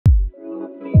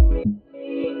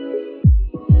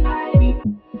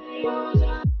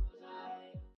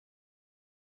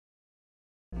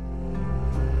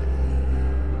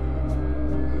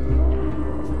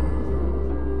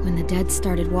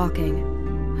started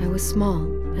walking. I was small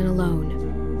and alone.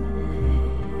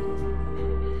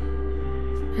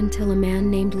 Until a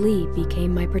man named Lee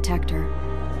became my protector.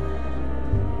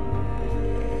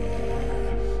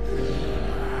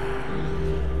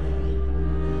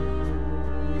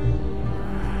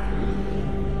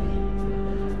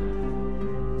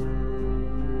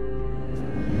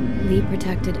 Lee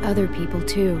protected other people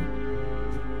too,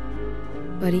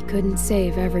 but he couldn't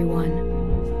save everyone.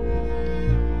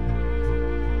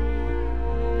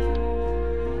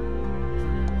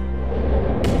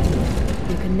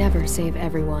 You can never save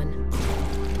everyone.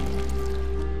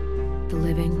 The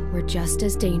living were just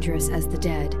as dangerous as the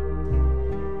dead.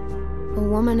 A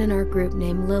woman in our group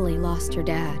named Lily lost her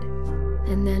dad,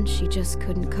 and then she just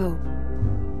couldn't cope.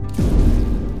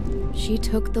 She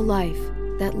took the life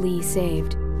that Lee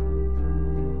saved.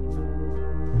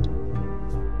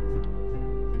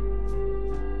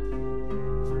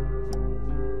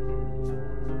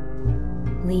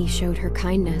 Lee showed her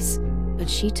kindness, but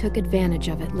she took advantage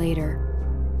of it later.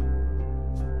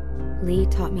 Lee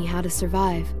taught me how to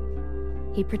survive.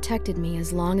 He protected me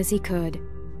as long as he could,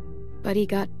 but he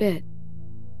got bit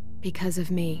because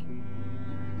of me.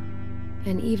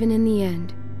 And even in the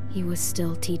end, he was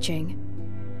still teaching.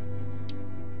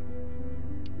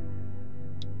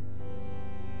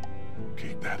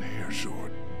 Keep that hair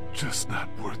short. Just not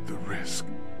worth the risk.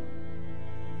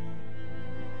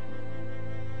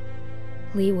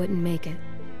 Lee wouldn't make it.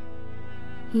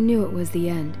 He knew it was the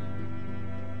end.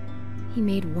 He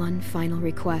made one final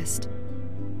request.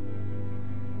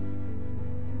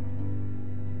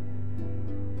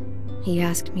 He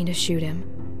asked me to shoot him.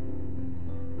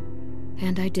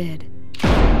 And I did.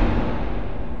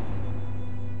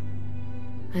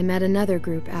 I met another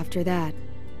group after that.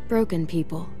 Broken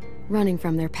people, running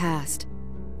from their past.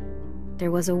 There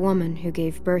was a woman who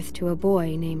gave birth to a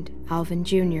boy named Alvin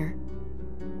Jr.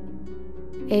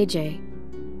 AJ,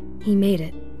 he made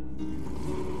it.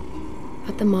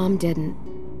 But the mom didn't.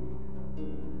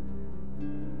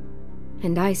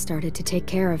 And I started to take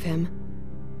care of him.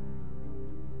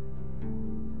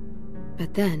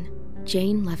 But then,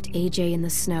 Jane left AJ in the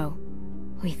snow.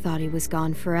 We thought he was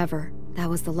gone forever. That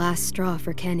was the last straw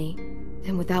for Kenny.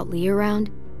 And without Lee around,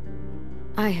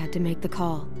 I had to make the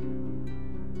call.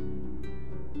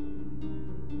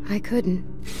 I couldn't.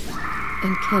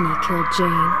 And Kenny killed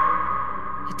Jane.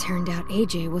 It turned out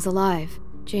AJ was alive.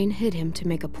 Jane hid him to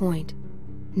make a point.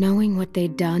 Knowing what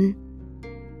they'd done,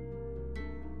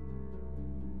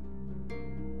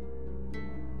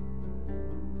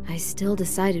 I still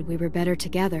decided we were better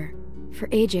together, for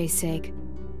AJ's sake,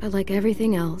 but like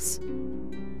everything else,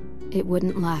 it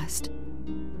wouldn't last.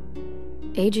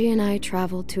 AJ and I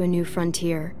traveled to a new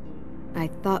frontier. I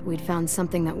thought we'd found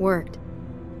something that worked,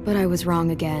 but I was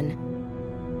wrong again.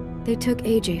 They took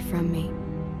AJ from me.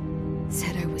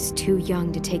 Said I was too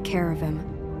young to take care of him.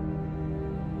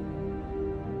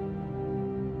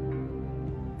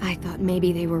 I thought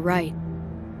maybe they were right.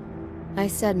 I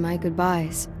said my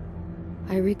goodbyes.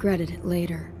 I regretted it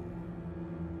later.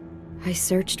 I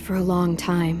searched for a long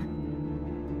time.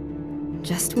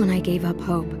 Just when I gave up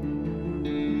hope,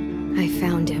 I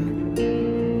found him.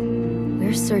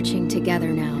 We're searching together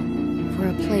now for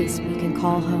a place we can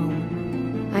call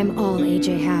home. I'm all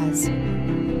AJ has.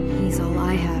 He's all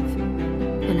I have.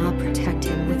 And I'll protect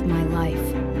him with my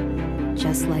life,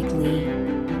 just like Lee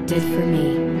did for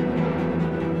me.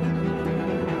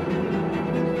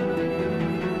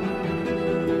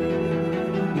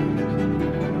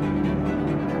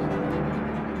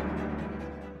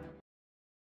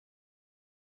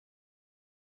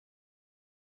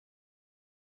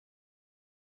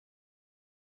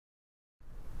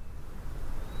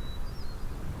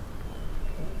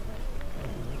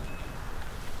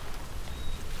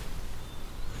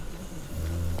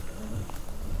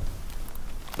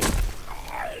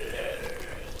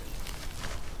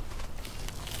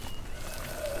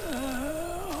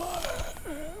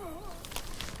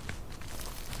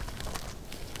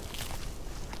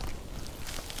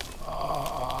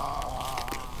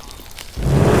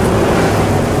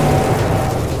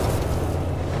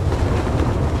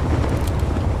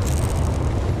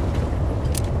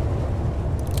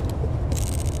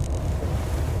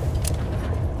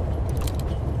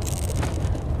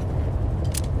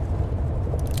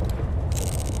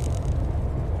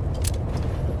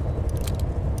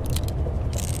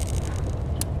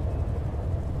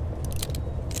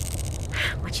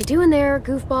 What you doing there,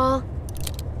 goofball?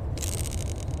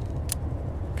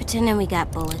 Pretending we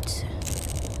got bullets.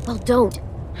 Well, don't.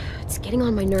 It's getting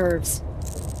on my nerves.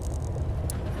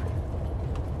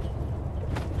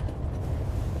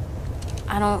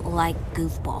 I don't like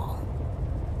goofball.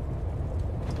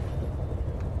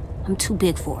 I'm too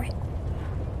big for it.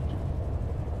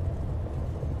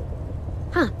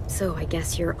 Huh, so I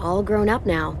guess you're all grown up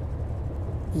now.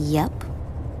 Yep.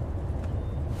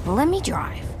 Let me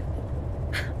drive.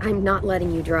 I'm not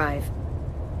letting you drive.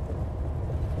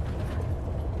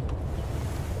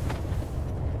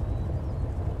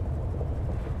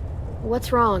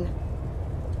 What's wrong?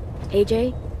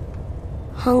 AJ?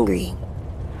 Hungry.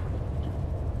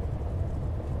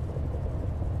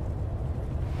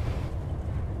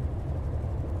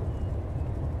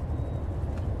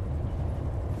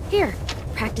 Here,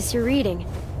 practice your reading.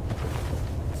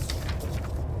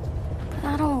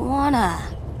 I don't wanna.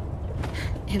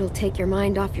 It'll take your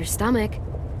mind off your stomach.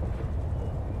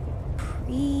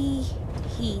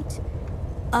 Preheat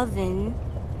oven.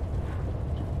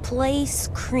 Place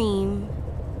cream,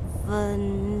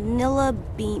 vanilla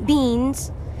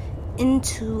beans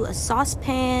into a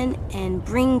saucepan and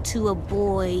bring to a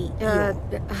boil.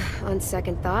 On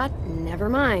second thought, never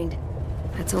mind.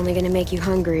 That's only gonna make you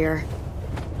hungrier.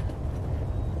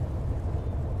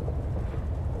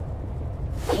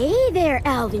 Hey there,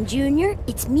 Alvin Jr.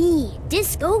 It's me,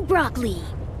 Disco Broccoli.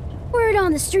 Word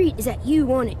on the street is that you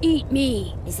want to eat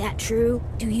me. Is that true?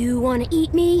 Do you want to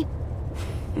eat me?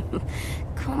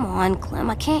 Come on, Clem,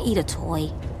 I can't eat a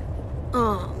toy.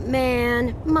 Oh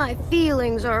man, my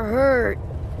feelings are hurt.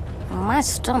 Well, my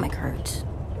stomach hurts.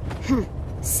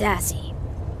 Sassy.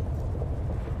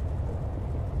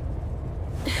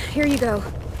 Here you go.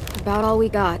 About all we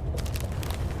got.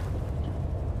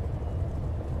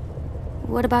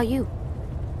 What about you?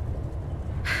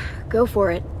 Go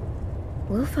for it.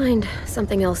 We'll find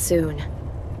something else soon.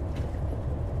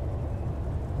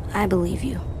 I believe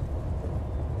you.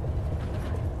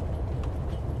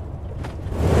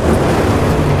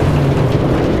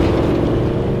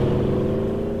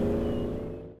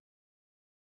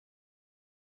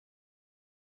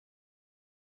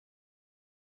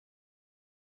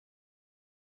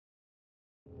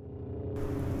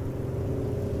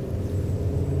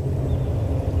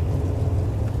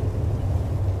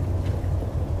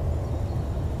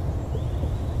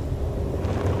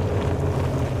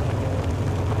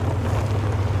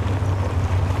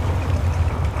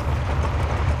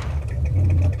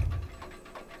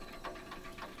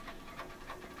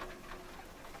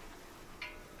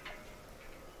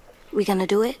 We gonna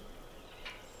do it?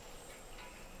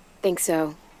 Think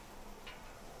so.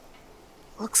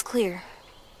 Looks clear.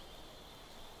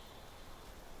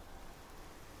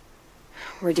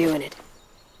 We're doing it.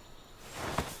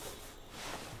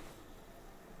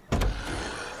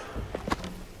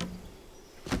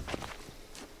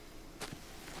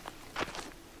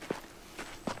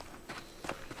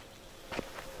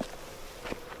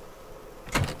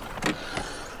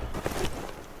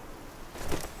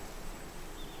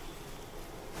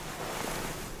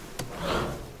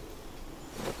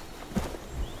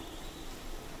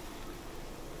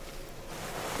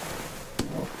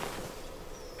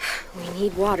 We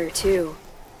need water, too.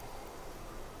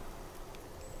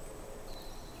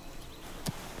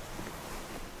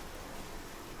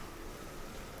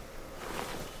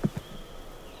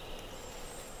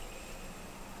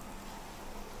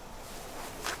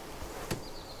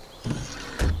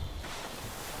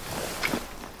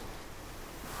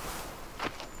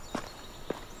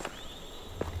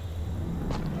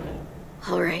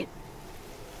 All right.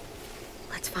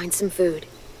 Let's find some food.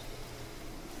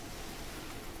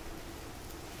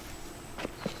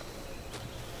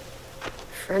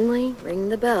 Friendly, ring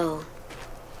the bell.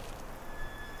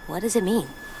 What does it mean?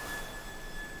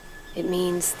 It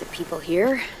means the people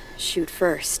here shoot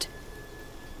first.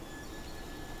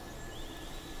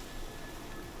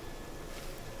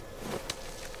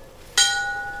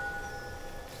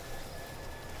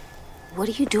 What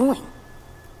are you doing?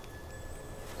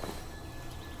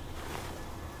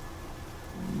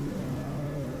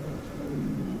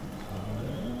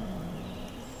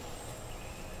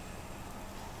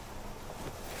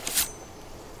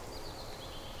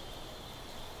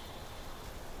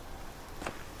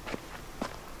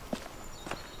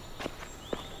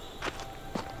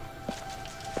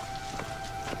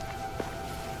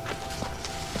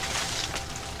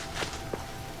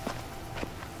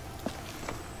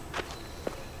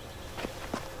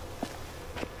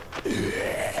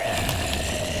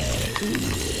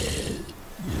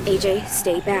 AJ,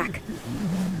 stay back.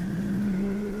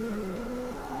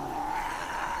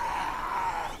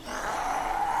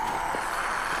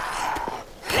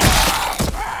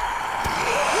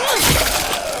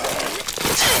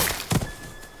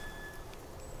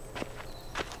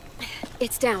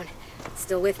 It's down.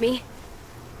 Still with me?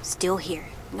 Still here.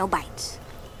 No bites.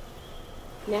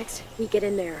 Next, we get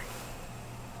in there.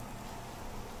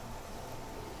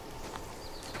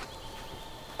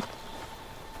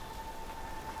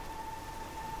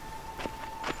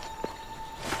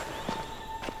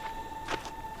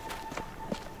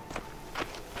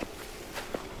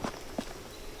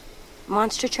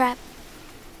 monster trap?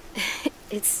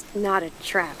 It's not a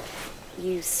trap.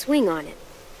 You swing on it.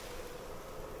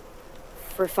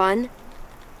 For fun?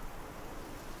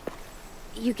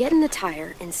 You get in the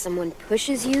tire and someone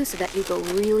pushes you so that you go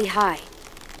really high.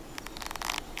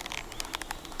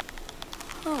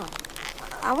 Oh,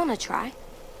 I want to try.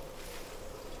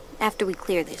 After we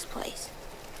clear this place.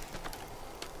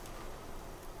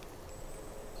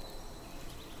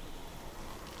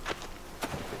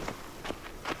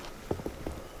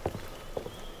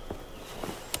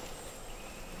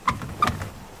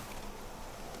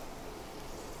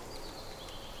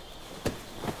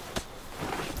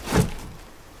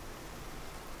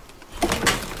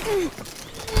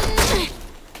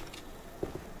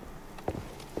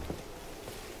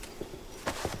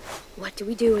 What do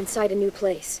we do inside a new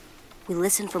place? We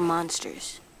listen for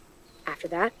monsters. After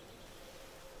that?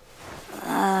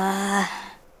 Uh...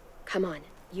 Come on,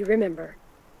 you remember.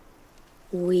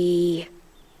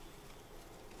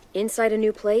 Inside a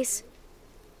new place,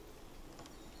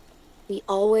 we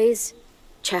always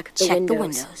check the windows. Check the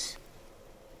windows.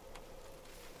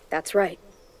 That's right.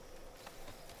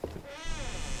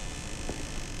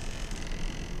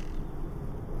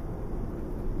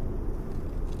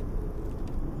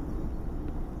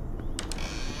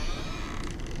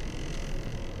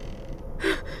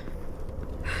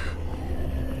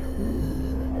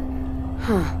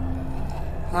 Huh.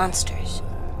 Monsters.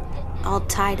 All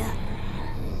tied up.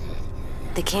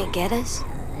 They can't get us?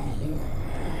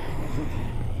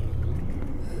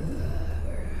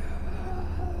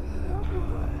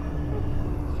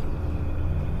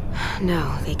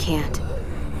 No, they can't.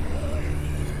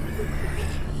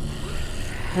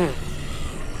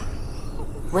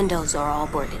 Windows are all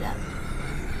boarded up.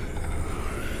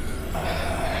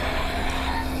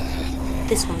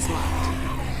 This one's locked.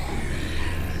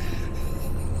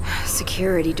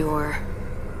 Security door.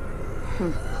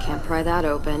 Can't pry that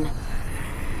open.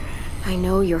 I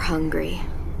know you're hungry.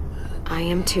 I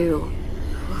am too.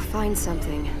 We'll find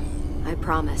something. I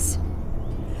promise.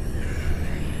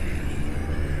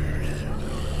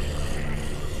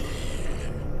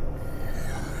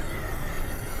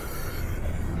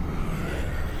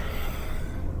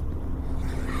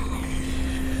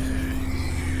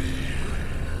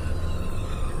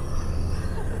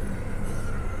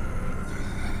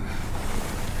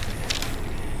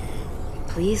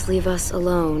 Please leave us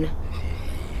alone.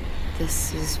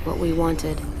 This is what we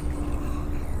wanted.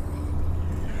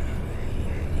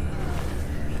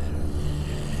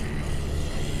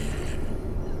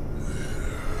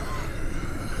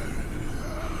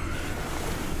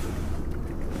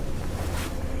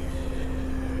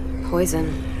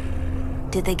 Poison.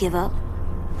 Did they give up?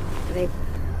 They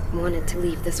wanted to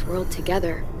leave this world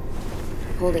together,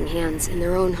 holding hands in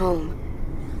their own home.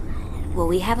 Will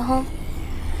we have a home?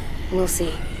 We'll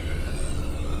see.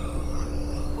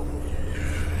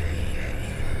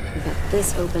 But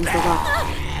this opens the lock.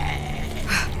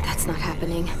 That's not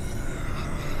happening.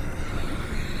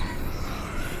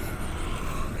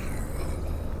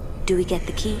 Do we get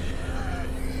the key?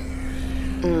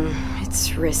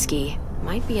 It's risky.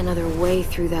 Might be another way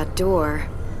through that door.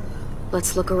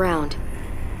 Let's look around.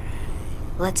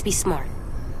 Let's be smart.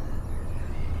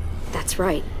 That's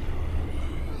right.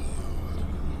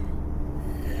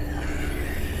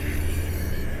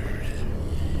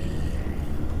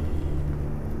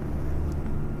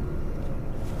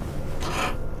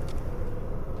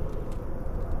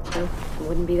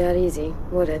 Wouldn't be that easy,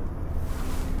 would it?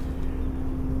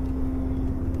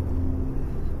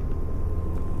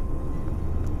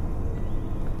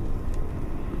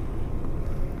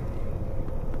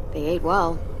 They ate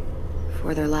well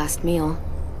for their last meal.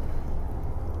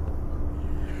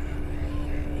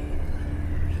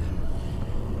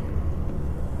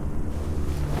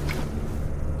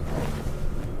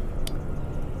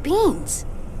 Beans!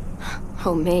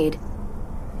 Homemade.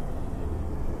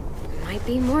 Might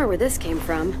be more where this came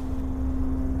from.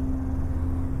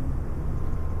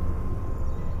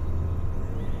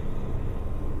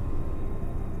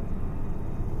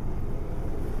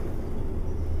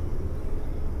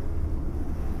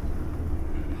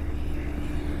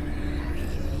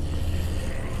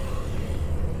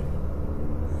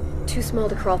 Too small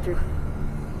to crawl through.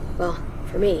 Well,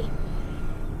 for me.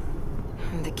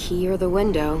 The key or the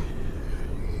window.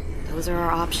 Those are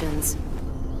our options.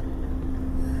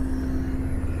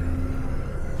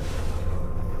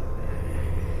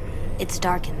 It's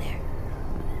dark in there.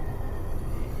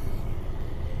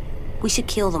 We should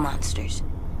kill the monsters.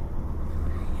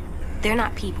 They're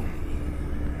not people.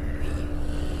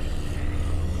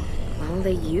 Well,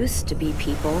 they used to be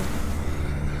people.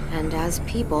 And as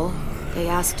people, they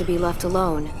asked to be left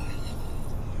alone.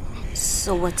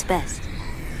 So what's best?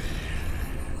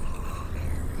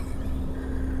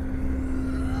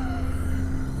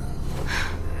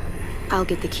 I'll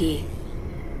get the key.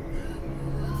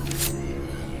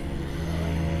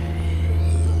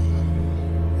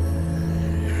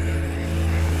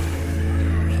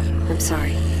 I'm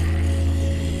sorry.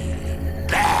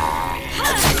 Come on.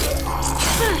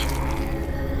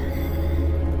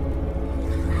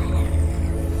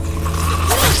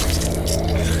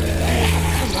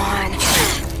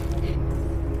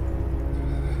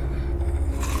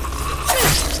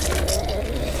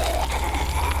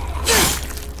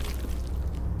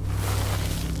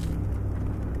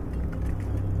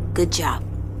 Good job.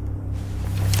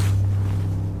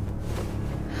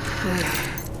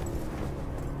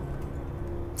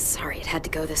 Sorry it had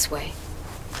to go this way.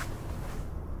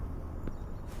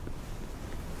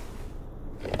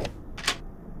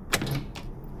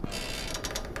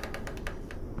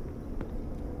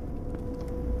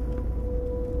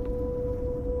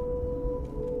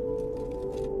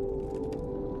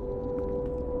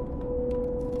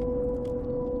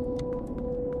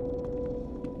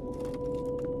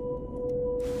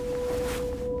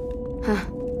 Huh.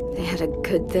 They had a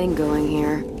good thing going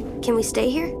here. Can we stay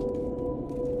here?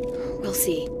 We'll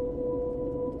see.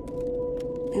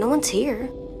 No one's here.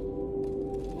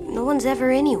 No one's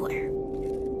ever anywhere.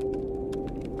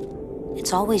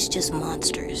 It's always just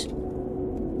monsters.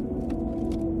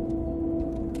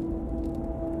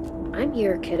 I'm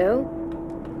here, kiddo.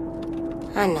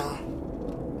 I know.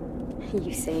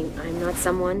 You saying I'm not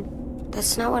someone?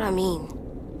 That's not what I mean.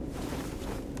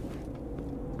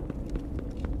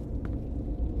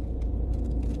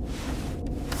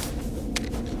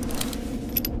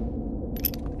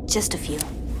 Just a few.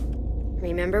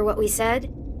 Remember what we said?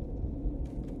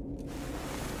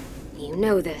 You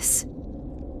know this.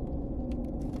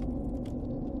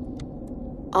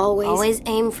 Always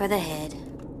aim for the head.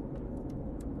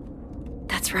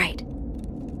 That's right.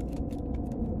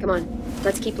 Come on,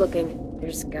 let's keep looking.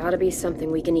 There's gotta be something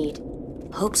we can eat.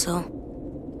 Hope so.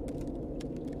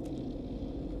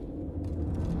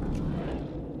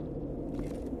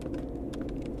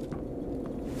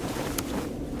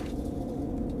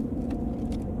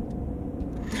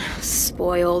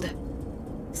 Spoiled.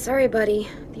 Sorry, buddy.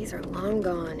 These are long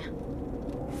gone.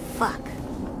 Fuck.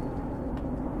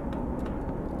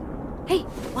 Hey,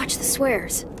 watch the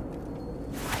swears.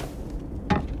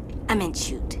 I meant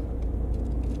shoot.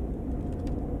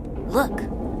 Look.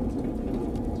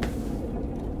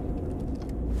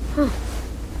 Huh.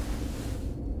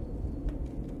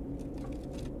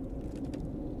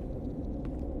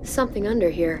 Something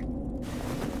under here.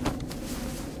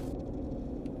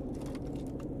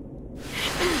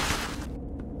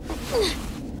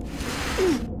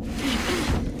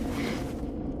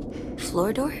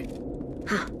 Floor door?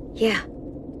 Huh, yeah.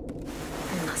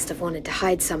 I must have wanted to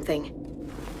hide something.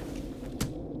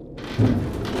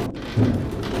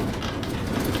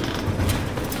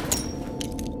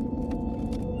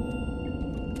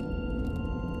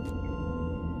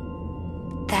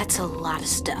 That's a lot of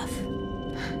stuff.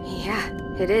 Yeah,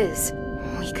 it is.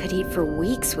 We could eat for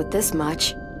weeks with this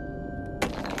much.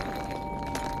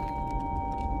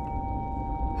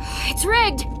 It's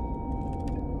rigged!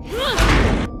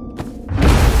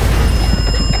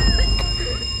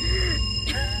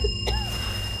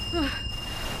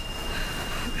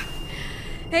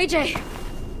 AJ!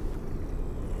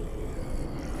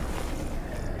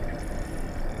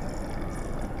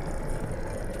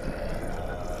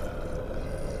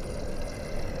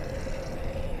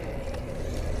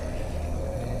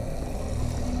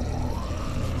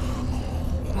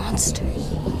 Monsters.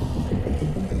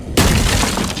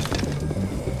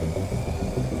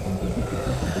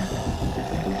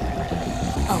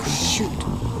 Oh, shoot.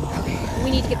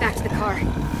 We need to get back to the car.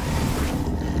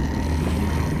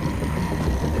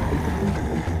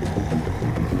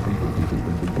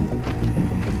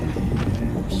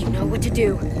 You know what to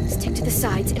do. Stick to the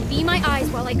sides and be my eyes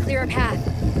while I clear a path.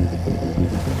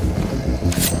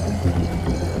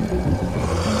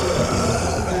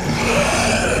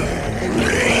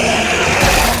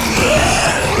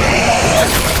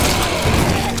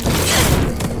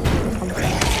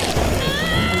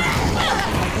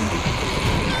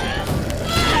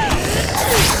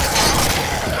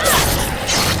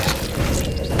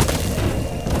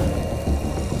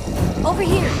 Over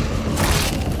here.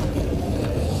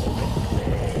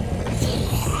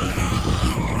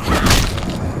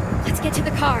 Let's get to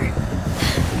the car.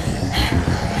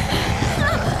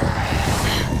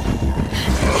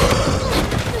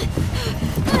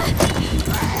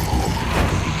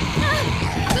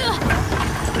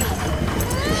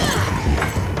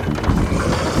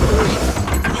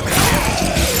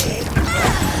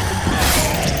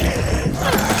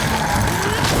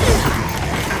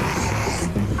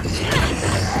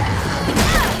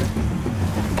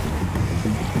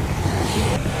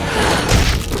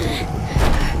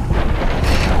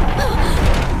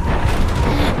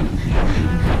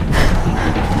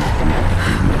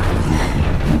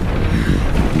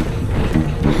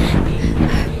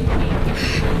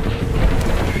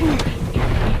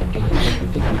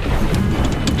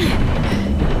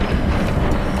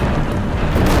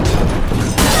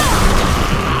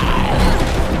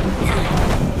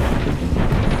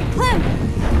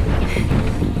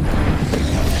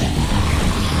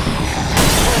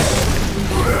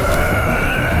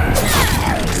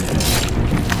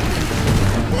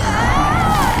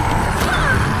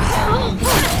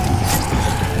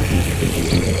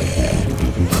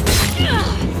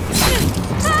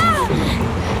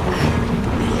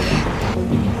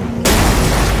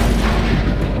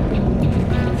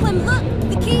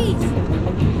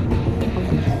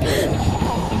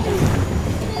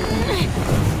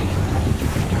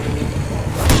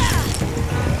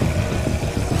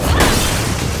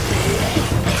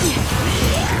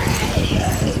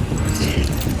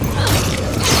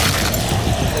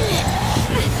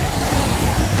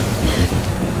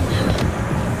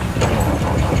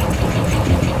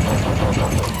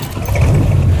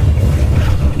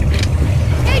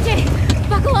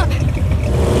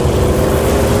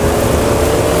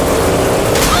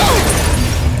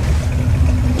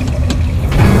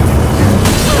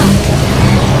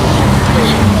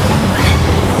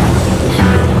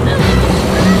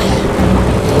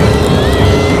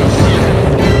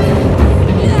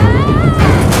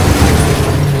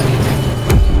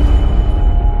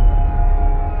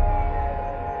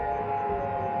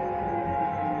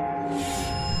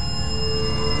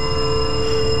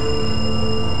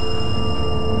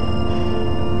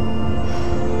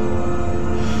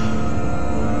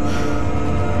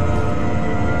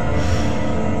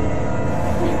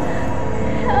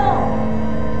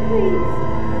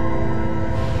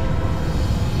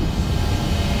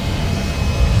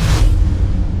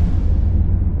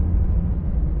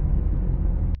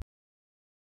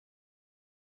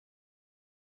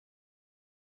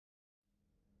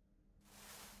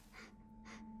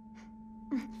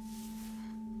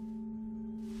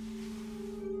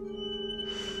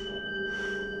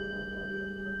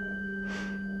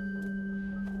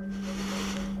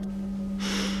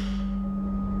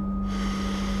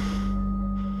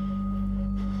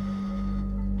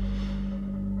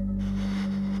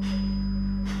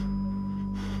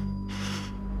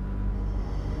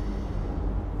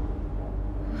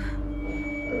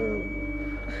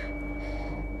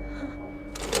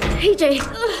 AJ!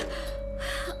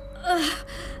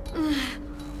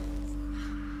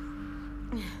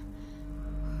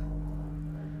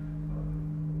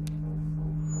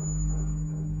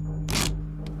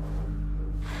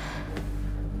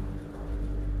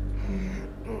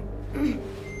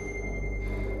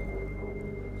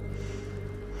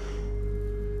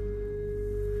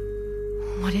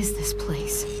 What is this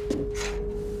place?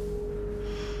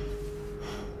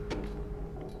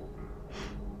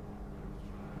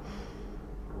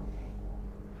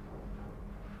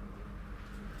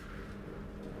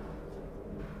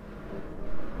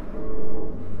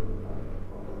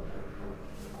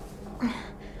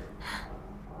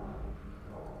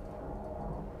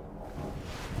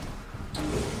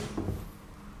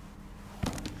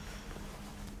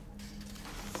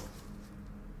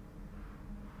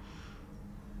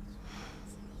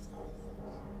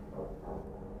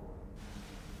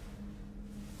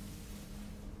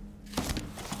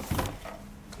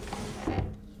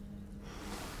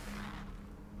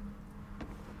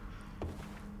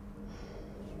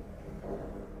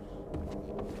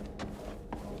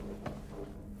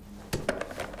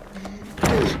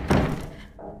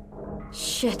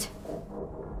 Shit.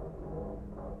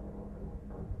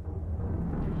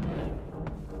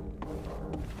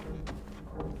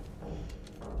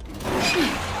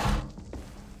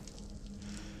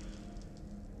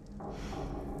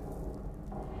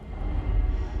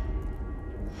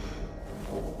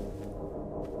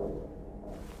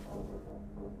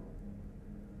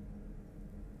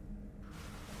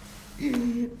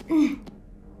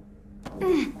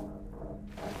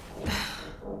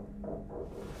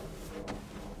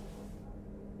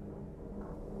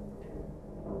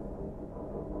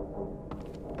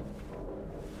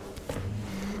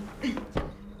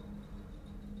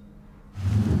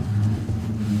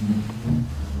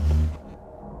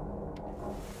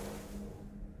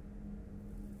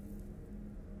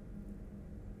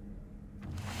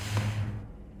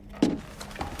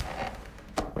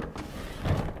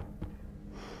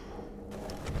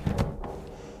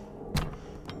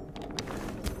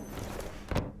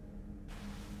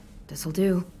 This'll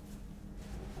do.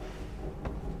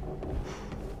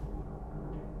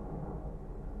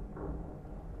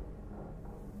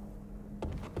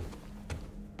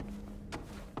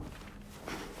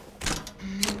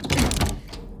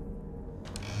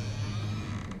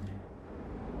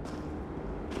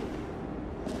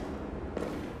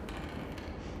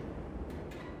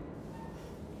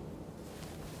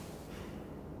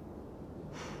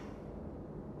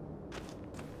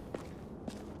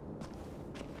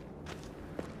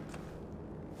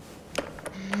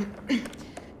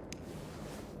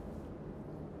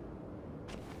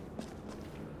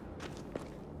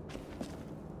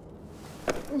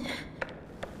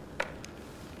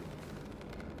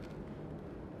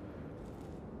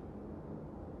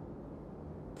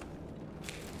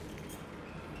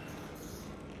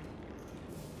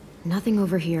 Nothing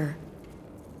over here.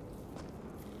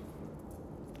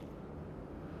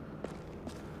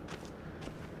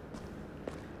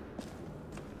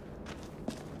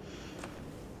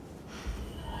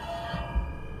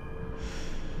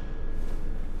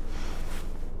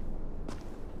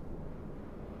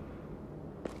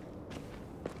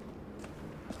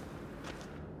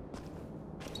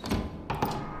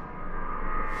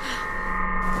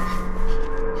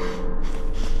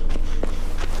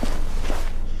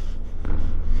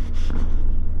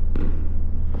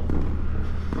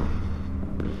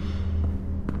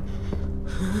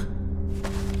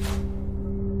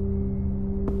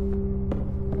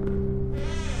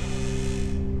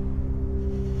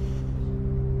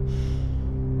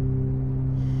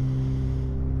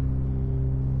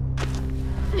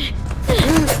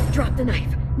 Drop the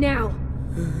knife, now!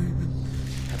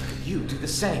 You do the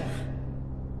same.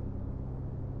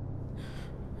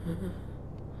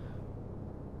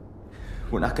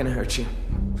 We're not gonna hurt you.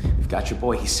 We've got your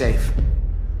boy, he's safe.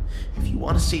 If you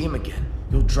want to see him again,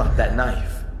 you'll drop that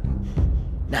knife.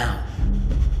 Now.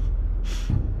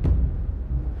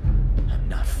 I'm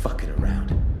not fucking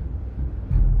around.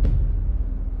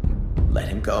 Let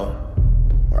him go,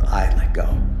 or I let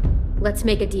go. Let's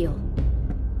make a deal.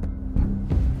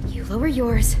 You lower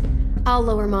yours, I'll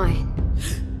lower mine.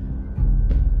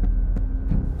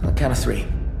 On the count of 3.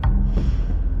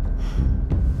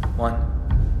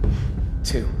 1,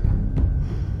 2,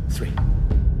 3.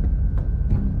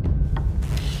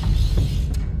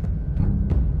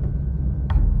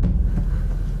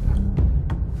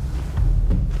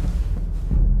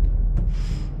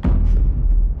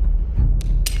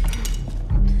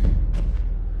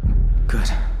 Good.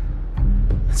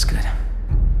 That's good.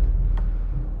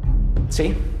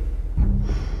 See?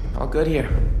 good here.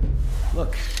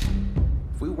 Look,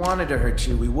 if we wanted to hurt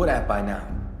you, we would have by now.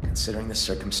 Considering the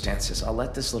circumstances, I'll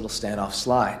let this little standoff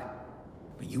slide.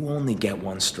 But you only get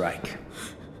one strike.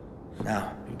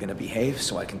 Now, you're gonna behave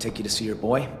so I can take you to see your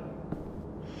boy?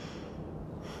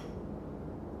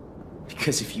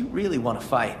 Because if you really want to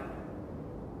fight,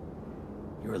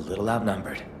 you're a little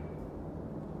outnumbered.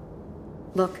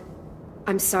 Look,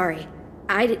 I'm sorry.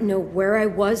 I didn't know where I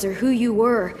was or who you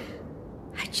were.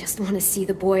 I just want to see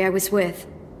the boy I was with.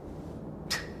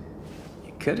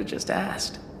 You could have just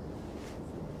asked.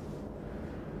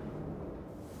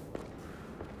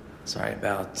 Sorry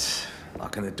about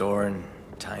locking the door and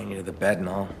tying you to the bed and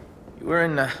all. You were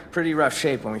in pretty rough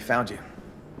shape when we found you.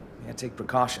 We had to take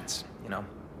precautions, you know,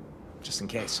 just in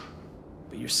case.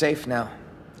 But you're safe now,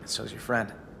 and so's your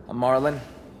friend. I'm Marlon.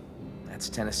 That's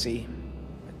Tennessee.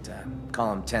 But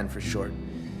call him 10 for short.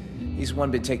 He's the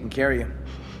one been taking care of you.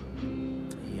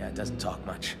 He doesn't talk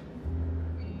much.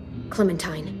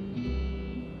 Clementine.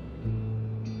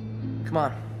 Come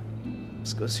on,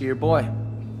 let's go see your boy.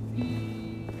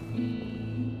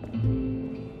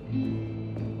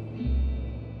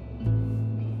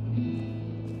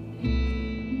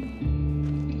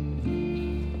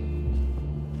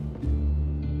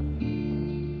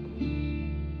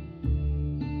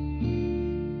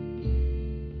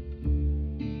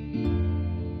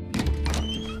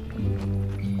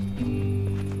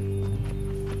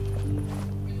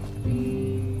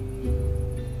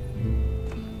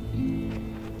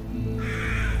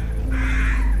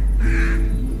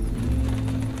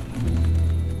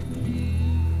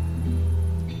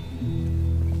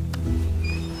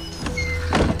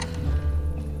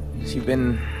 You've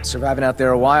been surviving out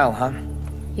there a while, huh?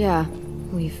 Yeah,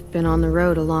 we've been on the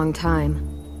road a long time.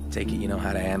 Take it you know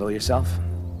how to handle yourself?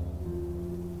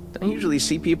 Don't usually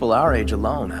see people our age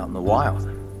alone out in the wild.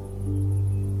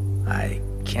 I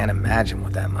can't imagine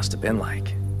what that must have been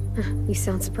like. You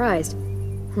sound surprised.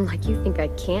 Like you think I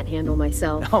can't handle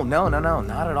myself. Oh, no, not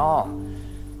at all.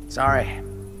 Sorry,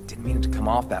 didn't mean it to come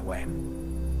off that way.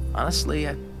 Honestly,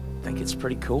 I think it's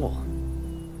pretty cool.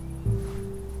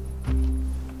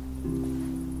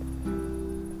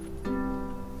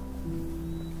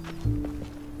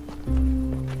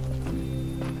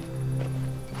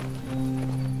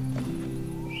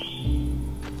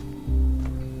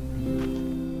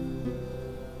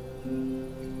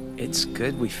 It's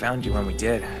good we found you when we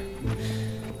did.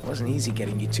 It wasn't easy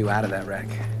getting you two out of that wreck.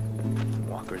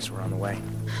 Walkers were on the way.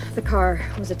 The car,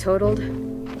 was it totaled?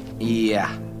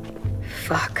 Yeah.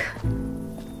 Fuck.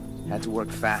 Had to work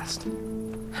fast.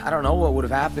 I don't know what would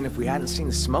have happened if we hadn't seen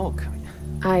the smoke.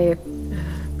 I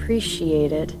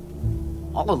appreciate it.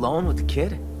 All alone with the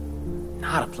kid?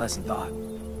 Not a pleasant thought.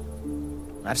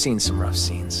 I've seen some rough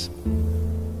scenes.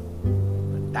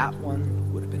 But that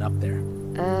one would have been up there.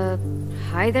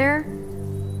 Hi there?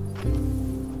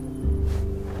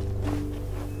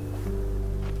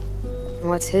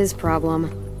 What's his problem?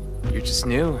 You're just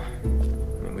new. I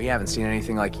mean, we haven't seen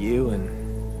anything like you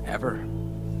in ever.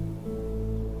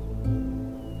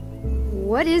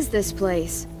 What is this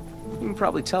place? You can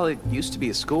probably tell it used to be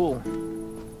a school.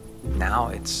 Now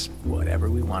it's whatever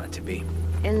we want it to be.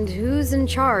 And who's in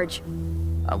charge?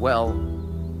 Well,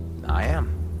 I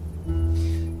am.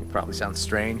 It probably sounds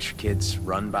strange, kids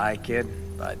run by a kid,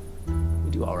 but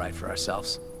we do all right for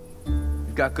ourselves.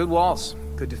 We've got good walls,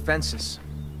 good defenses,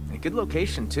 and a good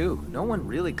location too. No one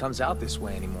really comes out this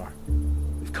way anymore.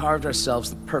 We've carved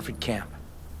ourselves the perfect camp.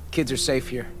 Kids are safe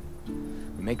here.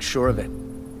 We make sure of it.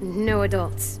 No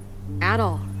adults. At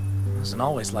all. It wasn't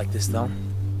always like this though.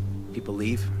 People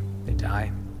leave, they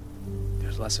die.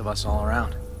 There's less of us all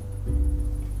around.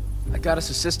 I got us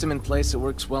a system in place that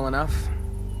works well enough.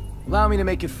 Allow me to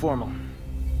make it formal.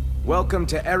 Welcome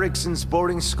to Erickson's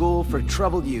boarding school for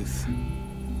troubled youth.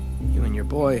 You and your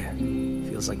boy,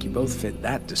 feels like you both fit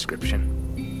that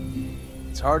description.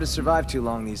 It's hard to survive too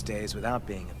long these days without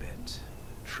being a bit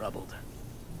troubled.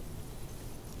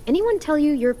 Anyone tell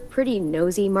you you're pretty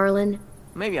nosy, Marlon?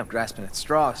 Maybe I'm grasping at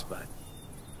straws, but...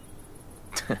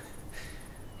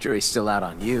 Jury's still out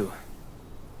on you.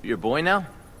 Your boy now?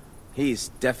 He's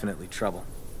definitely trouble.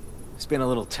 There's been a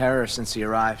little terror since he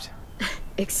arrived.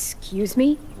 Excuse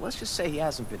me? Let's just say he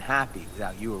hasn't been happy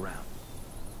without you around.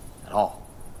 At all.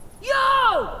 Yo!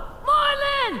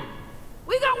 Marlon!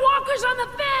 We got walkers on the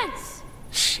fence!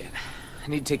 Shit. I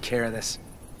need to take care of this.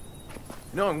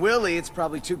 Knowing Willie, it's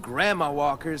probably 2 grandma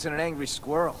walkers and an angry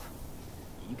squirrel.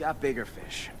 You got bigger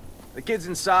fish. The kid's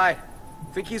inside.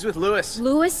 Think he's with Lewis.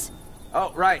 Lewis?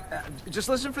 Oh, right. Just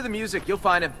listen for the music. You'll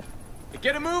find him.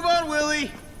 Get a move on,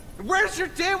 Willie! Where's your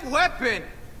damn weapon?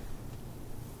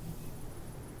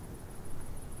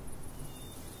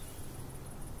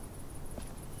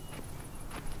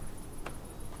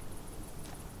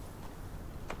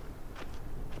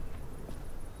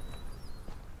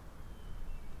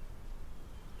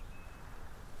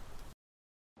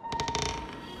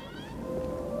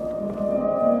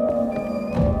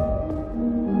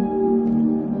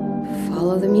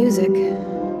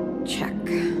 Check.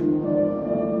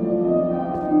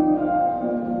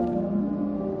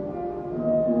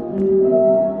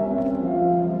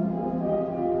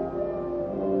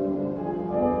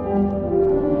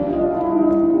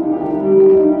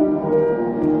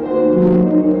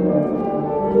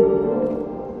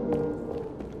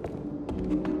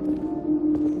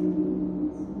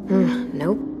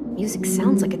 Nope. Music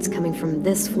sounds like it's coming from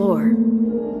this floor.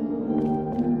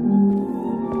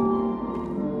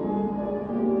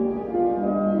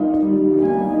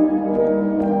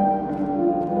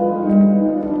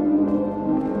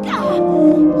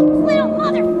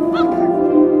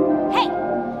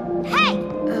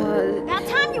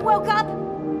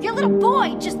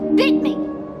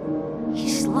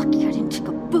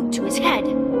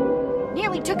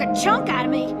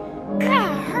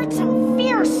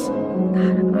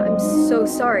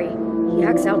 Sorry. He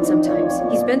acts out sometimes.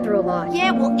 He's been through a lot.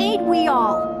 Yeah, well, ain't we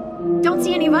all? Don't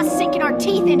see any of us sinking our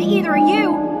teeth into either of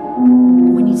you.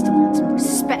 Boy needs to learn some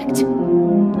respect.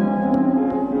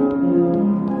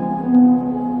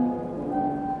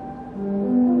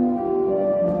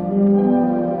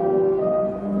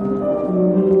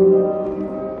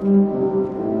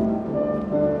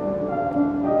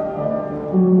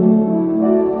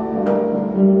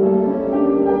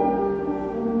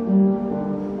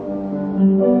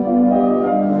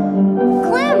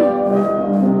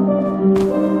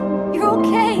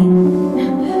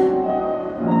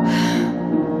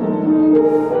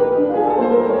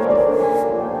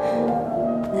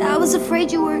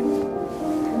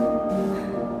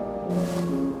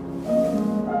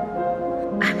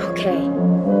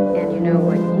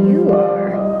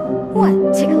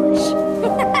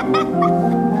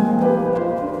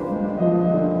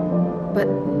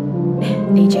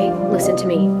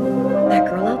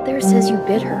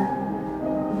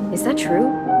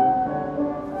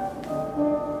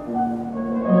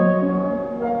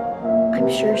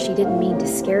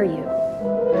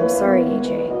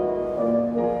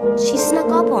 She snuck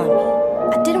up on me.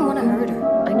 I didn't want to hurt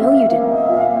her. I know you didn't.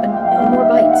 But no more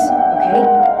bites, okay?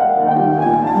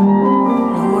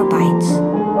 No more bites.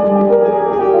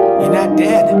 You're not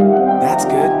dead. That's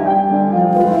good.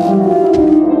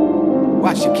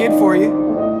 Watch your kid for you.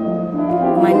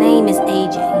 My name is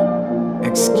AJ.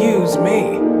 Excuse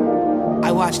me.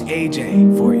 I watched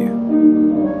AJ for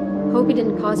you. Hope he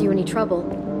didn't cause you any trouble.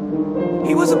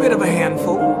 He was a bit of a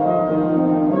handful.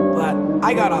 But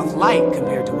I got off light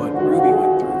compared to what Ruby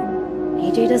went through.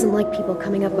 AJ doesn't like people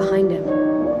coming up behind him.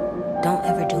 Don't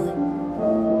ever do it.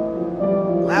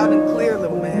 Loud and clear,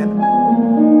 little man.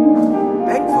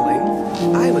 Thankfully,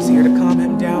 I was here to calm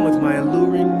him down with my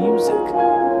alluring music.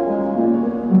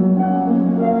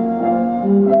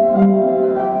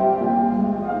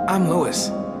 I'm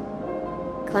Louis.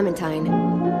 Clementine.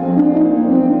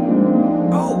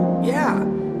 Oh, yeah.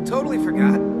 Totally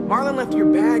forgot. Marlon left your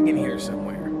bag in here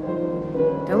somewhere.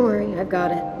 Don't worry, I've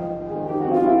got it.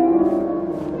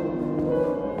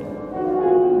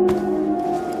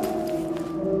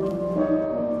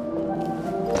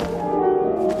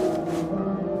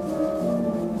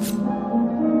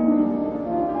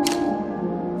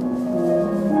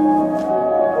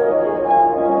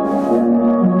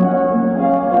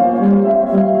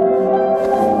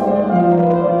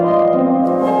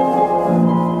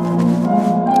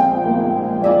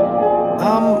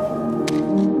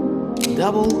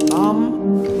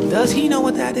 Does he know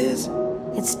what that is?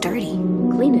 It's dirty.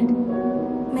 Clean it.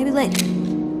 Maybe later.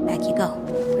 Back you go.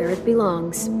 Where it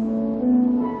belongs.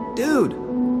 Dude,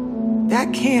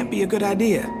 that can't be a good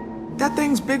idea. That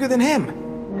thing's bigger than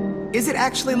him. Is it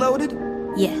actually loaded?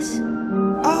 Yes.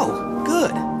 Oh,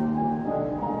 good.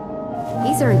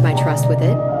 He's earned my trust with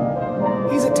it.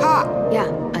 He's a tot. Yeah,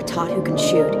 a tot who can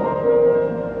shoot.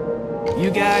 You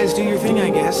guys do your thing,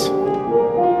 I guess.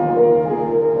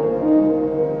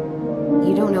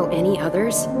 You don't know any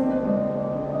others?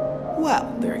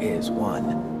 Well, there is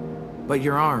one. But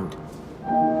you're armed.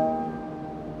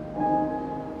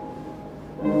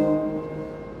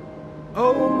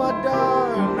 Oh, my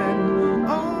darling.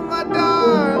 Oh, my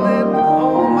darling.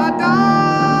 Oh, my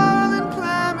darling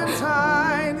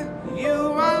Clementine.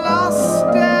 You are lost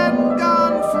and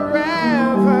gone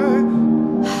forever.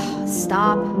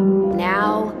 Stop.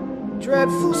 Now.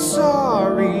 Dreadful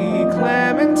sorry,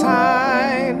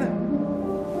 Clementine.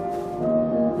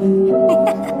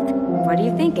 What do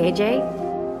you think, AJ?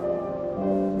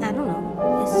 I don't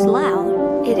know. It's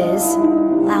loud. It is.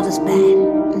 Loud is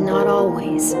bad. Not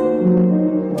always.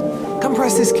 Come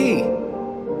press this key.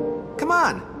 Come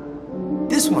on.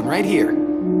 This one right here.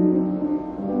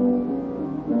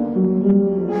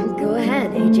 Go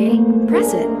ahead, AJ.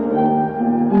 Press it.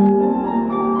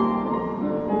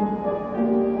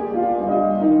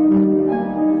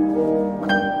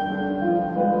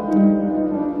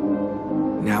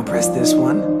 press this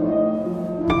one.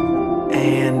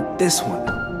 And this one.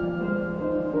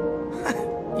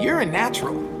 You're a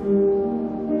natural.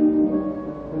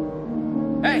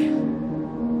 Hey!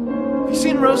 Have you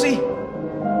seen Rosie?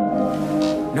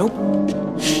 Nope.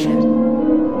 Shit.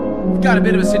 We've got a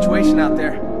bit of a situation out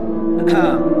there.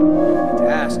 To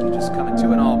ask, you just coming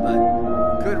to and all,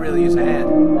 but could really use a hand.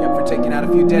 You up for taking out a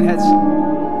few deadheads?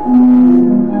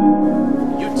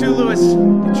 You too, Lewis.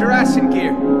 Get your ass in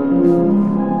gear.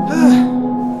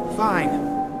 Fine.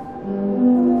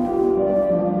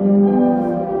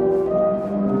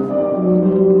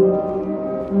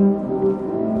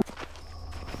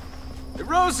 Hey,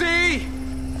 Rosie!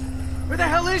 Where the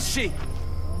hell is she?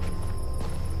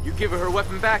 You give her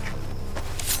weapon back?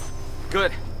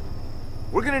 Good.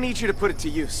 We're gonna need you to put it to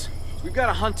use. We've got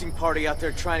a hunting party out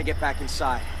there trying to get back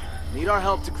inside. Need our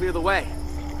help to clear the way.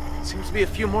 Seems to be a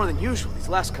few more than usual these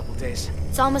last couple days.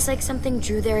 It's almost like something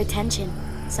drew their attention.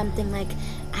 Something like,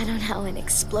 I don't know, an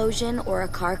explosion or a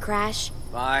car crash.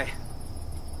 Bye.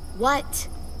 What?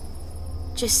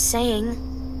 Just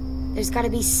saying. There's gotta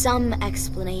be some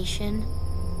explanation.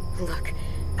 Look,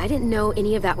 I didn't know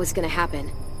any of that was gonna happen.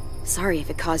 Sorry if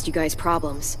it caused you guys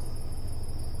problems.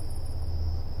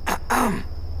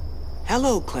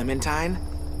 Hello, Clementine.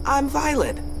 I'm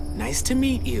Violet. Nice to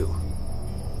meet you.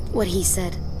 What he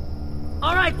said.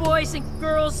 All right, boys and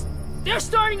girls, they're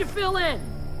starting to fill in.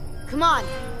 Come on.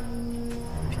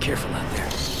 Be careful out there.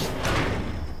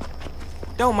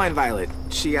 Don't mind Violet.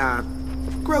 She,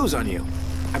 grows on you.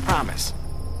 I promise.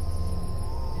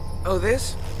 Oh,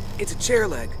 this? It's a chair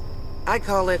leg. I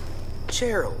call it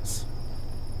Cheryl's.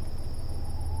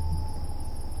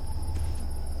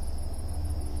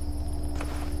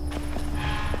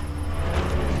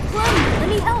 Clem, let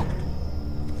me help.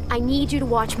 I need you to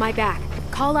watch my back.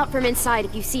 Call out from inside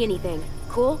if you see anything.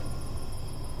 Cool?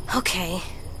 Okay.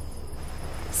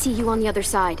 See you on the other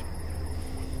side.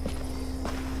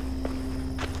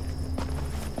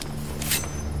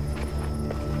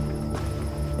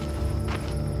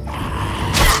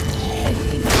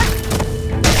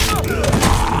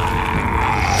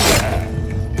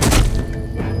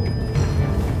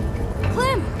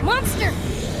 Clem! Monster!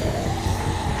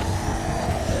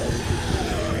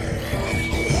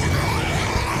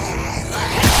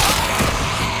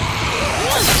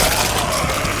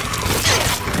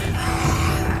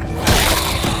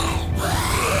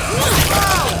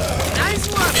 Nice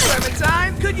one,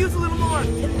 Clementine. Could use a little more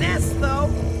finesse, though.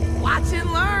 Watch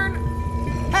and learn.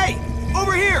 Hey,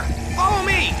 over here. Follow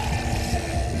me.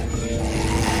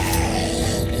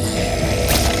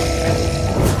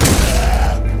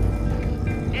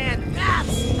 And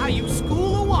that's how you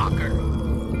school a walker.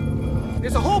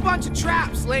 There's a whole bunch of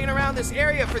traps laying around this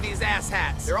area for these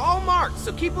asshats. They're all marked,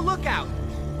 so keep a lookout.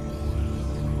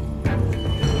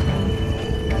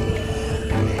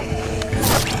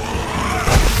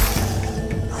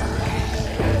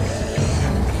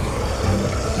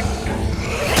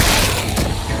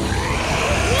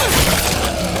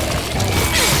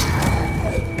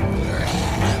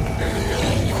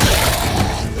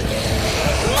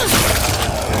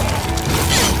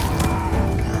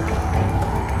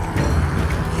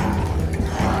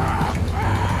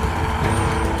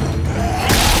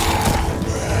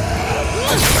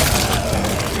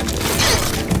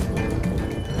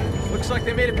 Looks like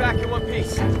they made it back in one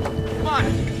piece. Come on,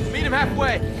 meet him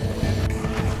halfway.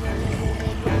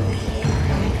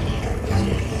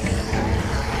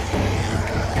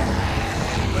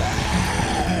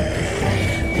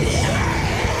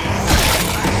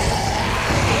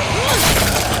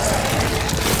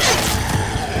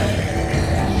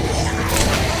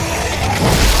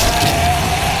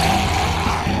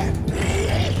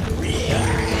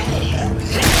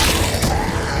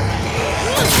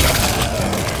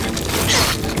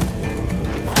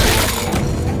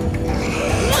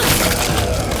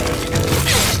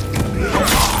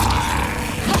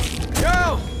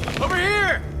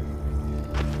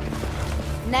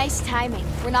 Nice timing.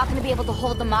 We're not gonna be able to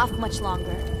hold them off much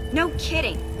longer. No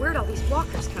kidding. Where'd all these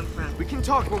walkers come from? We can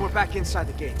talk when we're back inside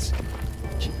the gates.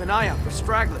 Keep an eye out for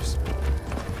stragglers.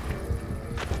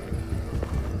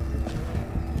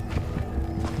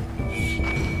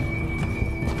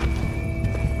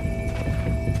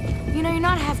 You know, you're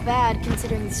not half bad,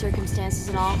 considering the circumstances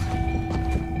and all.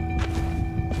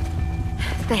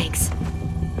 Thanks.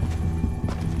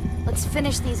 Let's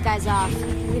finish these guys off.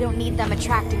 We don't need them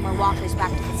attracting more walkers back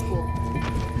to the school.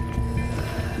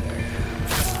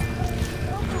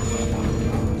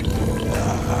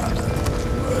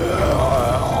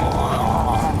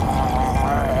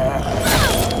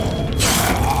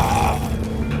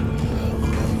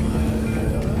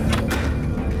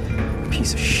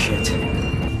 Piece of shit.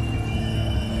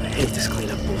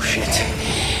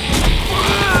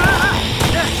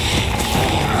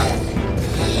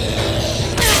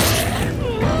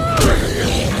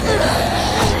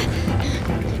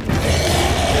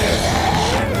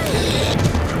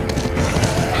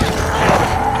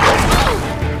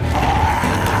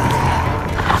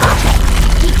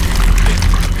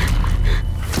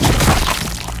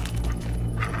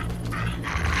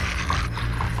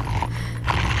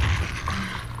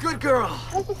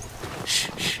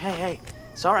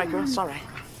 It's all right, girl. It's all right.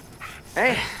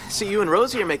 Hey, see you and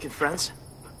Rosie are making friends.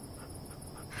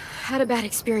 Had a bad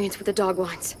experience with the dog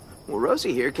once. Well,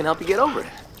 Rosie here can help you get over it.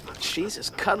 She's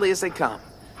as cuddly as they come.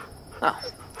 Oh,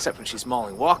 except when she's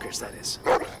mauling walkers, that is.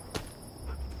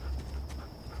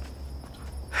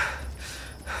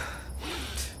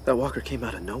 That walker came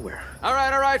out of nowhere. All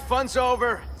right, fun's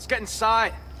over. Let's get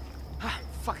inside. I'm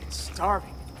fucking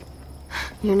starving.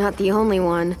 You're not the only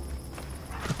one.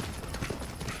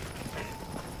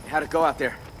 How'd it go out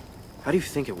there? How do you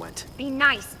think it went? Be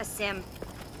nice, Aasim.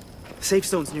 The safe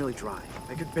stone's nearly dry.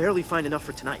 I could barely find enough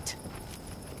for tonight.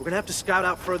 We're gonna have to scout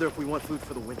out further if we want food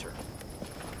for the winter.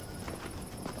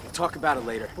 We'll talk about it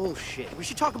later. Bullshit. We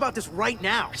should talk about this right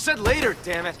now. I said later,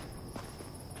 damn it.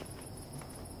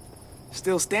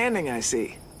 Still standing, I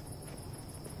see.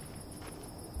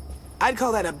 I'd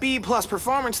call that a B+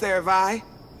 performance there, Vi.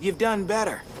 You've done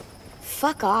better.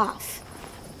 Fuck off.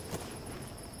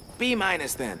 B-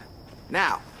 then.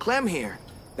 Now, Clem here.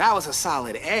 That was a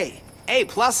solid A. A+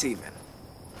 even.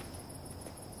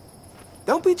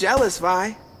 Don't be jealous,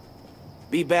 Vi.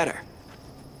 Be better.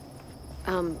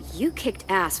 You kicked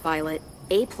ass, Violet.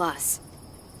 A+.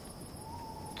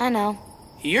 I know.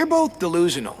 You're both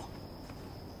delusional.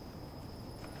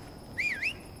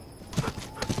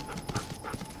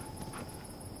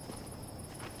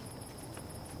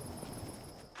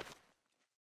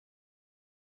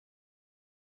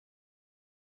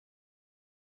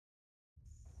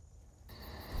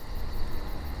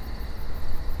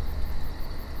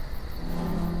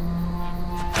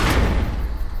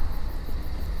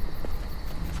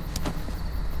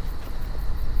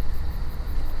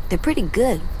 They're pretty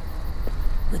good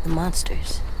with the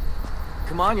monsters.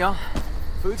 Come on, y'all.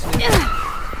 Food's needed.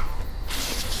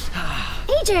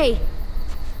 AJ!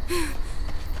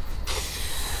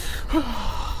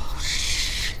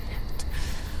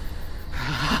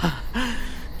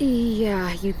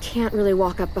 Yeah, you can't really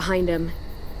walk up behind him.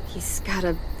 He's got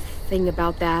a thing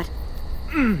about that.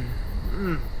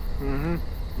 A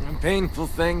painful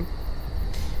thing.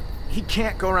 He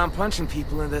can't go around punching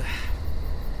people in the...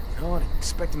 Oh, I'd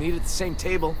expect him to eat at the same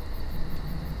table.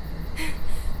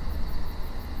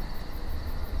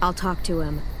 I'll talk to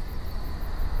him.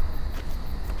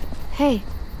 Hey.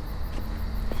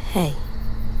 Hey,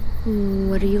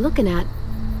 What are you looking at?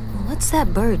 what's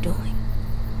that bird doing?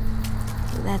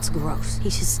 That's gross.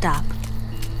 He should stop.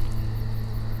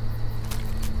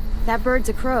 That bird's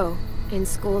a crow. In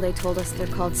school, they told us they're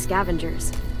called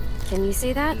scavengers. Can you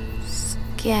say that?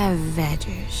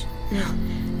 Scavengers. No.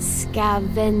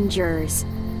 Scavengers.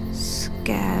 Scavengers.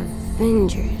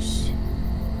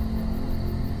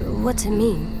 What's it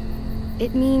mean?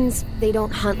 It means they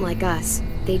don't hunt like us.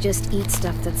 They just eat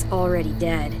stuff that's already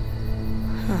dead.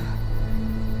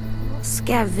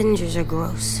 Scavengers are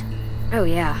gross. Oh,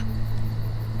 yeah.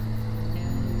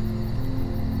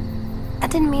 I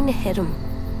didn't mean to hit him.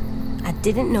 I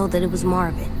didn't know that it was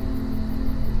Marvin.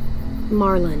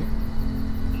 Marlon.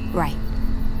 Right.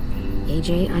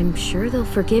 AJ, I'm sure they'll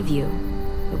forgive you,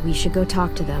 but we should go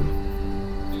talk to them.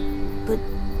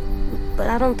 But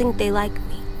I don't think they like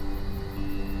me.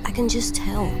 I can just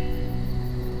tell.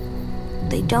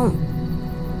 They don't.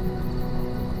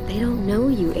 They don't know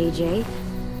you, AJ.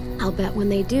 I'll bet when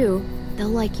they do, they'll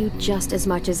like you just as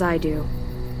much as I do.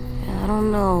 I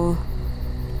don't know.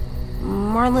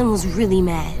 Marlon was really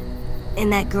mad.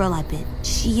 And that girl I bit,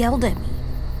 she yelled at me.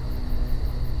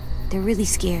 They're really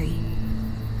scary.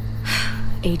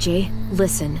 AJ,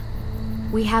 listen.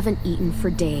 We haven't eaten for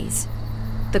days.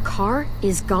 The car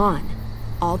is gone.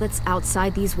 All that's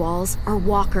outside these walls are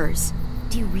walkers.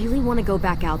 Do you really want to go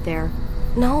back out there?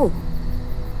 No.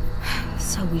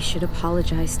 So we should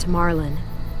apologize to Marlon.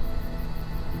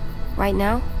 Right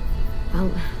now?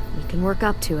 Well, we can work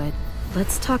up to it.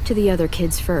 Let's talk to the other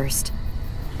kids first.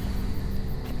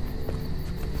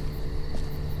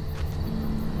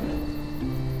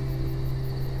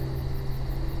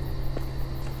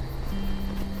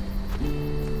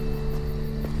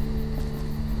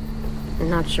 I'm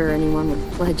not sure anyone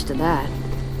would pledge to that.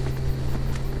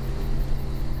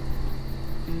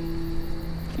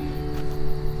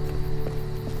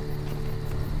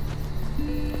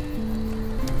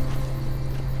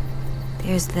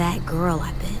 There's that girl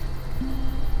I bit.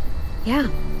 Yeah,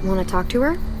 want to talk to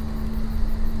her?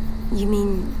 You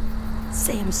mean,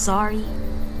 say I'm sorry?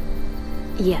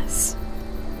 Yes.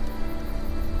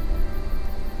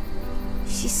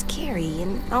 She's scary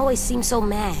and always seems so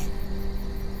mad.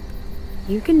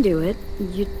 You can do it.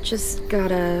 You just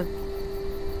gotta...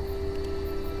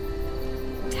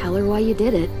 tell her why you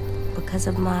did it. Because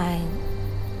of my...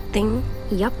 thing?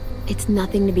 Yup, it's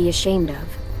nothing to be ashamed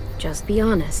of. Just be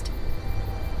honest.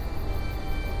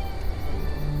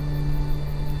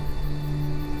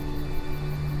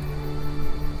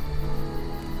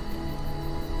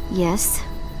 Yes?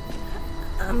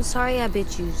 I'm sorry I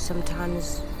bit you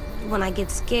sometimes. When I get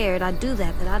scared, I do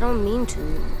that, but I don't mean to.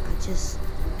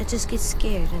 I just get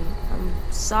scared, and I'm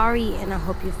sorry, and I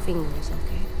hope your finger's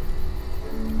okay.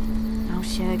 Oh,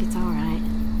 Shug, it's alright.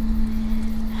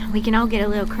 We can all get a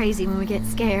little crazy when we get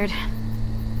scared.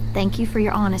 Thank you for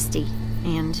your honesty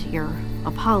and your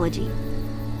apology.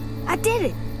 I did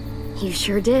it! You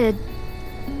sure did.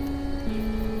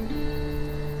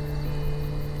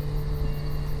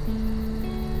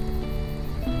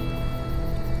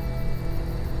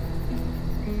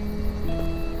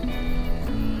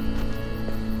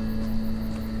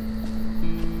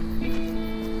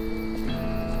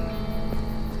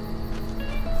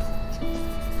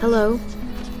 Hello?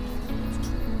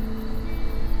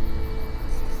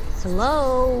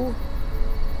 Hello?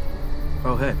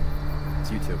 Oh, hey.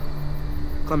 It's you two.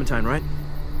 Clementine, right?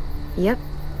 Yep.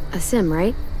 A sim,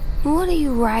 right? What are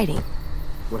you writing?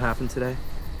 What happened today?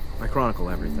 I chronicle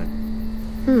everything.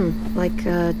 Like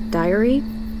a diary?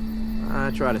 I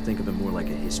try to think of it more like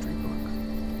a history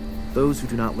book. Those who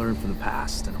do not learn from the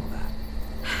past and all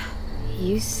that.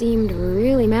 You seemed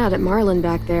really mad at Marlin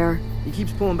back there. He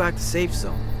keeps pulling back the safe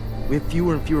zone. We have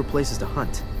fewer and fewer places to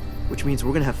hunt, which means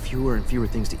we're gonna have fewer and fewer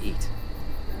things to eat.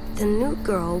 The new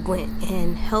girl went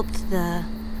and helped the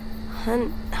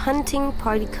hunting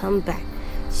party come back.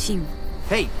 She...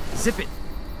 Hey, zip it!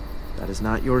 That is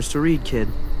not yours to read, kid.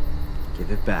 Give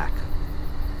it back.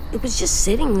 It was just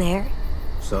sitting there.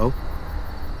 So?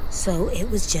 So it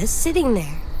was just sitting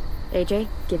there. AJ,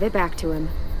 give it back to him.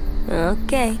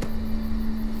 Okay.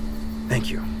 Thank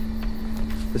you.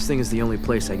 This thing is the only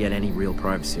place I get any real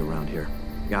privacy around here.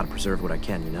 Gotta preserve what I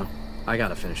can, you know? I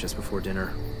gotta finish this before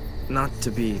dinner. Not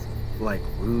to be, like,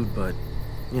 rude, but,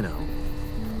 you know.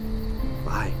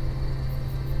 Bye.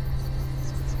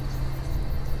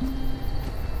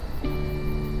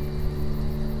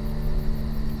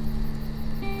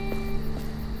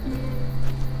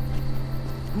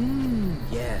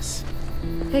 Yes.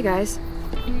 Hey, guys.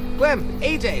 Clem,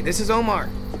 AJ, this is Omar.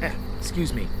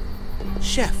 Excuse me.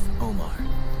 Chef Omar.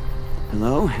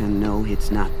 Hello, and no,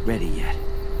 it's not ready yet.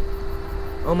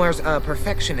 Omar's a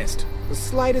perfectionist. The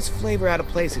slightest flavor out of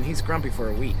place and he's grumpy for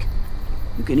a week.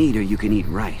 You can eat or you can eat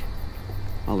right.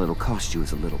 All it'll cost you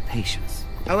is a little patience.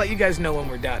 I'll let you guys know when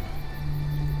we're done.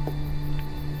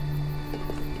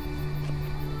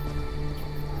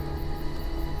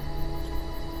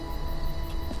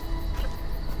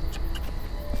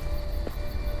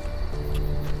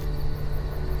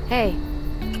 Hey.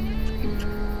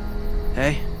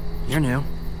 Hey, you're new.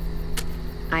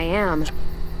 I am.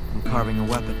 I'm carving a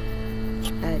weapon.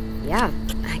 Yeah,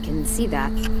 I can see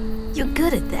that. You're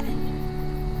good at that.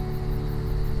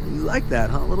 You like that,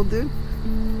 huh, little dude?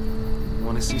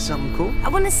 Want to see something cool? I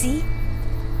want to see.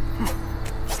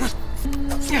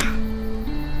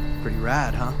 Pretty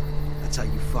rad, huh? That's how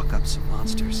you fuck up some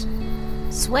monsters.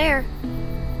 Swear.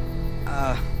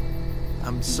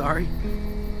 I'm sorry?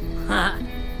 Huh.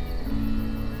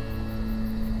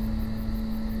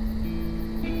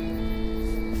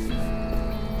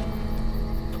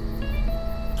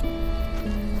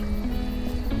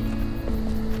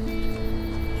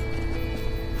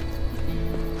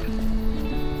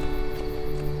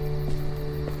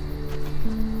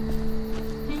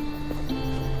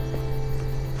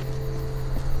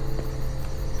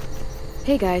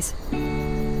 Hey, guys.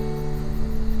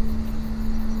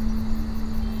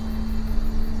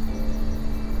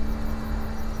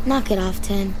 Knock it off,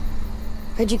 10.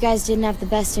 Heard you guys didn't have the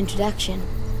best introduction.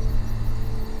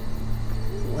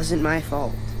 Wasn't my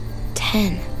fault.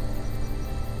 10.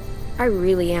 I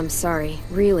really am sorry.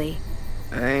 Really.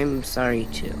 I'm sorry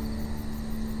too.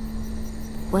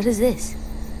 What is this?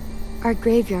 Our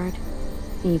graveyard.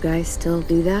 You guys still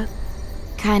do that?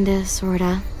 Kinda,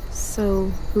 sorta. So,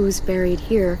 who's buried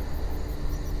here?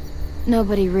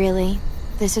 Nobody really.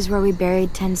 This is where we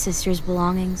buried 10 sisters'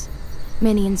 belongings.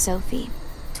 Minnie and Sophie.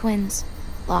 Twins.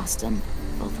 Lost them.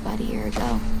 Both about a year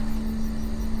ago.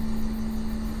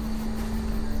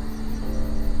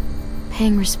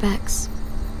 Paying respects.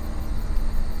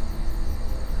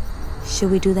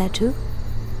 Should we do that too?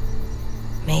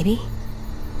 Maybe?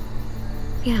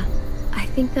 Yeah, I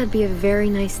think that'd be a very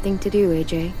nice thing to do,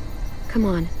 AJ. Come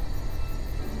on.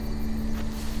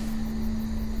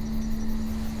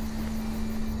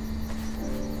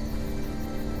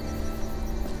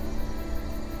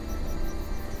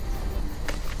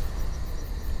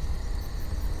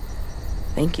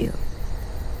 Thank you.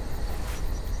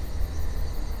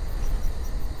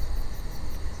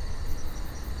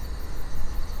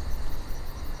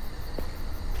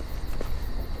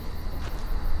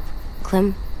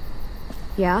 Clem,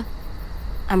 Yeah?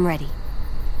 I'm ready.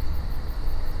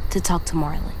 to talk to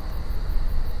Marlin.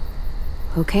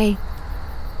 Okay.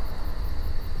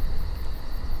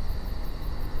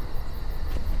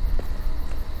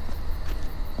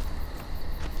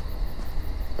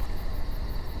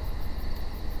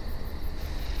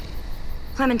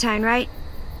 Clementine, right?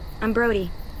 I'm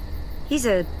Brody. He's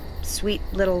a sweet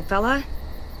little fella.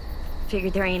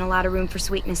 Figured there ain't a lot of room for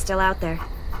sweetness still out there.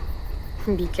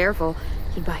 Be careful,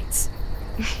 he bites.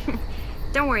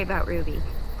 Don't worry about Ruby.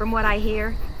 From what I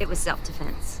hear, it was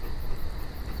self-defense.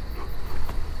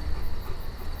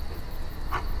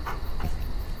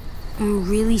 I'm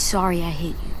really sorry I hit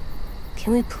you.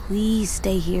 Can we please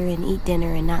stay here and eat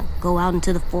dinner and not go out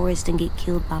into the forest and get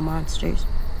killed by monsters?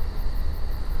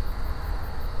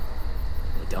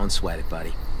 Don't sweat it,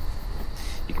 buddy.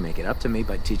 You can make it up to me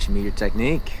by teaching me your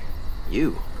technique.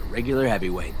 You are a regular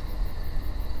heavyweight.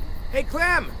 Hey,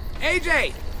 Clem!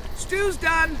 AJ! Stew's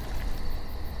done!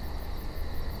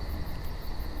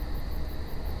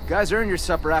 You guys earned your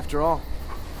supper after all.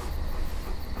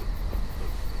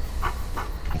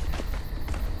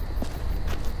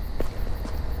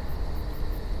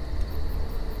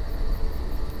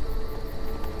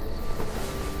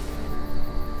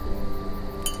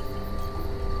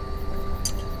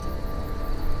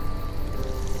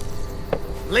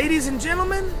 Ladies and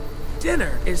gentlemen,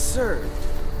 dinner is served.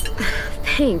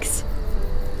 Thanks.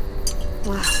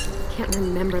 Wow, can't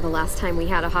remember the last time we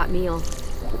had a hot meal.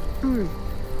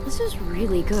 This is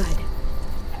really good.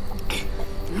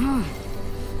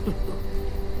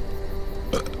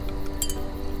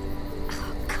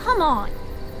 Come on.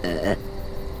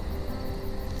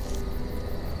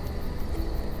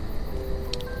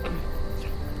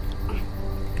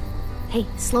 Hey,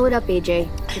 slow it up, AJ.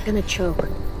 You're gonna choke.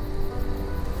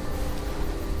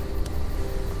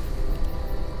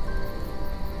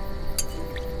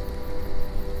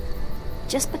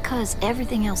 Just because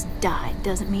everything else died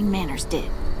doesn't mean manners did.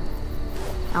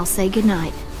 I'll say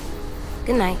goodnight.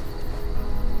 Good night.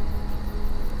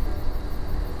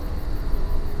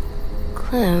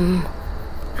 Clem.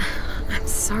 I'm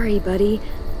sorry, buddy.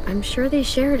 I'm sure they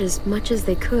shared as much as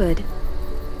they could.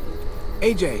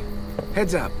 AJ,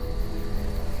 heads up.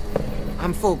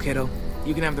 I'm full, kiddo.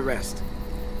 You can have the rest.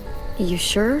 You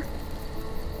sure?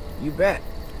 You bet.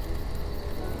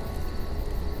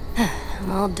 I'm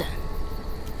all done.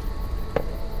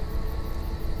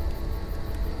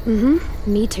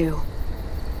 Me too.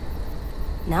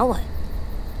 Now what?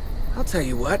 I'll tell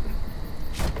you what.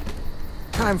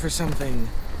 Time for something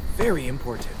very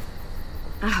important.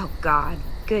 Oh, God.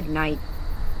 Good night.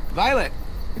 Violet,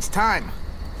 it's time.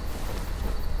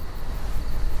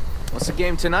 What's the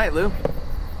game tonight, Lou?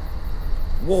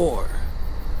 War.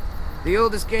 The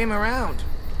oldest game around.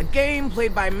 A game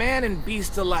played by man and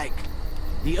beast alike.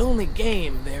 The only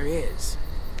game there is.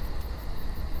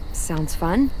 Sounds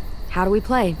fun. How do we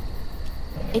play?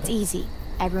 It's easy.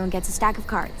 Everyone gets a stack of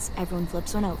cards. Everyone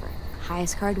flips one over.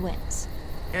 Highest card wins.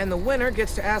 And the winner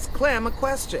gets to ask Clem a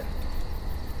question.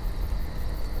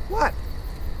 What?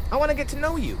 I want to get to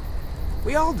know you.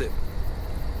 We all do.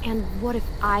 And what if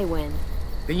I win?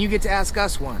 Then you get to ask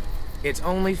us one. It's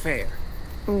only fair.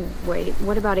 Wait,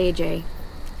 what about AJ?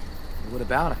 What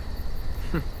about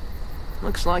him?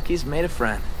 Looks like he's made a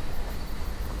friend.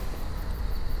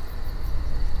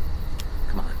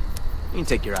 Come on. You can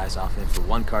take your eyes off him for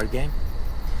one card game.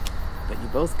 Bet you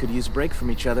both could use a break from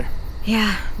each other.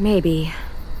 Yeah, maybe.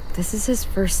 This is his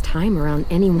first time around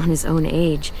anyone his own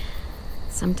age.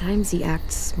 Sometimes he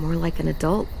acts more like an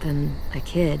adult than a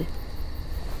kid.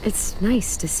 It's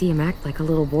nice to see him act like a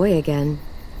little boy again.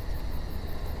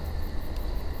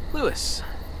 Lewis,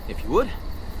 if you would.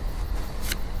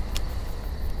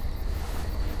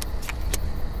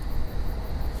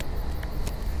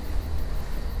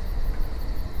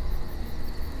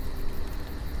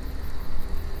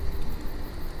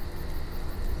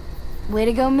 Way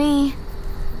to go, me.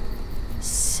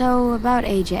 So, about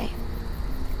AJ.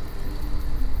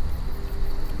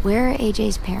 Where are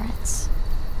AJ's parents?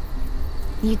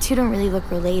 You two don't really look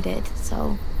related,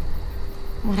 so...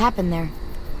 What happened there?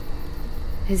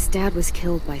 His dad was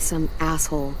killed by some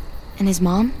asshole. And his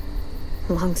mom?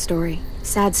 Long story.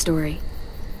 Sad story.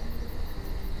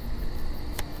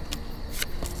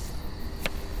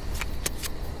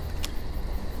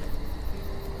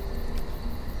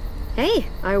 Hey,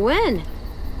 I win!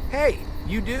 Hey,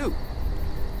 you do.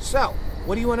 So,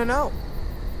 what do you want to know?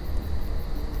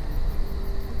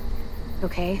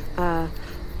 Okay,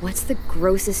 what's the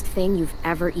grossest thing you've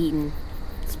ever eaten?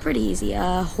 It's pretty easy,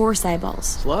 horse eyeballs.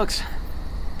 Slugs.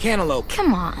 Cantaloupe.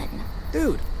 Come on.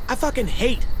 Dude, I fucking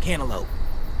hate cantaloupe.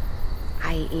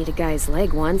 I ate a guy's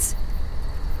leg once.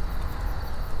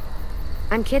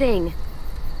 I'm kidding.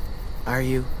 Are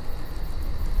you?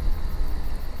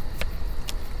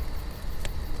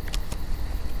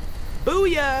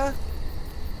 Booyah!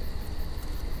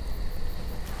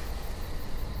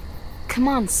 Come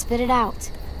on, spit it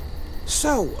out.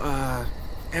 So,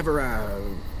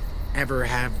 ever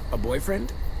have a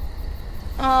boyfriend?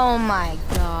 Oh my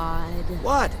god.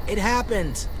 What? It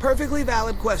happens. Perfectly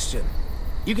valid question.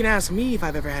 You can ask me if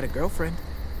I've ever had a girlfriend.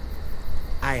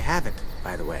 I haven't,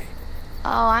 by the way.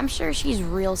 Oh, I'm sure she's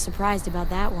real surprised about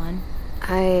that one.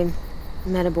 I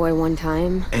met a boy one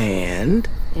time. And?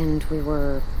 And we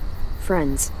were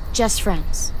friends. Just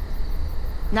friends.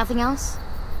 Nothing else?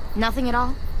 Nothing at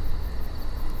all?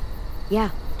 Yeah,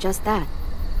 just that.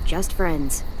 Just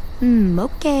friends.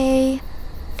 Okay.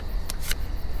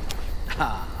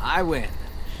 Ah, I win.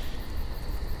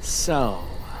 So,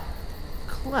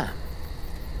 Clem,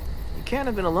 you can't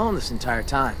have been alone this entire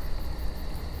time.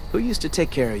 Who used to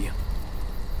take care of you?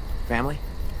 Family?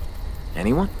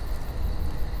 Anyone?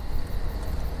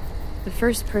 The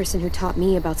first person who taught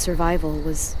me about survival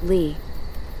was Lee.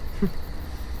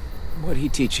 What'd he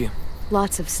teach you?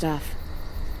 Lots of stuff.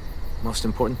 Most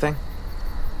important thing?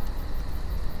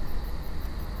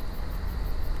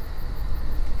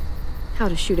 How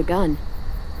to shoot a gun.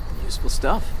 Useful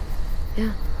stuff.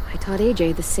 Yeah, I taught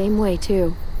AJ the same way,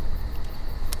 too.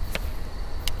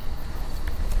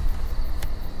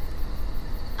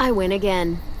 I win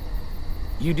again.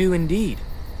 You do indeed.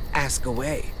 Ask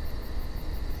away.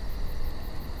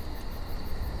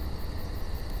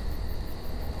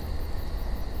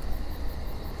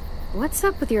 What's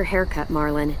up with your haircut,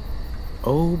 Marlon?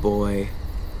 Oh boy.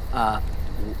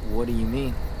 What do you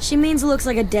mean? She means it looks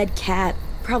like a dead cat.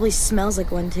 Probably smells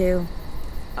like one, too.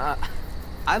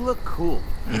 I look cool.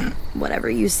 Whatever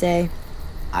you say.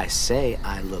 I say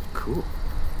I look cool.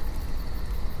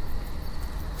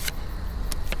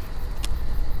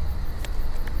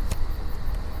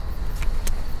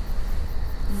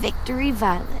 Victory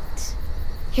Violet.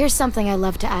 Here's something I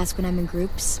love to ask when I'm in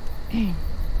groups.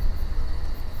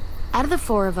 Out of the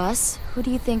four of us, who do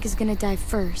you think is gonna die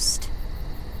first?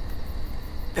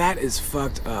 That is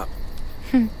fucked up.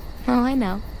 Oh, I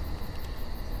know.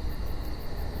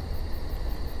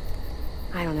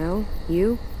 I don't know.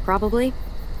 You? Probably?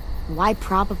 Why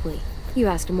probably? You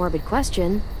asked a morbid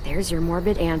question. There's your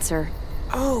morbid answer.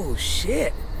 Oh,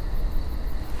 shit.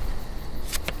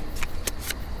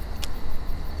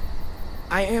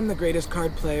 I am the greatest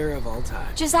card player of all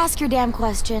time. Just ask your damn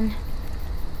question.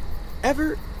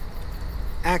 Ever?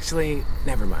 Actually,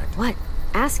 never mind. What?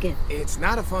 Ask it. It's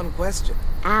not a fun question.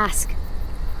 Ask.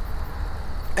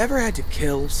 Ever had to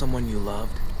kill someone you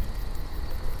loved?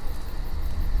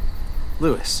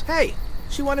 Louis. Hey,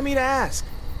 she wanted me to ask.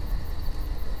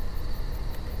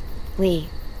 Lee.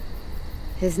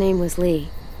 His name was Lee.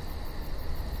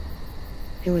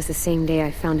 It was the same day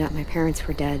I found out my parents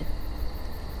were dead.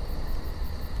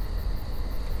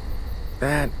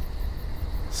 That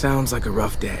sounds like a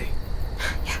rough day.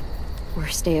 Yeah,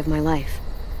 worst day of my life.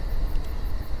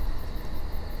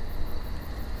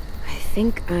 I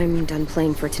think I'm done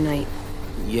playing for tonight.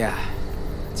 Yeah,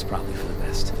 it's probably for the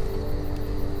best.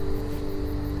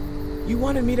 You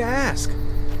wanted me to ask.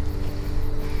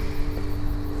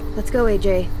 Let's go,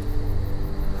 AJ.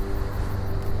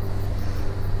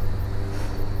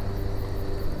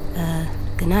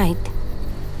 Good night.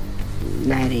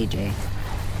 Night, AJ.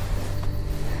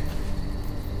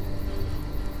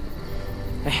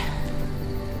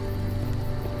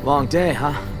 Long day,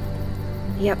 huh?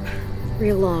 Yep,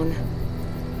 real long.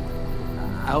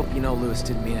 I hope you know Louis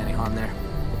didn't mean any harm there.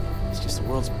 He's just the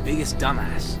world's biggest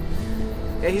dumbass.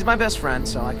 Yeah, he's my best friend,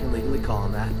 so I can legally call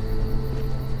him that.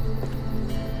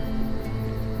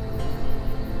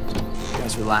 You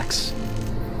guys relax.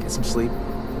 Get some sleep.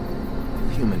 Feel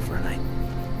human for a night.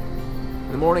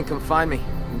 In the morning, come find me.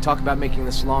 We can talk about making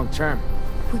this long term.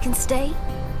 We can stay?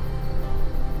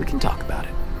 We can talk about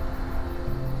it.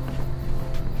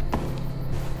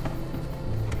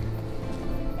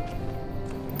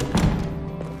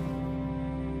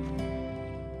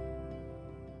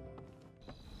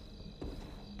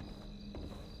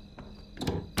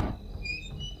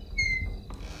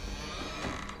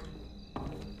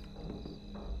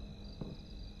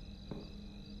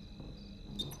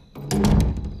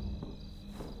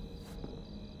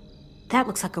 That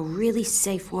looks like a really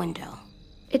safe window.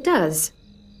 It does.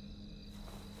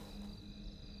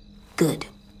 Good.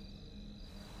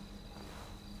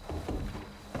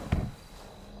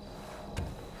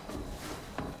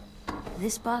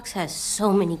 This box has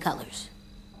so many colors.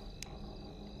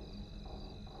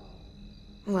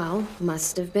 Well,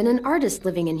 must have been an artist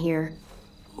living in here.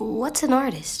 What's an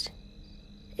artist?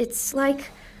 It's like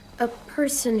A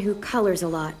person who colors a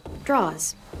lot,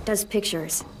 draws, does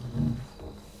pictures.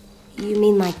 You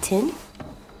mean like Tin?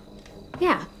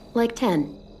 Yeah, like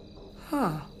 10.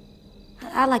 Huh.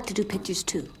 I like to do pictures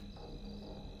too.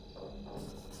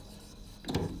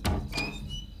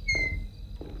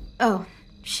 Oh,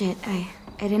 shit. I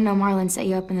didn't know Marlon set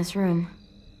you up in this room.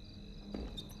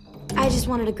 I just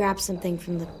wanted to grab something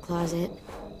from the closet.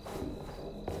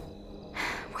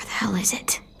 Where the hell is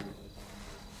it?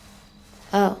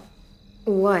 Oh.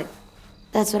 What?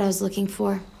 That's what I was looking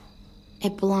for.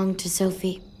 It belonged to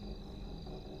Sophie.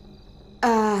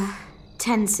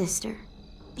 Ten's sister.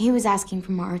 He was asking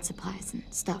for more art supplies and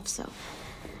stuff, so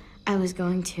I was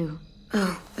going to.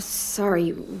 Oh,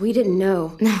 sorry. We didn't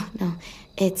know. No.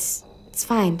 It's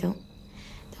fine. Don't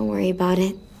worry about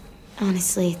it.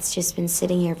 Honestly, it's just been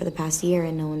sitting here for the past year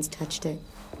and no one's touched it.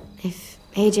 If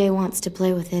AJ wants to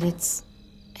play with it, it's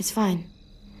fine.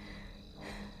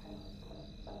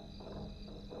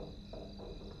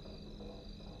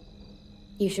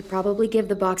 You should probably give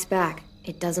the box back.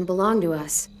 It doesn't belong to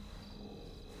us.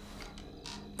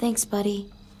 Thanks,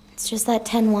 buddy. It's just that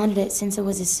Ten wanted it since it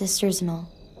was his sister's and all.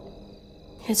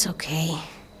 It's okay.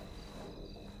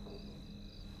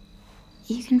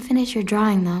 You can finish your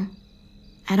drawing, though.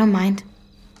 I don't mind.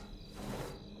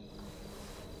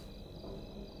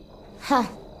 Huh.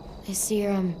 I see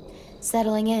you're,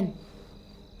 settling in.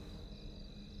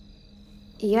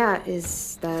 Yeah,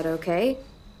 is that okay?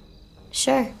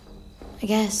 Sure. I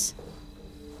guess.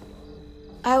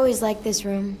 I always liked this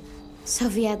room.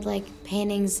 Sophie had,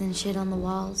 paintings and shit on the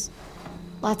walls.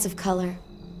 Lots of color.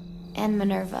 And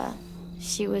Minerva.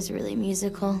 She was really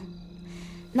musical.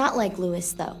 Not like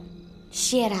Louis, though.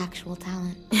 She had actual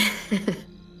talent.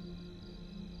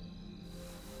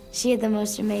 She had the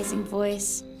most amazing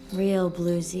voice. Real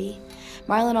bluesy.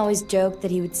 Marlon always joked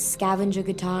that he would scavenge a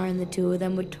guitar and the two of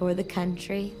them would tour the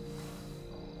country.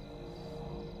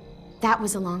 That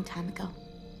was a long time ago.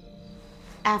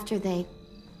 Afterwards,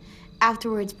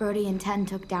 Brody and Ten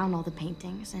took down all the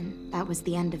paintings, and that was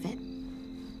the end of it.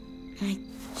 I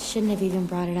shouldn't have even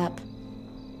brought it up.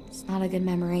 It's not a good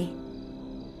memory.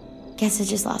 Guess I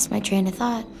just lost my train of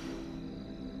thought.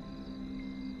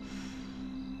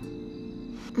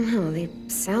 No, they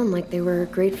sound like they were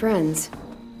great friends.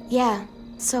 Yeah,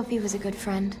 Sophie was a good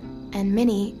friend. And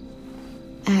Minnie,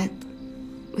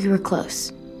 we were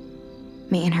close.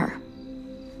 Me and her.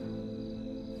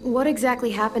 What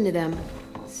exactly happened to them?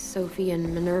 Sophie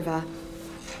and Minerva.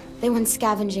 They went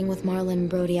scavenging with Marlon and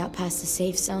Brody out past the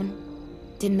safe zone.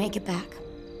 Didn't make it back.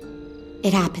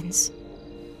 It happens.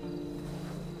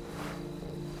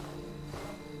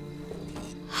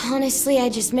 Honestly, I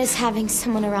just miss having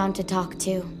someone around to talk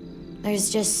to.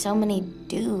 There's just so many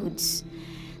dudes.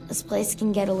 This place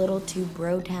can get a little too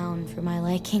bro-town for my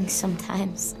liking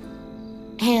sometimes.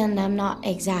 And I'm not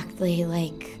exactly,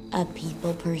 a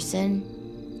people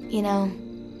person, you know?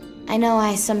 I know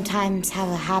I sometimes have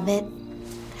a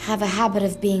habit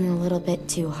of being a little bit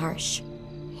too harsh.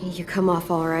 You come off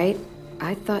all right.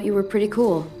 I thought you were pretty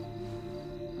cool.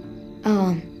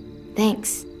 Oh,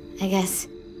 thanks, I guess.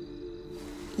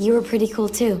 You were pretty cool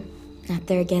too, out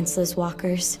there against those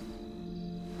walkers.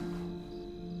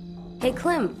 Hey,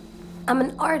 Clem, I'm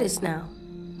an artist now.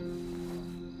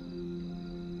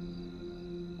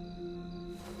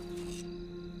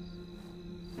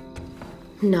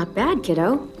 Not bad,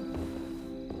 kiddo.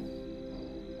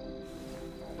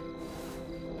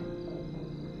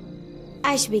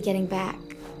 I should be getting back.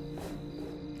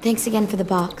 Thanks again for the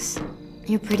box.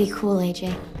 You're pretty cool,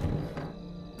 AJ.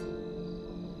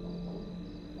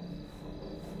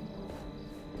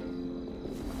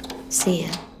 See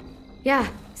ya. Yeah,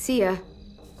 see ya.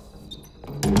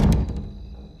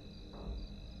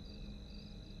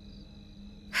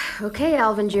 Okay,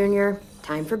 Alvin Jr.,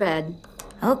 time for bed.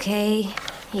 Okay,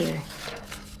 here.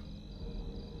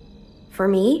 For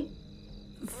me?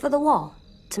 For the wall,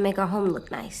 to make our home look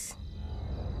nice.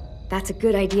 That's a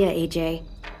good idea, AJ.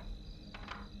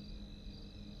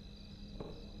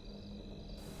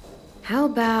 How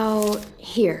about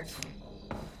here?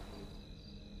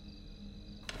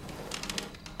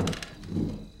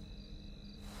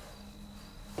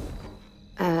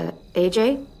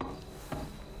 AJ?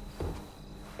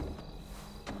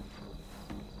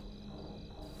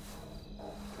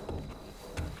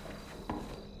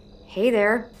 Hey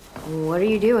there. What are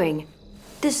you doing?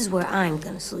 This is where I'm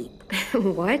gonna sleep.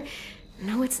 What?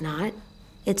 No, it's not.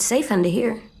 It's safe under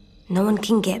here. No one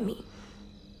can get me.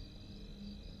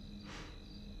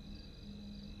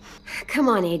 Come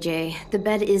on, AJ. The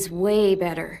bed is way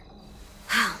better.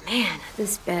 Oh, man,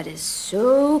 this bed is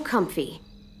so comfy.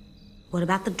 What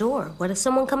about the door? What if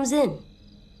someone comes in?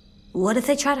 What if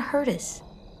they try to hurt us?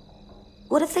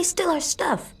 What if they steal our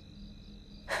stuff?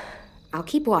 I'll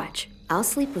keep watch. I'll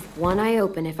sleep with one eye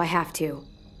open if I have to.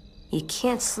 You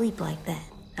can't sleep like that.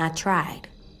 I tried.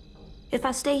 If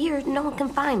I stay here, no one can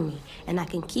find me, and I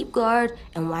can keep guard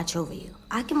and watch over you.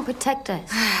 I can protect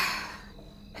us.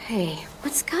 Hey,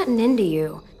 what's gotten into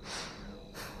you?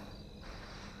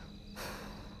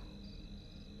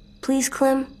 Please,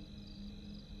 Clem.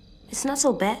 It's not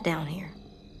so bad down here.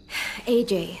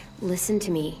 AJ, listen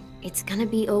to me. It's gonna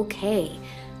be okay.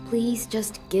 Please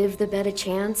just give the bed a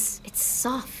chance. It's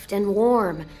soft and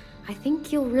warm. I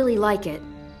think you'll really like it.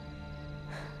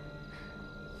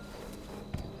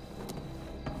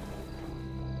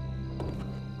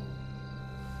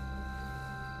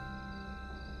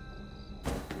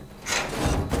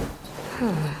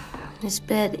 This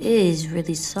bed is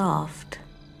really soft.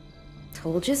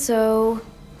 Told you so.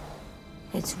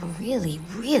 It's really,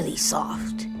 really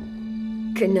soft.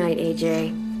 Good night,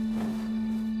 AJ.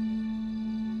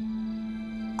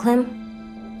 Clem?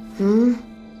 Hmm?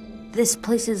 This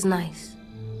place is nice.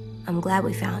 I'm glad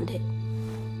we found it.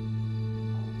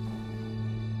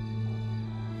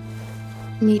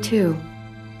 Me too.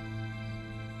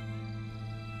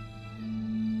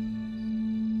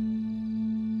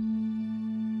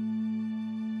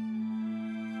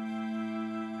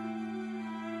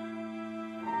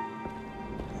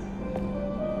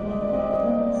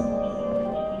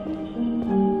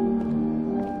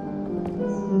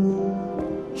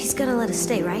 He's gonna let us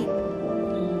stay, right?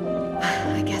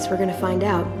 I guess we're gonna find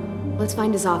out. Let's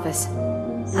find his office.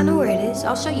 I know where it is.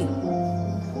 I'll show you.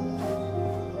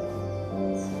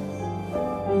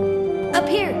 Up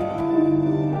here!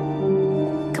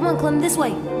 Come on, Clem, this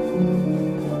way.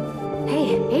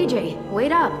 Hey, AJ,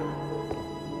 wait up.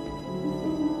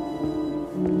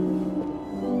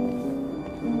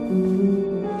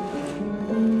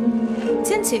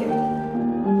 Tin's here.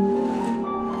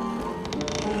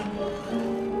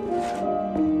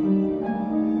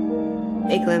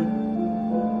 Hey, Clem.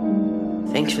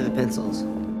 Thanks for the pencils.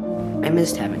 I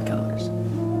missed having colors.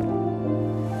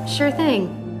 Sure thing.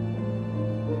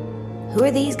 Who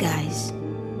are these guys?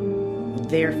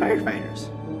 They're firefighters.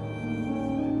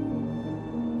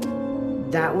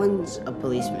 That one's a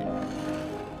policeman.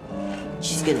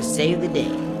 She's gonna save the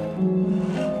day.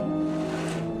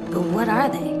 But what are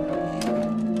they?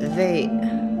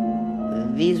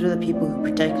 These were the people who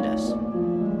protected us.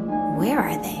 Where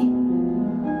are they?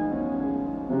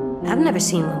 I've never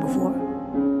seen one before.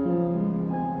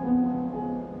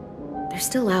 They're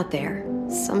still out there.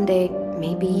 Someday,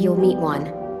 maybe you'll meet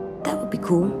one. That would be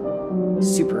cool.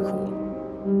 Super cool.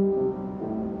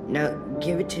 Now,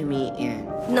 give it to me and...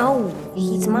 No,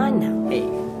 he's mine now. Hey,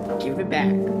 give it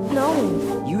back. No.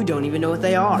 You don't even know what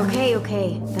they are.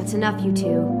 Okay. That's enough, you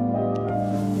two.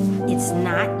 It's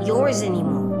not yours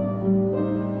anymore.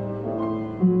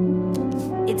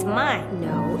 It's mine.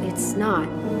 No, it's not.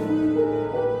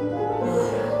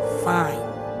 Fine.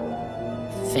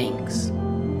 Thanks.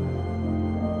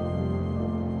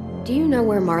 Do you know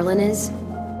where Marlon is?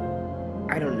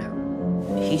 I don't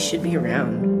know. He should be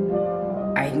around.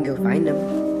 I can go find him.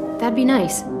 That'd be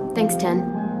nice. Thanks, Ten.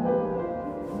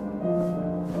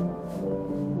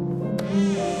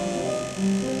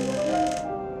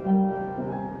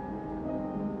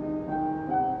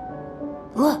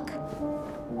 Look.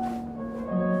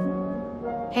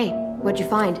 Hey, what'd you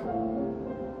find?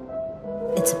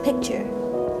 It's a picture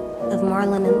of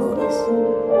Marlon and Louis.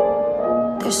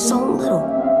 They're so little.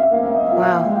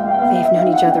 Wow, they've known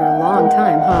each other a long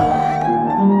time, huh?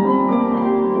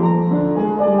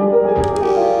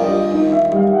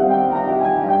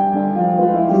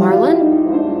 Marlon?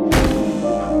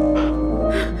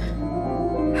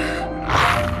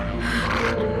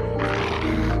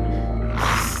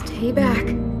 Stay back.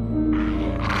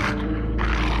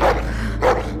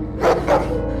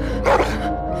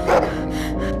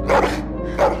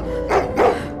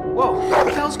 Whoa, what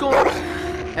the hell's going on?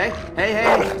 Hey,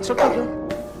 it's okay, Bill.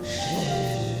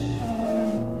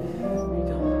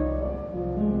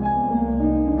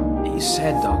 You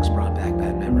said dogs brought back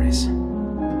bad memories.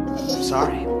 I'm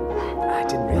sorry. I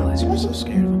didn't realize you were so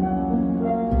scared of them.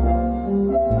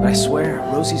 But I swear,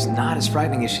 Rosie's not as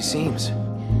frightening as she seems.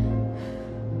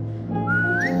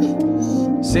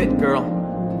 Sit, girl.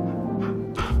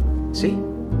 See?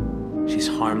 She's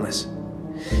harmless.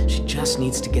 She just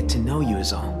needs to get to know you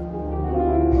is all.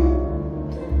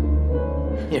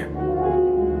 Here,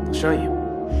 I'll show you.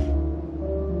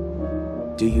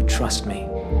 Do you trust me?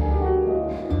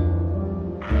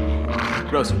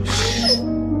 Rosie, shh.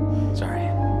 Sorry.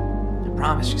 I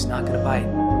promise she's not gonna bite.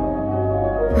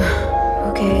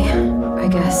 Okay, I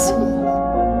guess.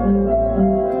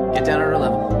 Get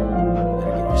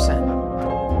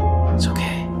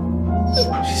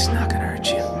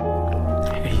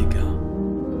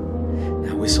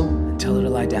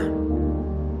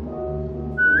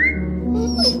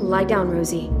down,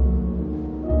 Rosie.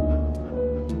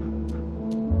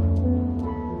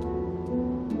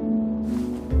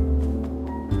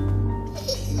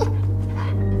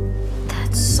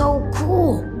 That's so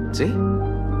cool. See?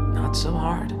 Not so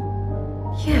hard.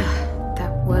 Yeah,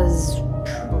 that was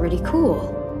pretty cool.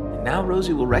 And now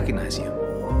Rosie will recognize you.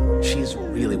 She's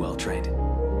really well trained.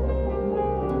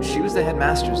 She was the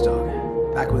headmaster's dog,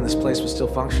 back when this place was still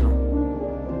functional.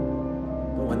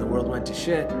 But when the world went to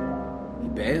shit, he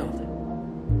bailed.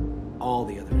 All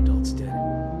the other adults did.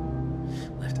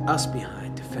 Left us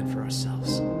behind to fend for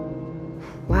ourselves.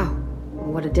 Wow,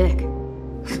 what a dick.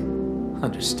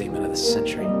 Understatement of the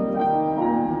century.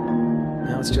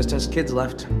 Now it's just us kids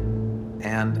left.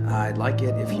 And I'd like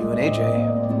it if you and AJ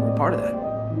were part of that.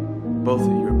 Both of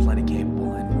you are plenty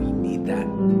capable, and we need that.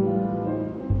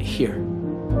 Here.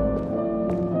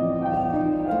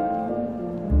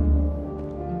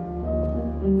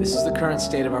 This is the current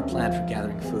state of our plan for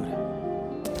gathering food.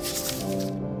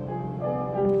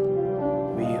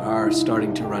 We are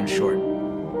starting to run short.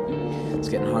 It's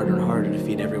getting harder and harder to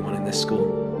feed everyone in this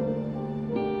school.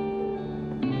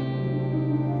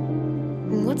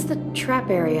 What's the trap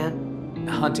area?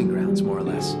 Hunting grounds, more or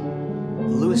less.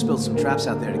 Lewis built some traps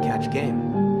out there to catch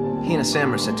game. He and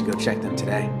Sam are set to go check them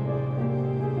today.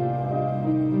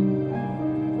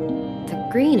 The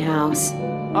greenhouse.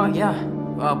 Oh, yeah.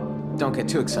 Well, don't get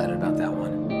too excited about that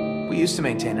one. We used to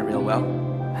maintain it real well.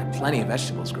 Had plenty of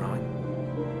vegetables growing.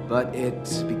 But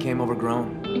it became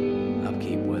overgrown.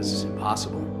 Upkeep was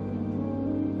impossible.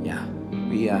 Yeah,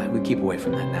 we keep away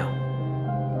from that now.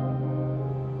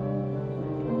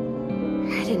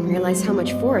 I didn't realize how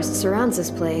much forest surrounds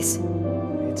this place.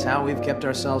 It's how we've kept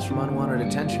ourselves from unwanted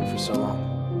attention for so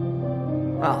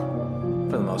long. Well,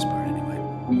 for the most part, anyway.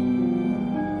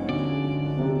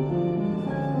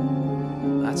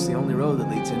 That's the only road that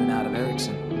leads in and out of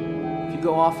Erickson. If you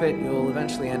go off it, you'll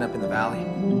eventually end up in the valley.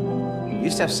 We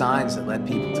used to have signs that led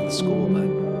people to the school, but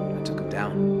I took them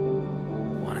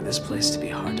down. Wanted this place to be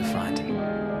hard to find.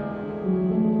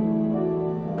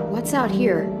 What's out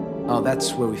here? Oh,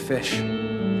 that's where we fish.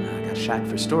 I got a shack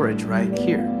for storage right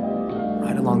here.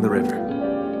 Right along the river.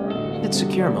 It's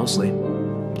secure mostly.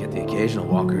 Get the occasional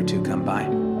walker or two come by.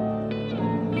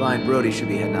 Vi and Brody should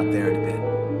be heading out there in a bit.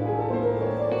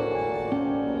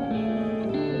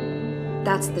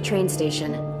 That's the train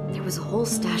station. There was a whole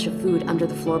stash of food under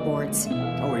the floorboards.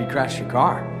 Oh, where you crashed your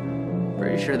car.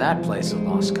 Pretty sure that place is a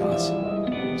lost cause.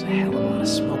 There's a hell of a lot of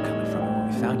smoke coming from it when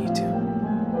we found you two.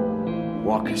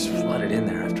 Walkers flooded in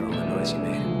there after all the noise you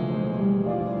made.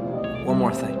 One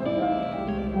more thing.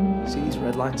 See these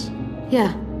red lines?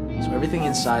 Yeah. So everything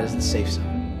inside is the safe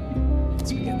zone.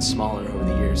 It's been getting smaller over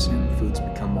the years, and food's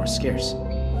become more scarce.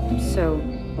 So,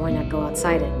 why not go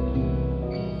outside it?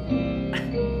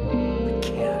 We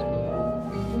can't.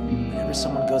 Whenever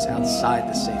someone goes outside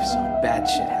the safe zone, bad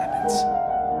shit happens.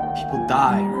 People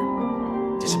die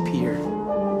or disappear.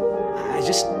 I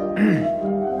just...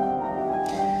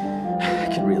 I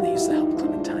could really use the help,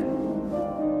 Clementine.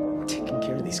 Taking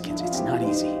care of these kids, it's not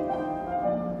easy.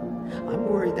 I'm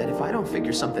worried that if I don't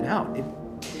figure something out,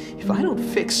 if I don't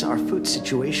fix our food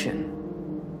situation,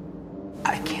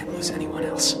 I can't lose anyone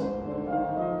else.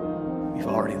 We've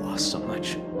already lost so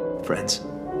much. Friends,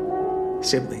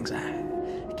 siblings, I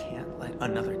can't let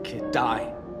another kid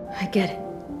die. I get it.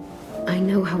 I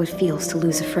know how it feels to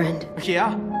lose a friend.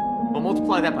 Yeah? Well,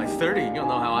 multiply that by 30 and you'll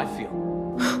know how I feel.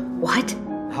 What?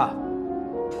 Ha.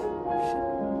 Shit.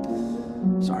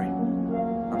 Sorry.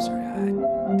 I'm sorry, I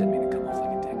didn't mean to come off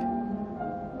like a dick.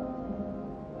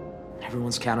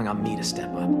 Everyone's counting on me to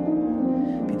step up.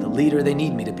 Be the leader they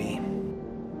need me to be.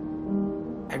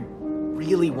 I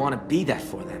really want to be that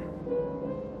for them.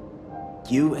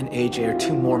 You and AJ are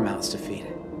 2 more mouths to feed.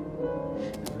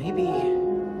 Maybe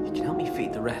you can help me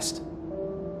feed the rest.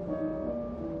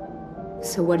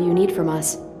 So what do you need from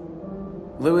us?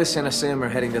 Lewis and Asim are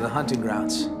heading to the hunting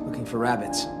grounds, looking for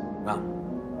rabbits. Well,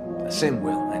 Asim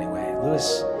will, anyway.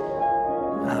 Lewis...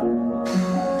 I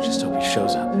just hope he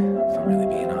shows up, if I'm really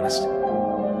being honest.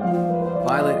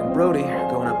 Violet and Brody are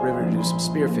going upriver to do some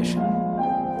spearfishing.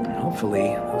 And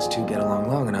hopefully, those two get along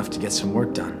long enough to get some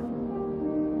work done.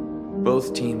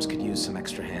 Both teams could use some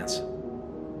extra hands.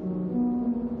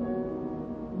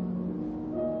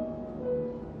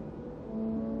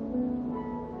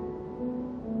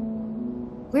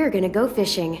 We're gonna go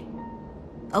fishing.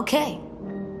 Okay.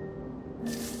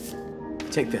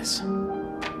 Take this.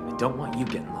 I don't want you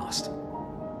getting lost.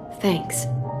 Thanks.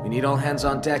 We need all hands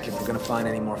on deck if we're gonna find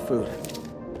any more food.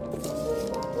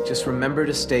 Just remember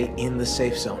to stay in the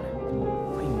safe zone.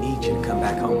 We need you to come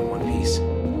back home in one piece.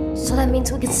 So that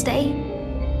means we can stay?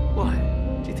 What?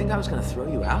 you think I was gonna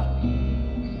throw you out?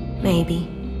 Maybe.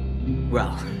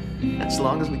 Well, as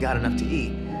long as we got enough to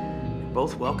eat, we're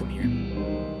both welcome here.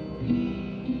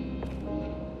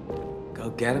 Go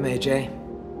get him, AJ.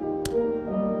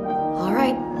 All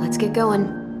right, let's get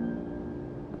going.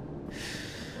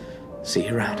 See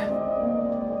you around.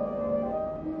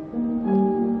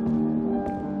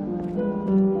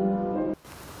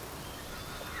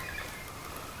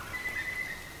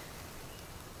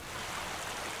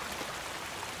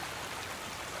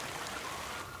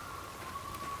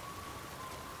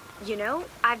 You know,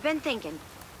 I've been thinking.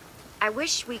 I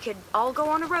wish we could all go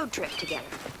on a road trip together.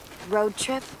 Road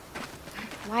trip?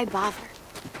 Why bother?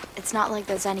 It's not like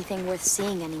there's anything worth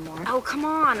seeing anymore. Oh, come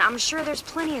on. I'm sure there's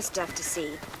plenty of stuff to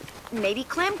see. Maybe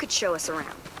Clem could show us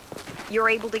around. You're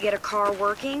able to get a car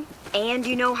working, and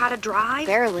you know how to drive?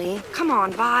 Barely. Come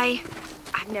on, Vi.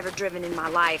 I've never driven in my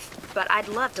life, but I'd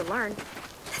love to learn.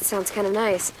 That sounds kind of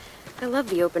nice. I love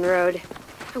the open road.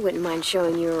 I wouldn't mind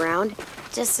showing you around.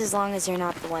 Just as long as you're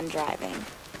not the one driving.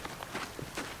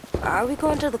 Are we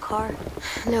going to the car?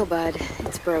 No, bud.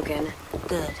 It's broken.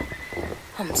 Good.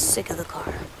 I'm sick of the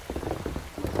car.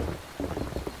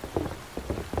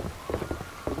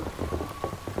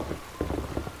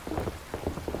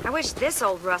 I wish this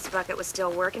old rust bucket was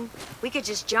still working. We could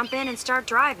just jump in and start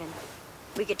driving.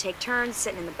 We could take turns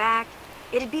sitting in the back.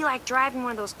 It'd be like driving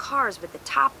one of those cars with the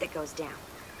top that goes down.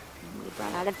 We'd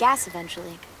run out of gas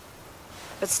eventually.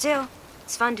 But still,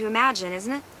 it's fun to imagine,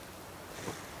 isn't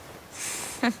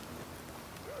it?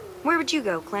 Where would you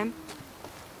go, Clem?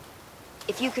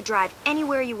 If you could drive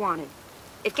anywhere you wanted,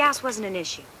 if gas wasn't an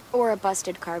issue. Or a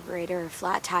busted carburetor, or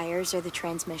flat tires, or the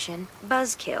transmission.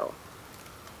 Buzzkill.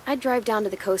 I'd drive down to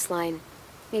the coastline.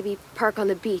 Maybe park on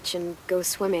the beach and go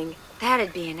swimming.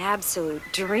 That'd be an absolute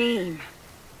dream.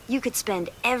 You could spend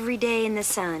every day in the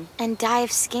sun. And die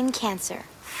of skin cancer.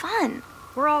 Fun.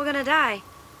 We're all gonna die.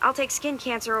 I'll take skin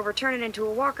cancer over turning into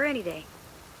a walker any day.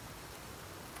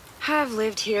 I've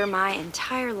lived here my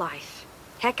entire life.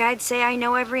 Heck, I'd say I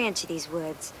know every inch of these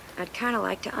woods. I'd kind of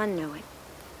like to unknow it.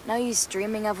 No use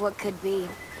dreaming of what could be.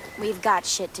 We've got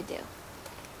shit to do.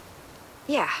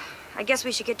 Yeah, I guess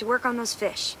we should get to work on those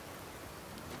fish.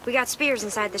 We got spears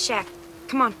inside the shack.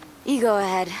 Come on. You go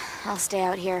ahead. I'll stay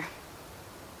out here.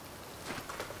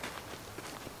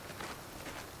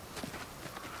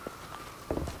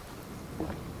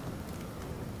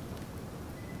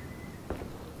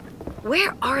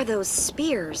 Where are those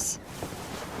spears?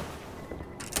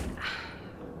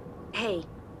 Hey,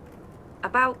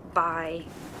 about Vi.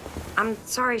 I'm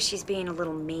sorry she's being a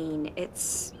little mean.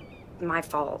 It's my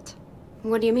fault.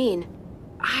 What do you mean?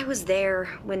 I was there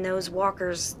when those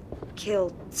walkers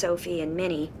killed Sophie and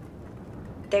Minnie.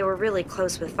 They were really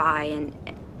close with Vi,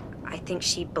 and I think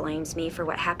she blames me for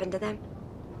what happened to them.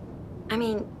 I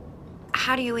mean,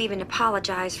 how do you even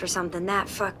apologize for something that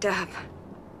fucked up?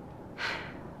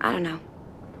 I don't know.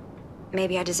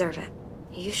 Maybe I deserve it.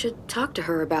 You should talk to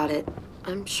her about it.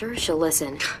 I'm sure she'll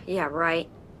listen. Yeah, right.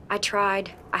 I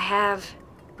tried. I have.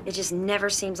 It just never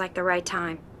seems like the right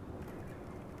time.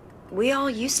 We all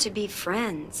used to be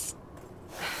friends.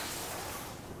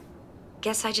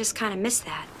 Guess I just kind of missed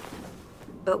that.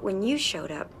 But when you showed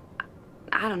up,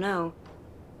 I don't know.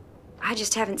 I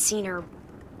just haven't seen her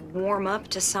warm up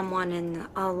to someone in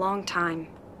a long time.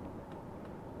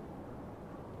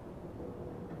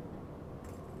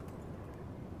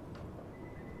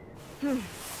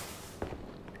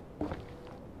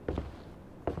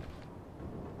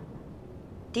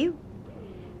 Do you...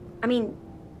 I mean,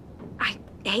 I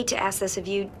hate to ask this of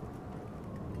you,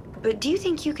 but do you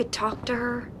think you could talk to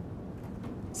her?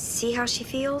 See how she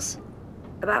feels?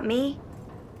 About me?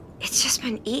 It's just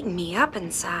been eating me up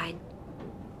inside.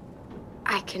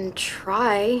 I can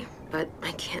try, but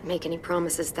I can't make any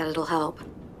promises that it'll help.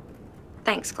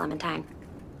 Thanks, Clementine.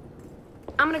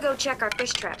 I'm gonna go check our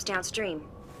fish traps downstream.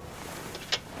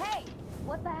 Hey,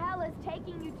 what the hell is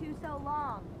taking you two so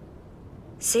long?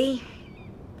 See?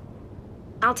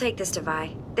 I'll take this to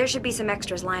Vi. There should be some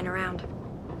extras lying around.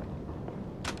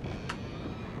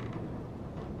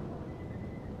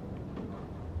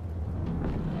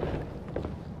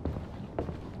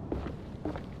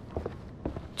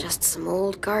 Just some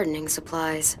old gardening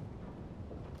supplies.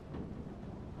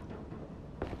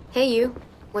 Hey, you.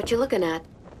 What you looking at?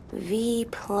 V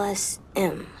plus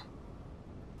M.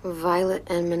 Violet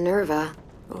and Minerva.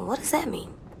 What does that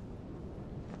mean?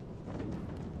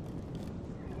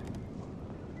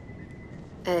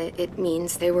 It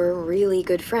means they were really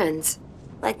good friends.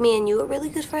 Like me and you are really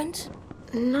good friends?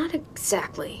 Not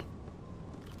exactly.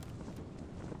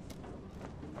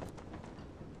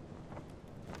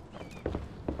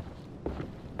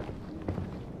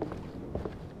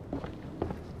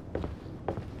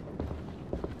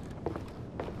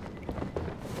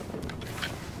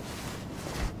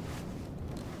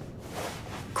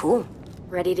 Cool.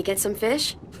 Ready to get some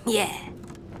fish? Yeah.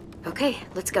 Okay,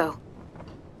 let's go.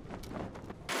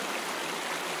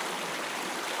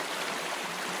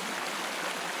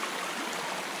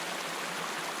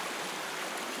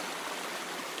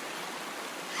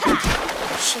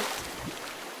 Shit.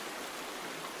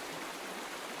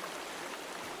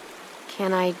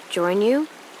 Can I join you?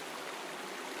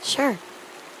 Sure.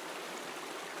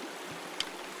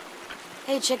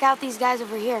 Hey, check out these guys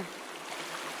over here.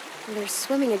 They're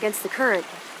swimming against the current.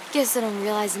 Guess I don't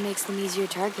realize it makes them easier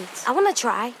targets. I want to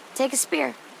try. Take a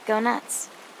spear. Go nuts.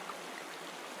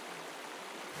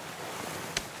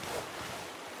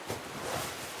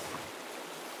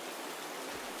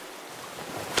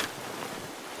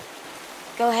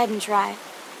 Go ahead and try.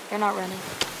 They're not running.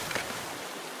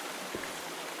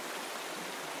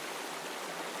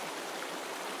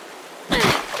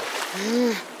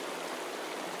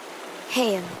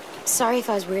 Hey, I'm sorry if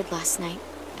I was weird last night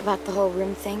about the whole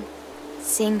room thing.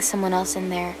 Seeing someone else in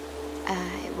there,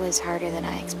 it was harder than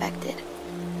I expected.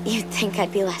 You'd think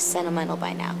I'd be less sentimental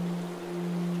by now.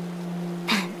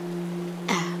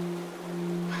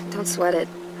 Don't sweat it.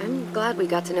 I'm glad we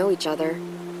got to know each other.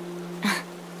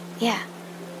 Yeah,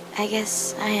 I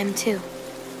guess I am too.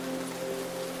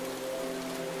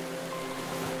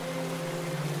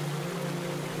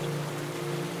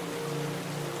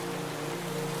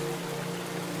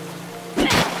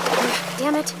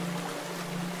 Damn it.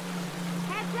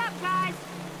 Heads up, guys.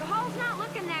 The hole's not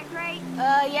looking that great.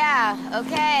 Yeah,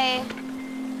 okay.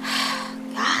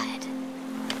 God.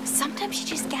 Sometimes she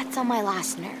just gets on my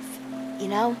last nerve, you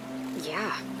know?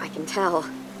 Yeah, I can tell.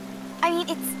 I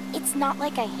mean, it's not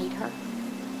like I hate her.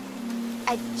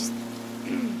 I just...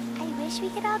 I wish we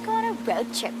could all go on a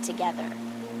road trip together.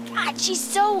 God, she's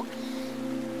so...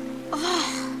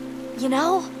 you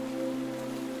know?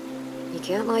 You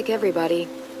can't like everybody.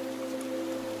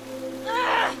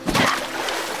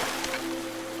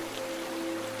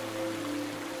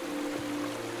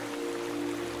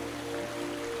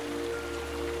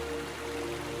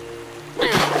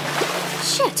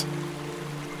 Shit!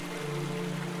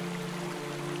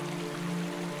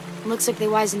 Looks like they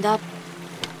wisened up.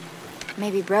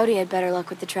 Maybe Brody had better luck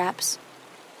with the traps.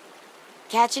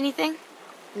 Catch anything?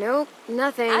 Nope,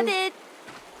 nothing. I did.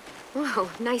 Whoa,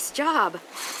 nice job.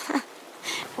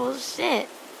 Well, shit.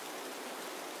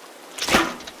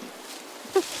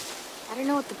 I don't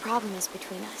know what the problem is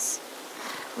between us.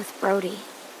 With Brody.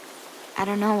 I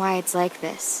don't know why it's like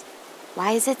this.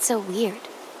 Why is it so weird?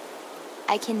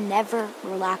 I can never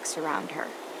relax around her.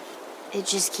 It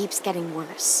just keeps getting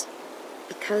worse.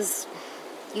 Because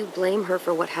you blame her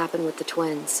for what happened with the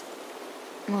twins.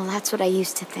 Well, that's what I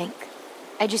used to think.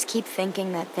 I just keep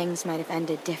thinking that things might have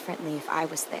ended differently if I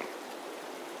was there.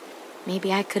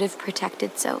 Maybe I could have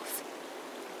protected Soph.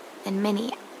 And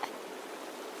Minnie.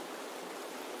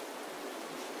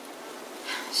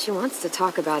 She wants to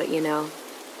talk about it, you know.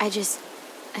 I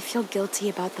feel guilty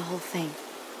about the whole thing.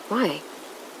 Why?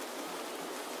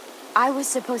 I was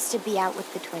supposed to be out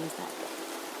with the twins that day.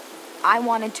 I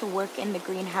wanted to work in the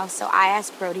greenhouse, so I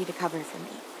asked Brody to cover for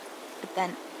me. But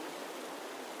then...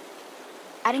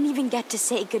 I didn't even get to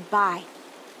say goodbye.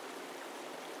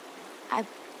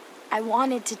 I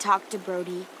wanted to talk to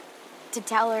Brody, to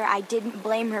tell her I didn't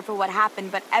blame her for what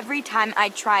happened, but every time I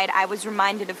tried, I was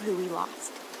reminded of who we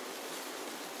lost.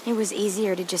 It was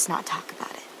easier to just not talk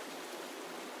about it.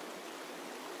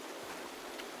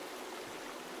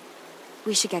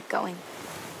 We should get going.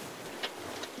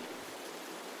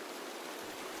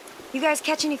 You guys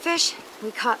catch any fish?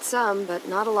 We caught some, but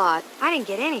not a lot. I didn't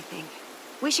get anything.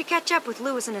 We should catch up with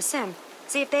Lewis and Asim,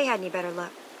 see if they had any better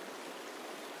luck.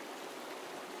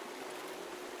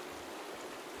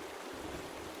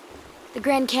 The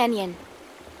Grand Canyon.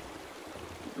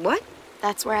 What?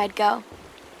 That's where I'd go.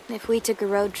 If we took a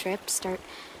road trip, start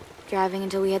driving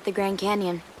until we hit the Grand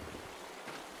Canyon.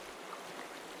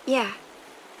 Yeah.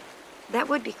 That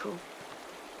would be cool.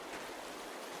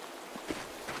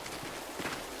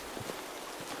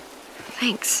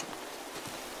 Thanks.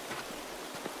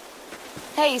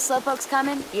 Hey, Slowpoke's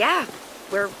coming? Yeah,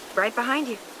 we're right behind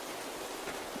you.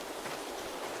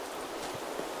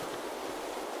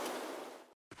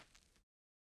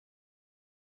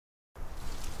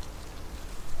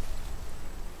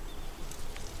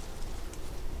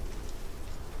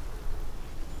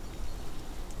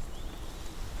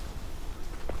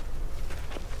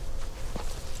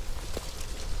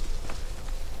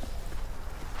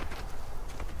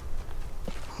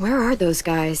 Where are those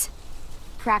guys?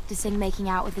 Practicing making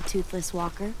out with a toothless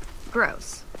walker.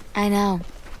 Gross. I know.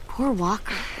 Poor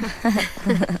Walker.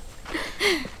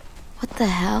 What the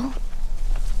hell?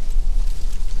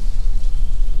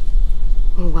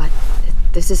 What?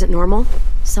 This isn't normal?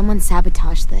 Someone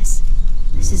sabotaged this.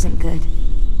 This isn't good.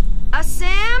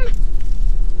 Sam?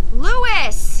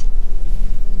 Louis!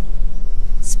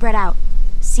 Spread out.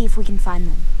 See if we can find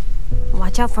them.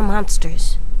 Watch out for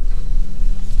monsters.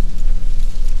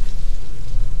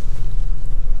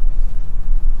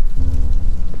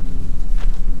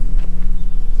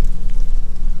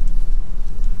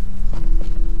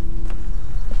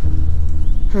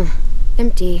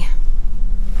 Empty.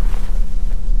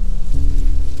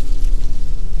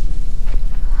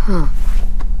 Huh.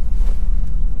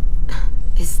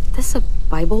 Is this a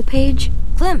Bible page?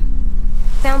 Clem,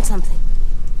 found something.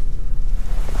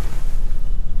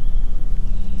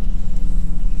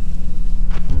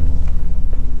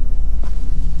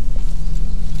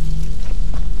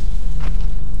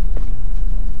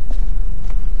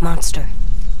 Monster.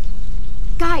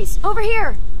 Guys, over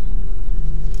here!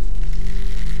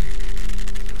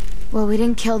 Well, we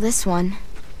didn't kill this one.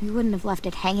 We wouldn't have left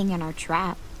it hanging in our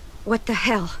trap. What the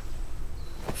hell?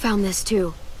 Found this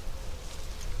too.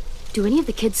 Do any of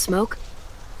the kids smoke?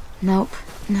 Nope,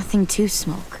 nothing to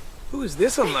smoke. Who is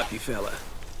this unlucky fella?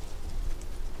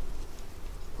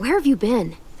 Where have you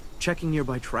been? Checking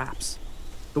nearby traps.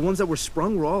 The ones that were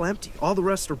sprung were all empty. All the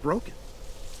rest are broken.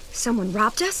 Someone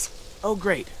robbed us? Oh,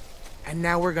 great. And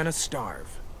now we're gonna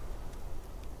starve.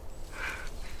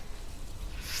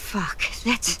 Fuck,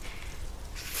 that's...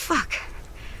 Fuck.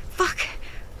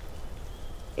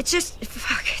 It's just...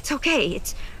 Fuck, it's okay.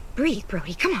 It's... Breathe,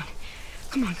 Brody, come on.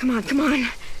 Come on.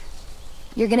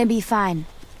 You're gonna be fine.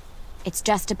 It's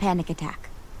just a panic attack.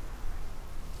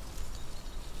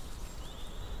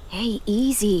 Hey,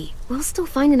 easy. We'll still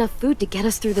find enough food to get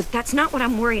us through the... That's not what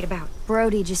I'm worried about.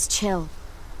 Brody, just chill.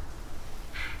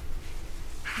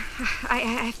 I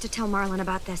have to tell Marlon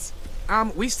about this.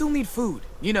 We still need food,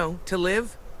 you know, to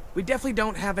live. We definitely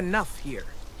don't have enough here.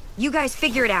 You guys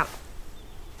figure it out.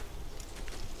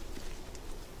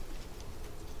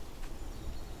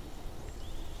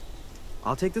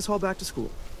 I'll take this haul back to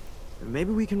school.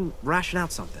 Maybe we can ration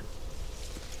out something.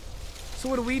 So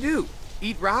what do?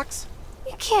 Eat rocks?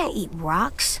 You can't eat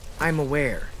rocks. I'm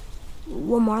aware.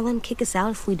 Will Marlon kick us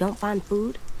out if we don't find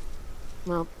food?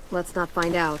 Well, let's not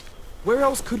find out. Where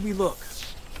else could we look?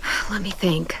 Let me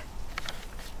think.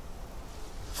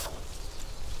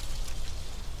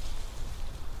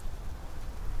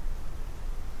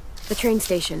 The train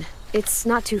station. It's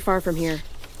not too far from here.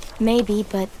 Maybe,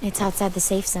 but it's outside the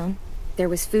safe zone. There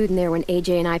was food in there when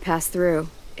AJ and I passed through.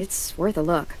 It's worth a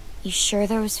look. You sure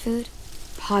there was food?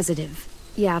 Positive.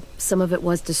 Yeah, some of it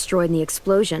was destroyed in the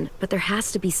explosion, but there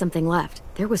has to be something left.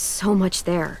 There was so much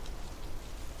there.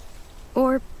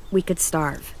 Or we could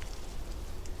starve.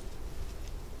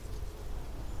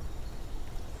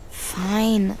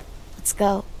 Fine. Let's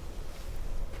go.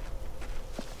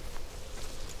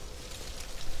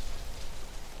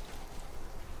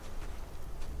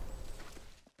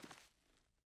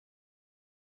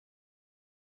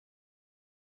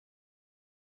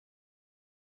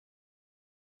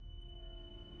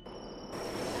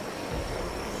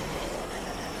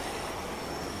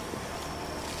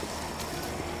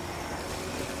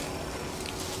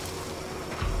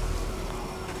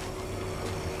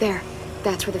 There.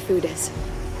 That's where the food is.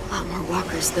 A lot more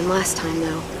walkers than last time,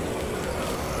 though.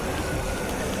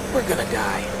 We're gonna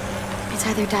die. It's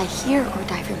either die here or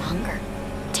die from hunger.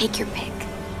 Take your pick.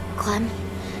 Clem,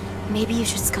 maybe you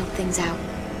should scope things out.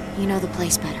 You know the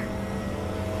place better.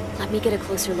 Let me get a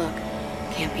closer look.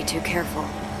 Can't be too careful.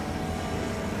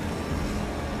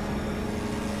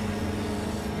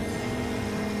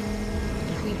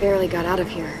 We barely got out of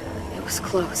here. It was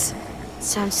close.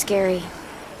 Sounds scary.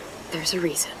 There's a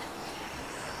reason.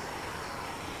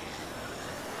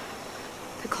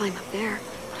 Could climb up there,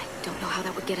 but I don't know how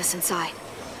that would get us inside.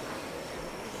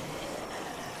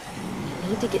 We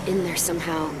need to get in there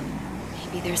somehow.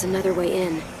 Maybe there's another way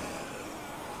in.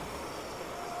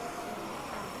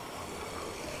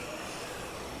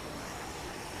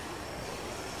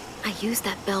 I used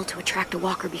that bell to attract a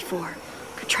walker before.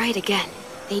 Could try it again.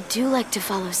 They do like to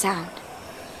follow sound.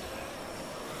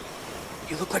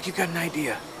 You look like you got an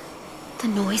idea. The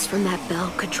noise from that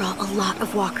bell could draw a lot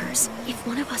of walkers. If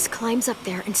one of us climbs up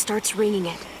there and starts ringing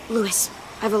it. Louis.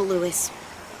 I vote Louis.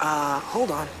 Hold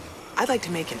on. I'd like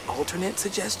to make an alternate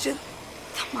suggestion.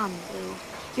 Come on, Lou.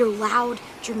 You're loud,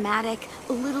 dramatic,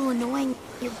 a little annoying.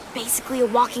 You're basically a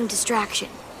walking distraction.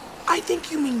 I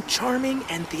think you mean charming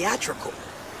and theatrical.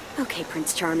 Okay,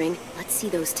 Prince Charming. Let's see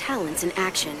those talents in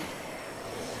action.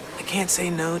 I can't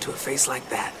say no to a face like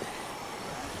that.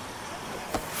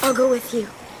 I'll go with you.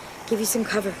 Give you some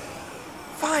cover.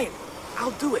 Fine.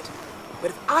 I'll do it. But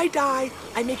if I die,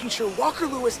 I'm making sure Walker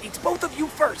Lewis eats both of you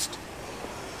first.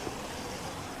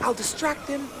 I'll distract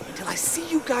him until I see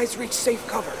you guys reach safe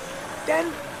cover.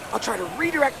 Then, I'll try to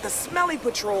redirect the smelly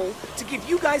patrol to give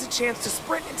you guys a chance to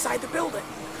sprint inside the building.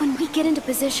 When we get into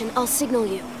position, I'll signal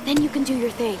you. Then you can do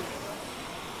your thing.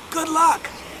 Good luck!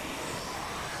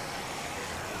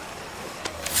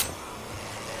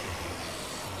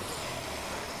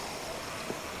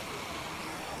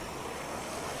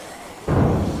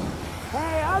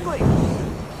 Hey, ugly!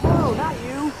 Whoa, not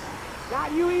you!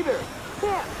 Not you either!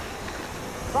 Tim!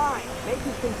 Fine, make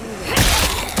this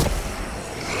confusing.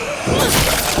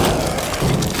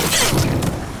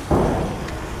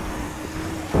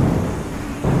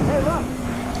 Hey, look!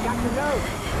 Got your nose!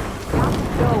 Got your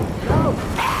nose! No! No!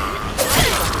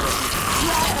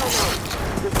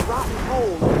 This rotten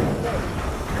hole is safe.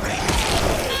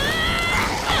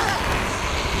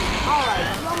 Alright,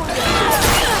 someone get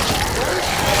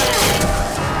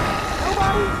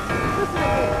nobody? Listen to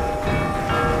me!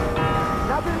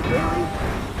 Nothing, really?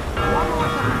 One more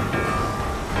time.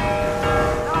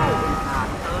 No, he's not.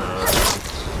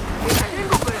 It's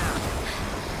Engelbear.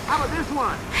 How about this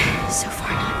one? So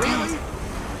far, not Really? dead.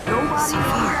 Nobody So knows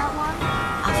far. that one?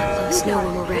 I'll let Lois know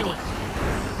when we're ready.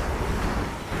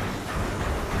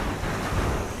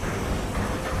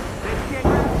 Let's get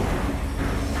ready.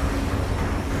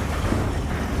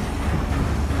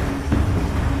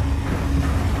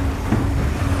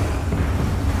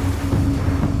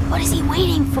 What is he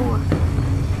waiting for?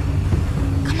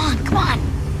 Come on, come on!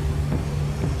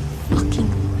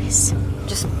 Fucking Lewis.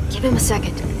 Just give him a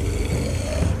second.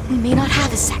 We may not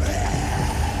have a second.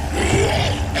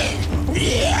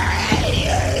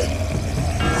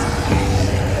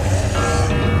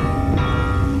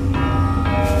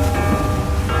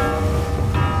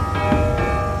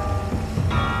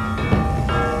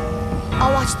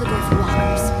 I'll watch the door for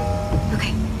walkers.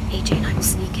 Okay, AJ and I will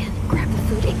sneak in, grab the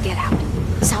food, and get out.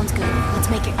 Sounds good. Let's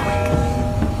make it quick.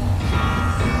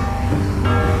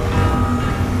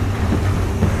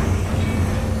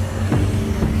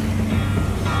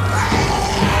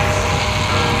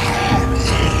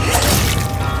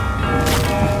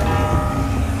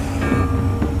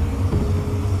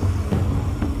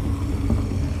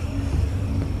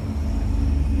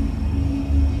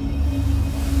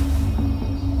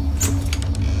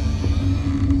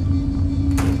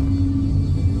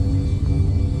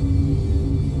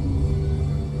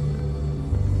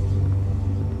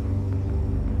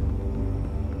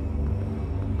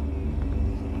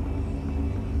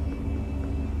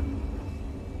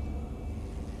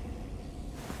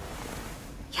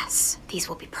 Yes, these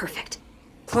will be perfect.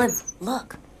 Clem,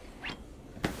 look.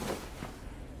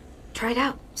 Try it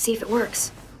out, see if it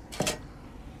works.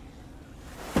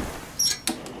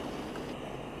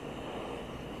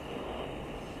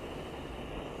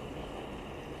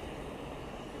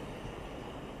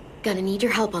 Gonna need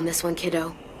your help on this one,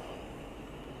 kiddo.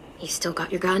 You still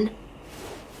got your gun?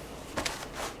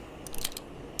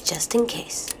 Just in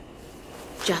case.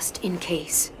 Just in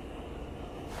case.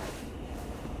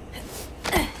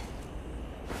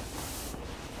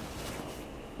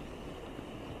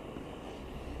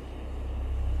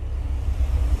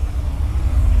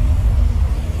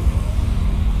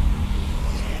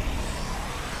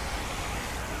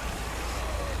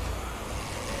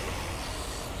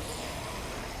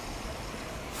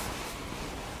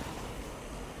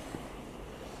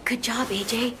 Good job,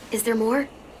 AJ. Is there more?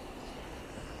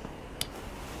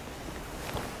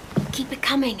 Keep it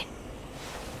coming.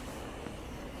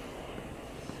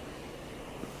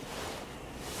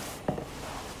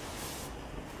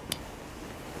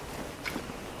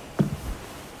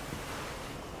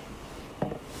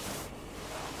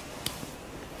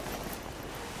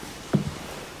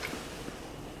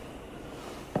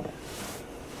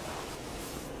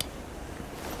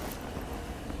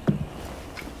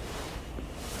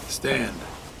 Stand.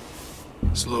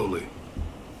 Slowly.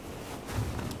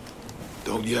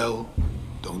 Don't yell.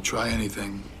 Don't try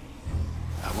anything.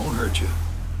 I won't hurt you.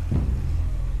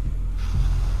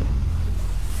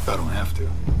 If I don't have to.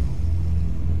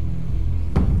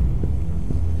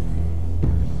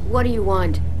 What do you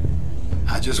want?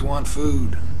 I just want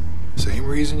food. Same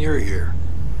reason you're here.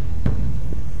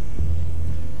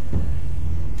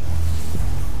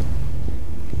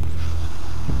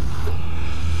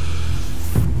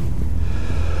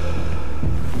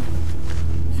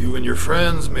 You and your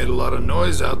friends made a lot of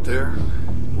noise out there.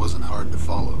 It wasn't hard to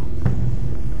follow.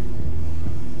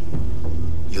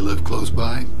 You live close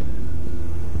by?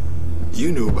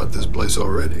 You knew about this place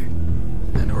already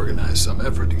and organized some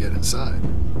effort to get inside.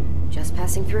 Just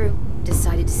passing through.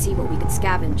 Decided to see what we could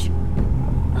scavenge.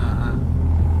 Uh-huh.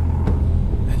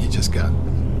 just got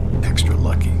extra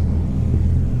lucky.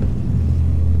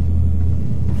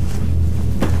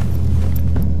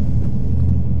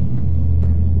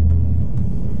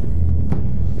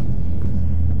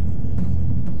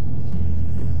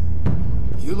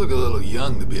 You look a little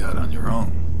young to be out on your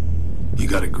own. You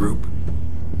got a group?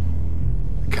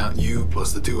 Count you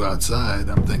plus the two outside,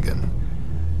 I'm thinking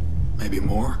maybe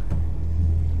more.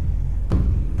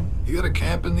 You got a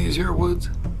camp in these here woods?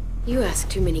 You ask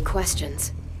too many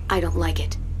questions. I don't like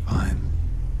it. Fine.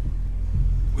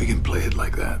 We can play it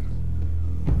like that.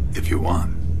 If you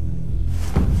want.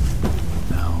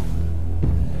 Now,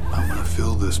 I'm gonna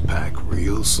fill this pack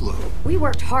real slow. We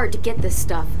worked hard to get this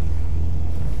stuff.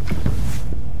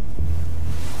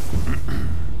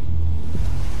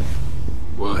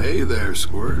 Well, hey there,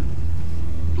 Squirt.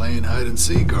 Playing hide and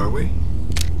seek, are we?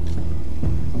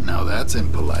 Now that's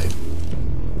impolite.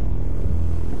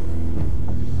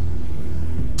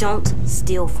 Don't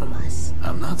steal from us.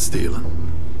 I'm not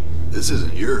stealing. This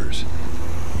isn't yours.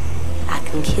 I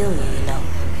can kill you, you know.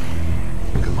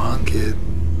 Come on, kid.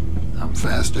 I'm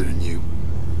faster than you.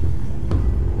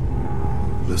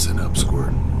 Listen up,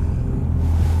 Squirt.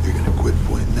 You're gonna quit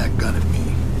pointing that gun at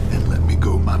me and let me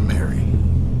go my Mary.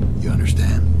 You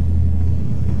understand?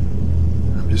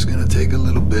 I'm just gonna take a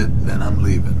little bit, then I'm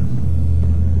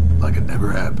leaving. Like it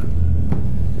never happened.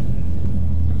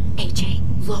 AJ,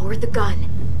 lower the gun.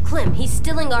 Clem, he's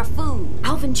stealing our food.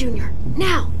 Alvin Jr.,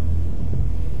 now!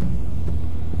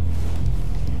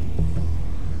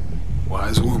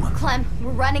 Wise woman. Clem,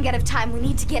 we're running out of time. We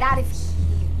need to get out of here.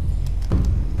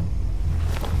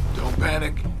 Don't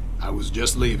panic. I was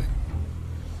just leaving.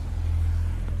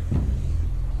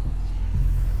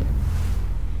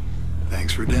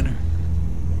 Thanks for dinner.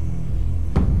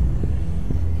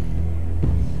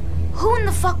 Who in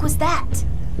the fuck was that?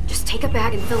 Just take a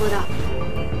bag and fill it up.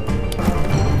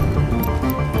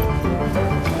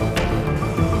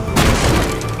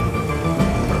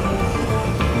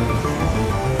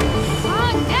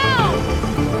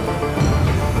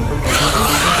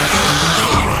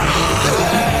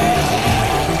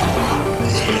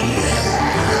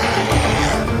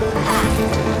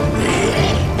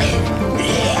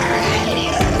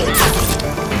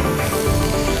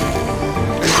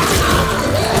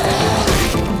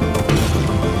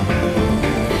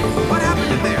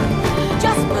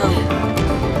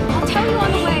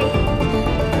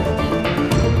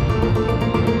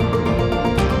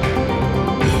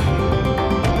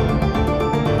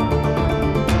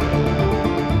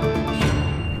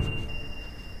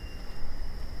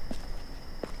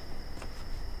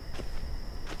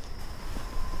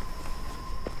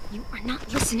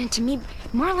 To me,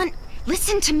 Marlon,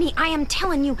 listen to me. I am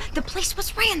telling you, the place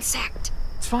was ransacked.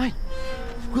 It's fine.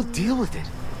 We'll deal with it.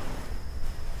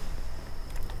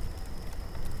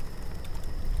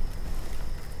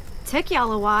 Took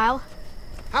y'all a while.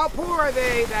 How poor are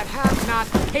they that have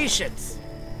not patience?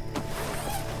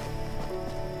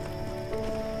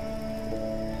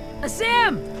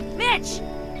 Sam! Mitch!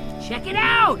 Check it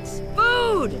out!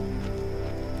 Food!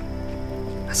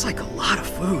 That's like a lot of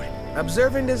food.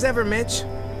 Observant as ever, Mitch.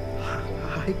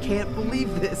 I can't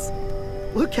believe this.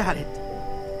 Look at it.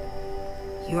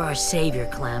 You're our savior,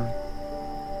 Clem.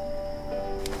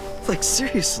 Like,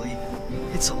 seriously,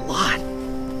 it's a lot.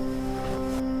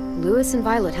 Louis and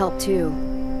Violet helped too.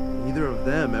 Neither of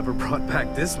them ever brought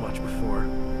back this much before.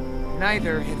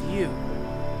 Neither have you.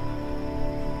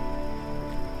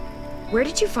 Where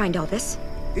did you find all this?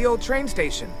 The old train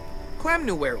station. Clem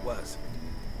knew where it was.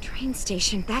 Train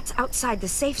station? That's outside the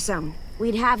safe zone.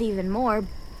 We'd have even more,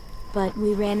 but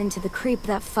we ran into the creep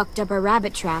that fucked up our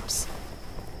rabbit traps.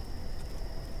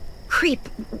 Creep?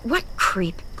 What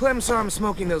creep? Clem saw him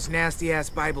smoking those nasty-ass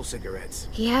Bible cigarettes.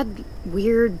 He had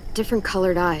weird, different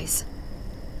colored eyes.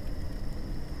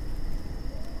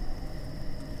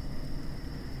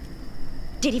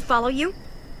 Did he follow you?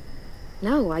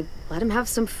 No, I let him have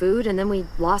some food and then we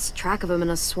lost track of him in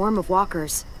a swarm of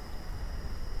walkers.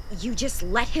 You just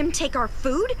let him take our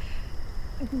food?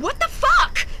 What the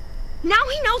fuck? Now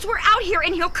he knows we're out here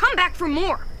and he'll come back for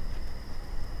more.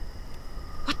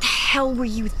 What the hell were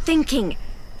you thinking?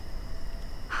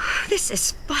 This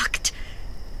is fucked.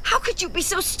 How could you be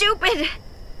so stupid?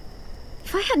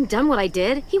 If I hadn't done what I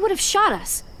did, he would have shot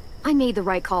us. I made the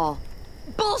right call.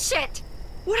 Bullshit!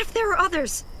 What if there are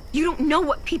others? You don't know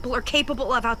what people are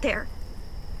capable of out there.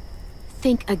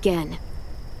 Think again.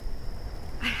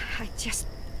 I just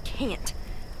can't.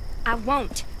 I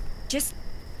won't. Just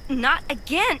not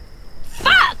again.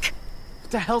 Fuck!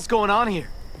 What the hell's going on here?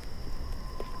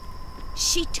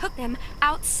 She took them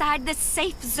outside the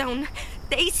safe zone.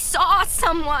 They saw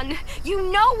someone.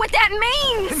 You know what that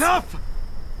means! Enough!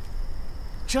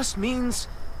 just means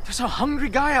there's a hungry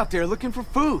guy out there looking for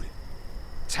food.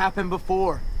 It's happened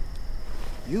before.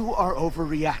 You are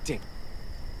overreacting.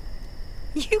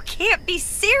 You can't be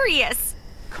serious!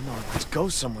 Come on, let's go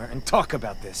somewhere and talk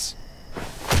about this.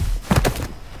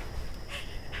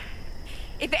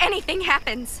 If anything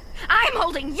happens, I'm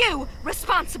holding you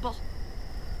responsible.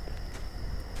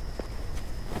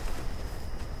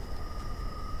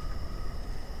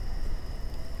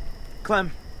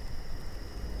 Clem,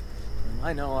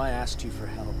 I know I asked you for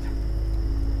help.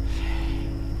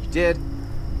 You did.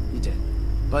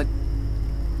 But...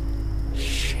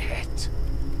 shit.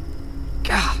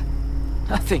 God,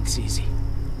 nothing's easy.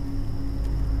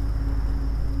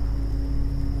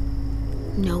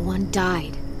 No one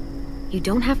died. You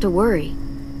don't have to worry.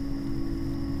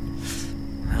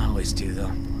 I always do,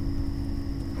 though.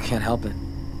 Can't help it.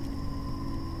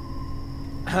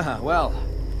 Well,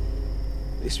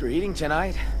 at least we're eating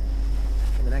tonight.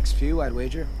 For the next few, I'd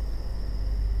wager.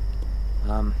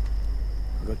 I'll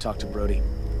go talk to Brody.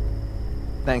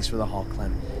 Thanks for the haul,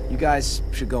 Clem. You guys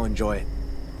should go enjoy it.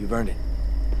 You've earned it.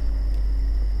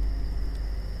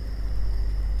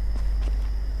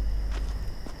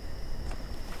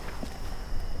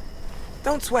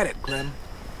 Don't sweat it, Clem.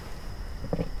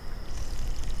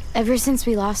 Ever since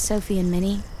we lost Sophie and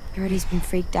Minnie, Brody's been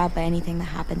freaked out by anything that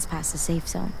happens past the safe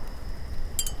zone.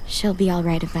 She'll be all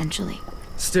right eventually.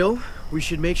 Still, we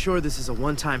should make sure this is a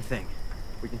one-time thing.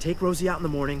 We can take Rosie out in the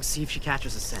morning, see if she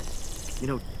catches a scent. You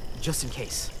know, just in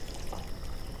case.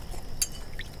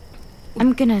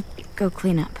 I'm gonna go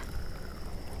clean up.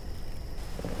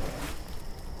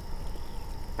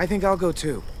 I think I'll go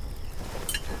too.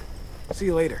 See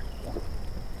you later.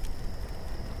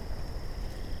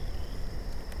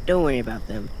 Don't worry about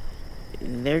them.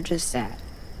 They're just sad.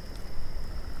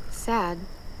 Sad?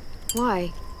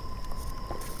 Why?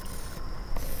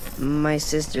 My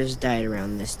sisters died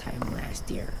around this time last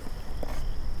year.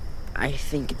 I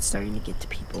think it's starting to get to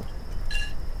people.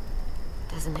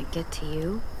 Doesn't it get to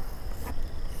you?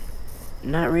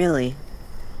 Not really.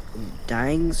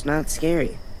 Dying's not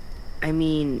scary. I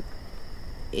mean,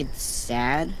 it's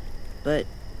sad, but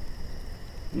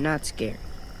not scary.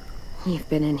 You've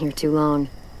been in here too long.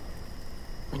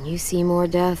 When you see more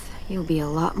death, you'll be a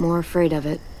lot more afraid of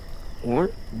it.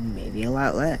 Or maybe a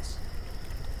lot less.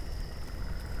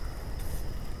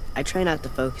 I try not to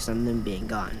focus on them being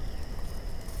gone.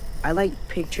 I like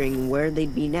picturing where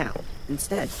they'd be now,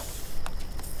 instead.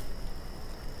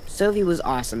 Sophie was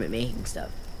awesome at making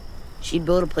stuff. She'd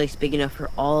build a place big enough for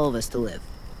all of us to live.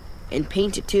 And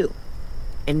paint it too.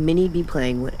 And Minnie'd be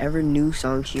playing whatever new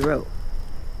song she wrote.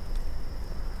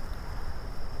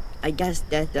 I guess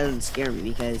death doesn't scare me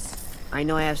because I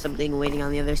know I have something waiting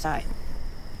on the other side.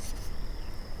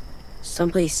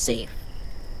 Someplace safe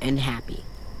and happy.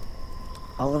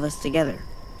 All of us together.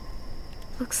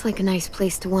 Looks like a nice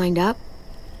place to wind up.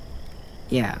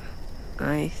 Yeah,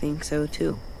 I think so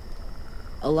too.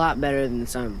 A lot better than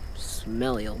some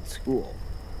smelly old school.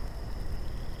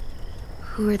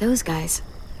 Who are those guys?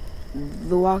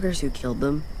 The walkers who killed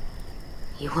them.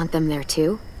 You want them there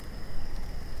too?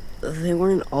 They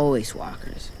weren't always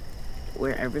walkers.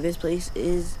 Wherever this place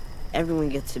is, everyone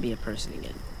gets to be a person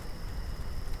again.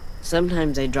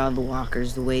 Sometimes I draw the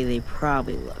walkers the way they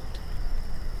probably looked.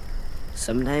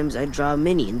 Sometimes I draw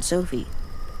Minnie and Sophie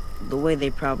the way they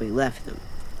probably left them.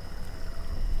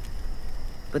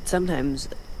 But sometimes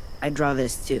I draw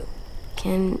this too.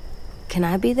 Can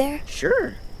I be there?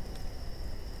 Sure.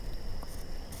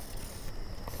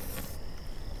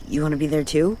 You want to be there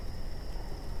too?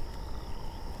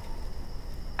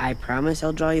 I promise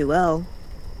I'll draw you well.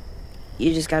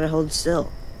 You just gotta hold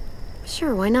still.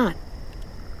 Sure, why not?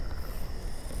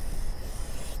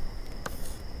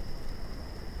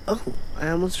 Oh, I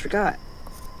almost forgot.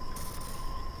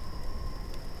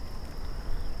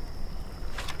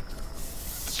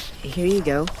 Here you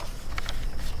go.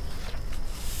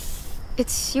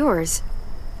 It's yours.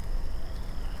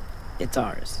 It's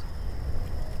ours.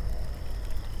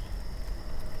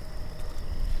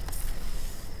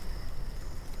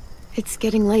 It's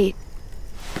getting late.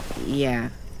 Yeah,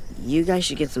 you guys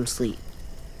should get some sleep.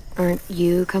 Aren't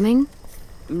you coming?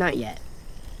 Not yet.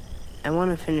 I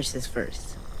want to finish this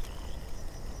first.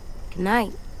 Good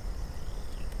night.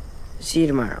 See you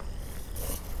tomorrow.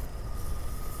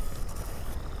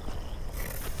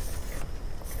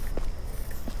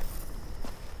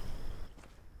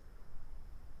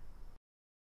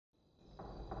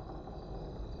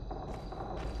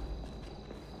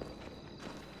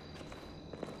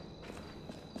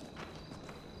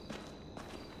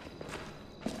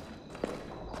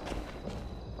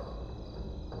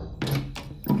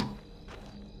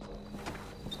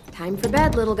 Time for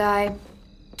bed, little guy.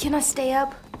 Can I stay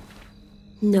up?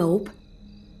 Nope.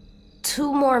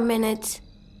 2 more minutes.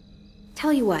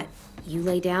 Tell you what, you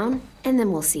lay down, and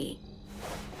then we'll see.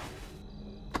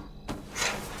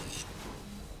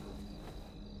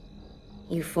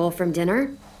 You full from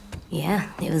dinner?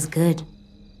 Yeah, it was good.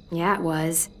 Yeah, it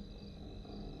was.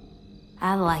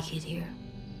 I like it here.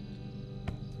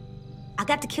 I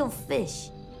got to kill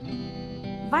fish.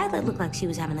 Violet looked like she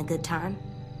was having a good time.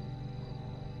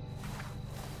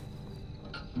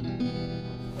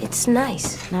 It's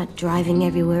nice, not driving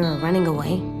everywhere or running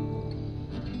away.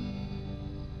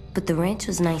 But the ranch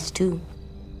was nice too,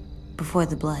 before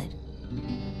the blood.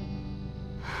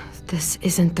 This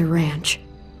isn't the ranch.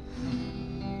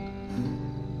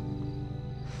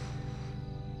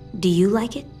 Do you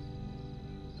like it?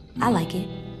 I like it,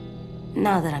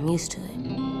 now that I'm used to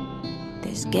it.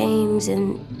 There's games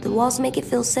and the walls make it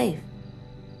feel safe.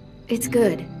 It's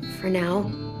good, for now.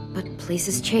 But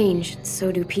places change,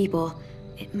 so do people.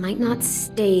 It might not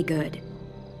stay good.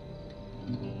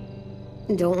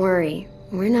 Don't worry,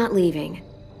 we're not leaving.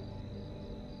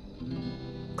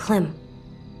 Clem.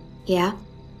 Yeah?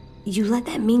 You let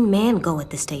that mean man go at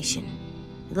the station.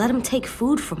 You let him take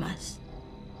food from us.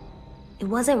 It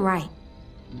wasn't right.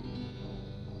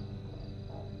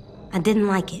 I didn't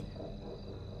like it.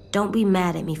 Don't be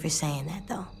mad at me for saying that,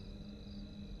 though.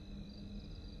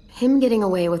 Him getting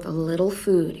away with a little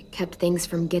food kept things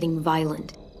from getting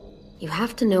violent. You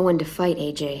have to know when to fight,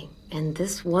 AJ, and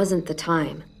this wasn't the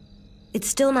time. It's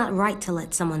still not right to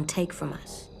let someone take from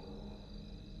us.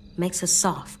 Makes us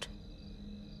soft.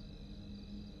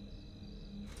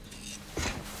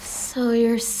 So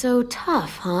you're so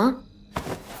tough, huh?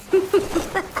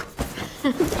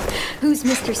 Who's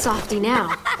Mr. Softy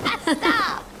now?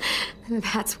 Stop!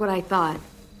 That's what I thought.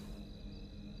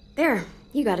 There,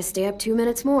 you gotta stay up 2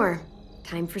 minutes more.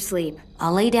 Time for sleep.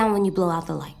 I'll lay down when you blow out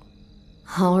the light.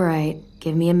 All right,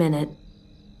 give me a minute.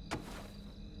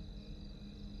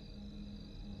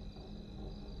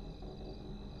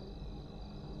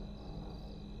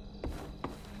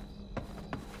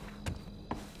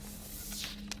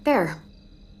 There.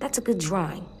 That's a good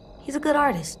drawing. He's a good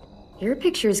artist. Your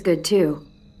picture's good too.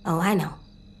 Oh, I know.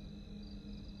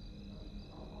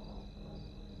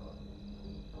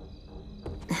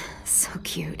 So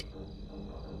cute.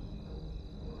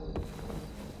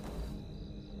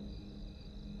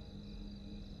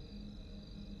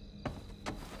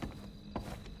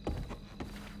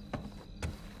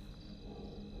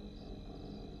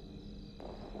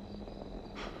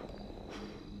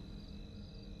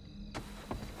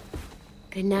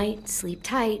 Good night, sleep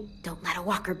tight, don't let a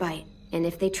walker bite. And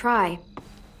if they try...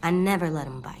 I never let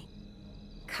them bite.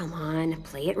 Come on,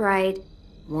 play it right.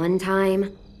 One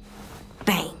time.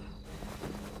 Bang!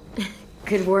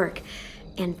 Good work.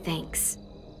 And thanks.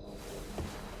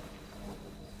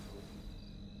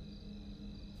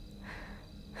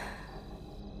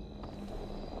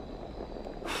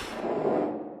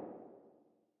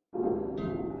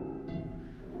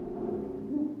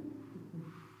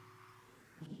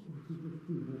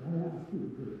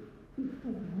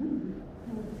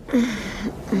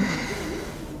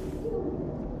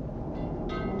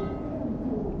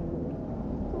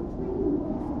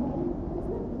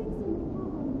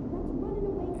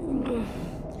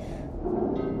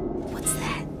 What's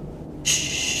that?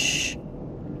 Shh.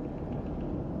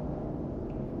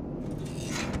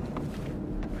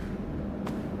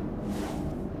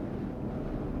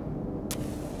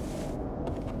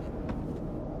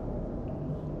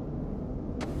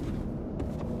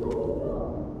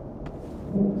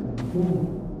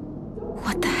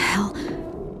 What the hell?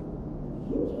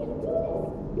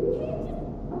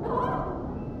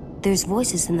 There's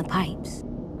voices in the pipes.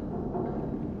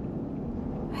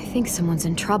 I think someone's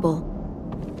in trouble.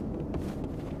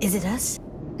 Is it us?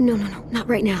 No, not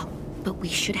right now. But we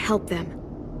should help them.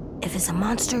 If it's a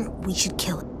monster, we should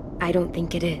kill it. I don't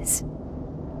think it is.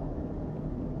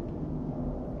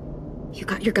 You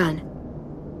got your gun?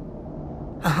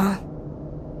 Uh-huh.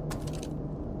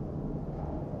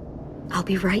 I'll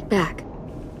be right back.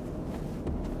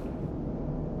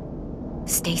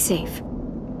 Stay safe.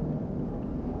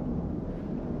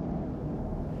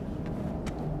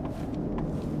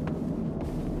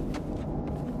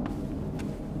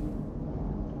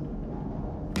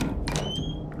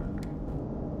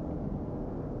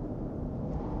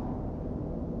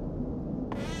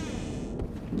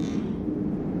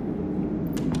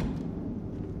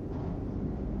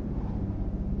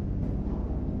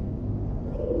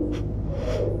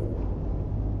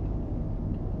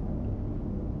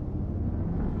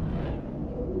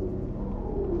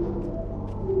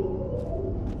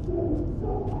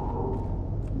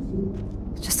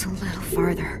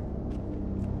 farther.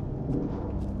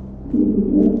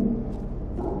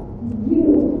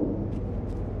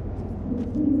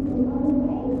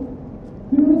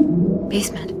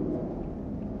 Basement.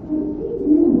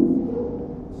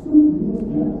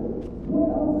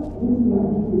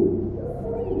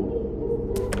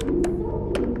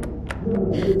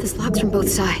 This lock's from both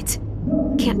sides.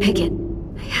 Can't pick it.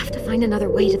 I have to find another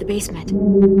way to the basement.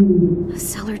 A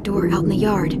cellar door out in the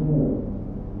yard.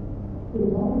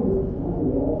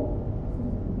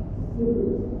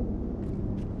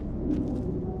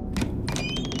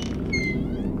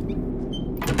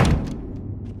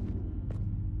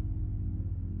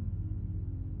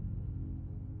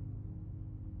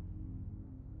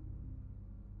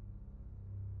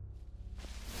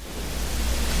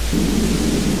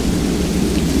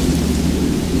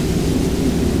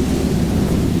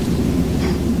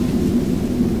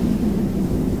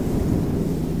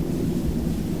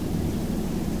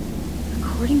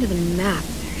 According to the map,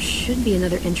 there should be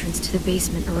another entrance to the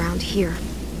basement around here.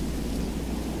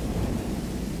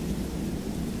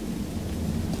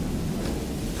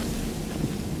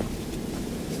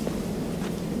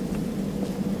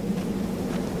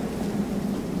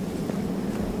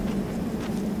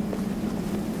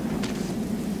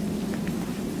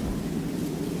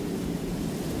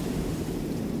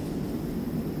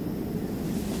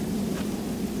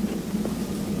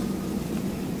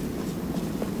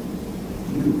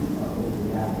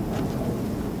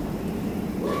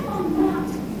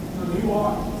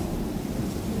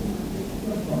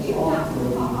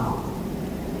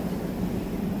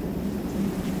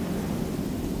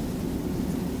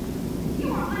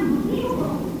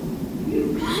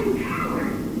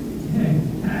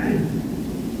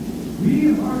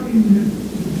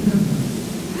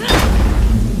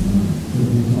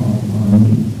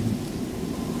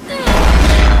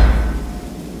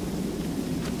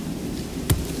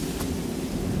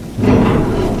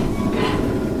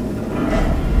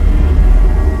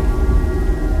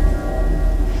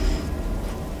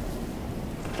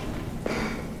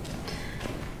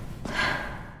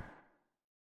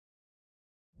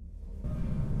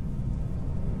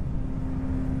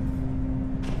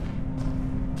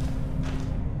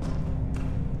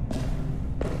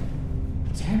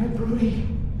 Damn it, Brody.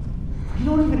 You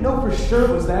don't even know for sure it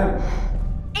was them.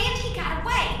 And he got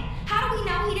away. How do we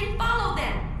know he didn't follow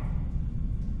them?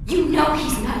 You know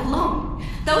he's not alone.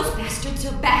 Those bastards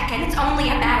are back, and it's only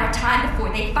a matter of time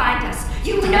before they find us.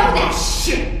 You know that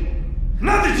shit.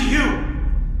 Nothing to you.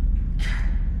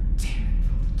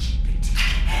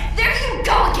 There you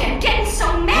go again, getting so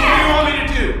What do you mad. want me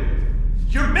to do?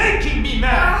 You're making me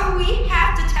mad. Oh, we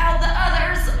have to tell the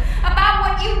others about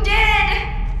what you did.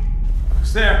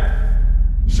 Who's there?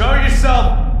 Show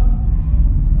yourself.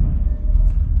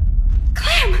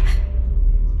 Clem!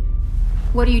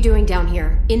 What are you doing down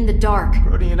here, in the dark?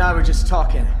 Brody and I were just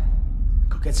talking.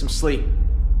 Go get some sleep.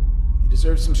 You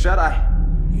deserve some shut-eye.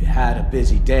 You had a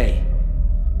busy day.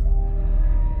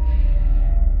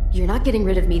 You're not getting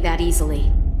rid of me that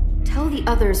easily. Tell the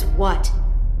others what?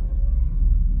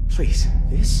 Please,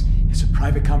 this is a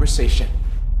private conversation.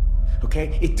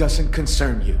 Okay? It doesn't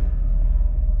concern you.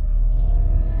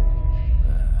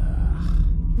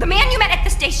 The man you met at the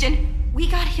station. We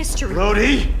got history.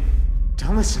 Brody!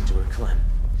 Don't listen to her, Clem.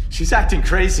 She's acting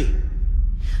crazy.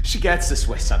 She gets this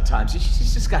way sometimes.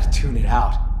 She's just gotta tune it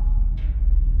out.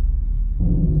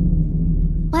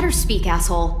 Let her speak,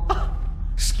 asshole.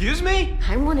 Excuse me?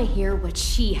 I want to hear what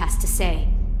she has to say.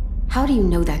 How do you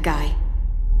know that guy?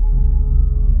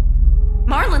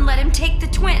 Marlon let him take the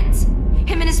twins.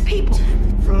 Him and his people.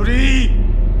 Brody!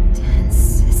 10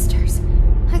 sisters.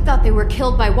 I thought they were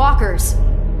killed by walkers.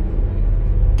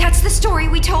 That's the story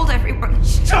we told everyone.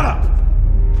 Shut up!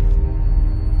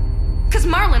 Because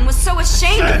Marlon was so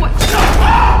ashamed of what...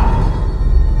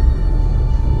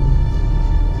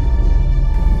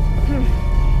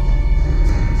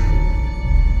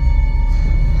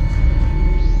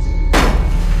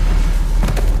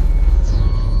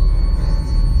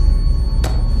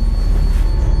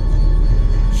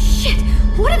 Shit!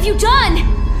 What have you done?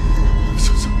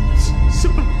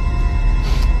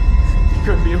 You're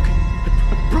gonna be okay.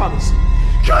 I promise.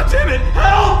 God damn it!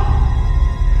 Help!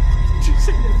 Why did you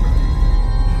say that, Brody?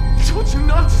 I told you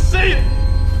not to say it!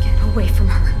 Get away from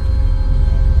her.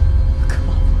 Come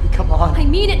on, Brody, come on. I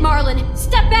mean it, Marlon!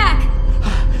 Step back!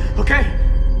 Okay.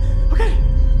 Okay.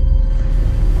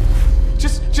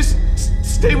 Just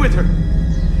stay with her.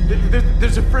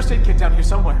 There's a first aid kit down here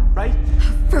somewhere, right?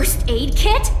 A first aid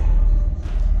kit?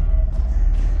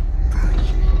 Brody.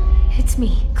 It's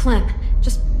me, Clem.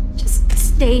 Just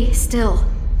stay still.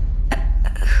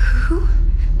 Who?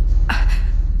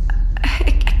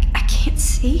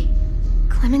 See?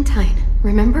 Clementine,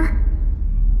 remember?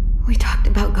 We talked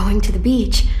about going to the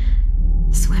beach,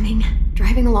 swimming,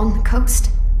 driving along the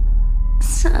coast.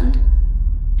 Son.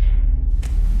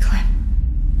 Clem,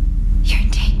 you're in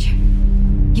danger.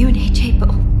 You and AJ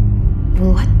both.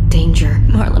 What danger?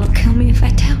 Marlon will kill me if I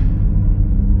tell.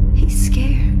 He's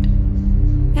scared.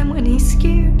 And when he's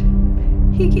scared,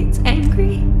 he gets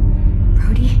angry.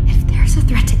 Brody, if there's a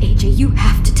threat to AJ, you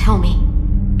have to tell me.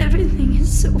 Everything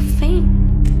is so faint.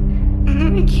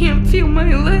 I can't feel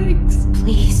my legs.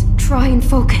 Please, try and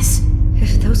focus.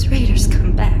 If those raiders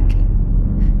come back,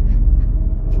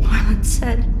 Marlon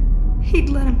said he'd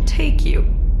let him take you.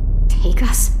 Take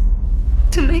us?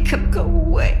 To make him go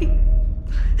away.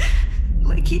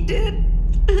 Like he did.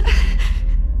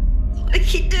 Like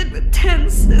he did with 10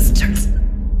 sisters.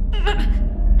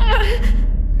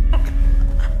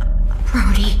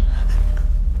 Brody.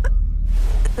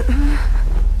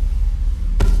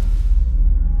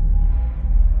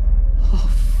 Oh,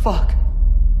 fuck.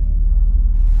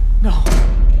 No. Oh,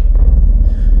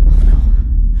 no.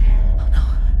 Oh, no.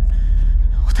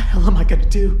 What the hell am I gonna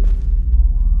do?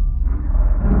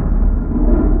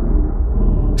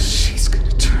 She's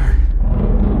gonna turn.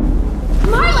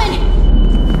 Marlon!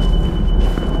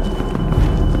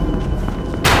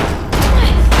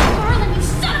 Marlon, you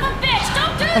son of a bitch!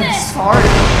 Don't do this! I'm sorry.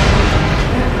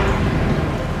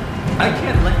 I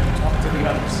can't let you talk to the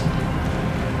others.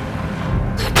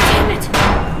 God damn it!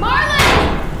 Marlon!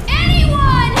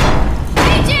 Anyone!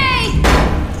 AJ!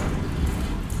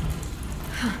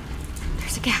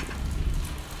 There's a gap.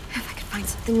 If I could find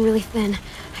something really thin,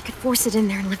 I could force it in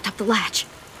there and lift up the latch.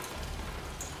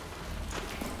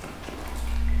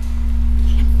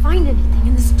 Can't find anything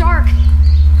in this dark.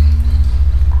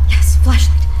 Yes,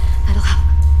 flashlight. That'll help.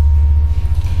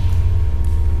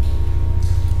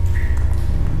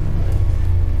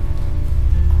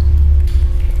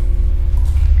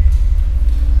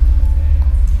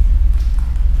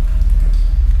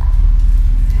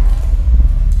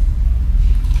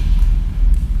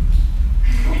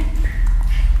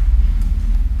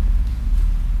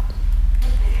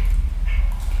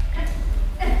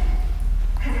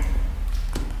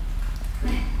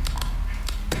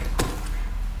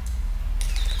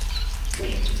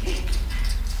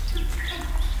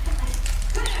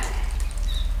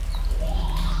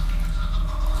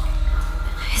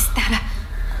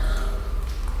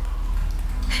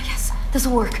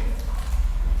 This'll work.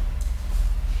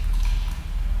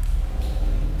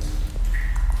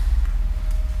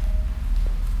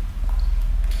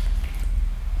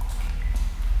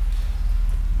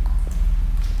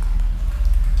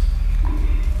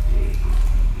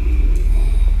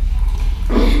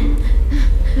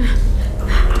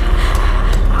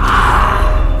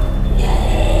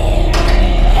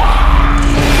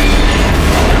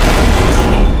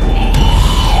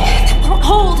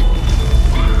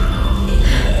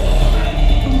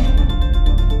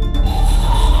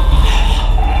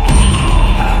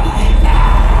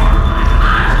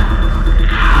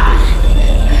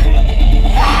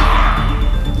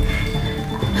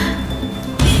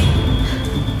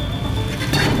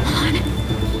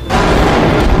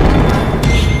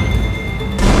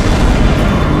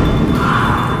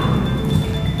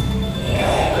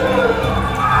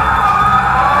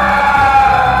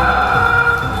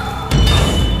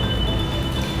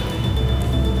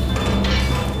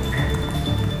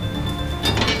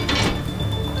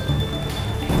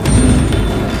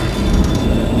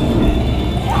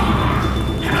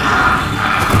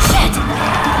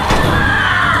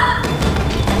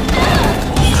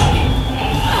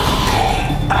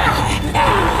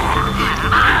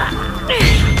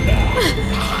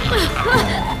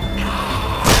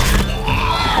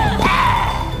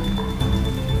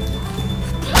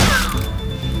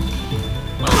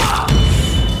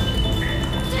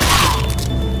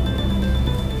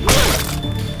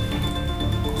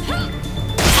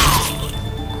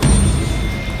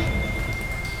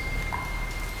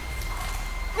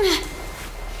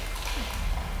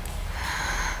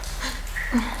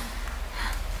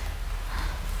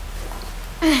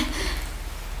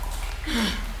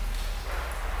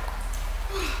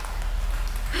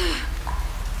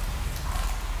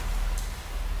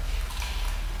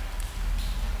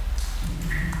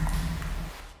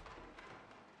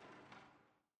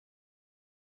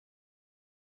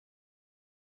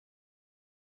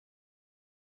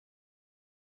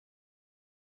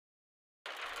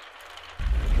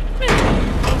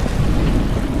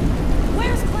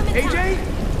 AJ,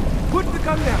 put the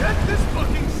gun down. Get this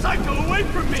fucking psycho away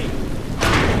from me!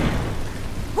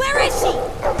 Where is she?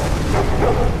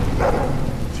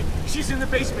 She's in the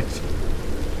basement.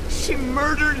 She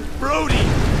murdered Brody!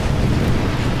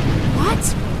 What?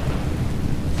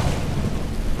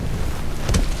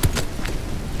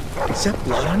 Is that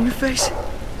blood on your face?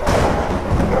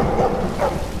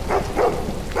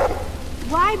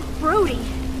 Why Brody?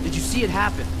 Did you see it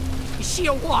happen? Is she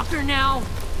a walker now?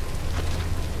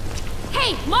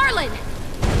 Hey, Marlon!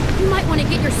 You might want to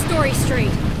get your story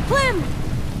straight. Clem!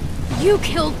 You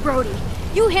killed Brody.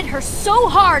 You hit her so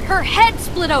hard, her head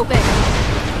split open.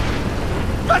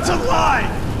 That's a lie!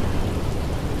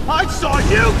 I saw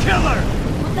you kill her!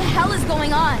 What the hell is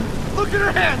going on? Look at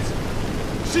her hands!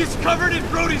 She's covered in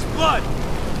Brody's blood!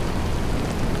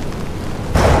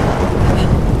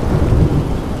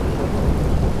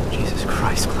 Jesus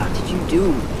Christ, Clem. What did you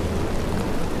do?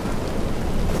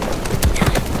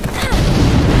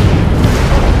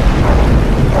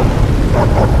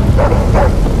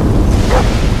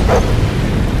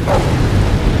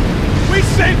 We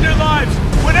saved their lives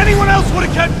when anyone else would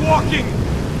have kept walking!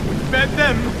 We fed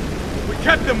them, we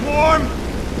kept them warm,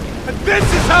 and this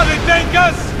is how they thank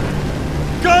us!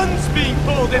 Guns being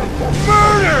pulled and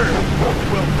murder!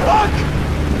 Well, fuck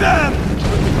them!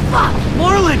 Fuck!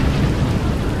 Marlon!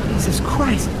 Jesus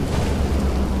Christ.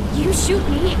 You shoot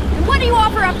me, and what do you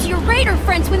offer up to your raider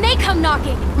friends when they come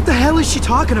knocking? What the hell is she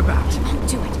talking about? Won't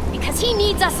do it, because he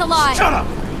needs us alive. Shut up!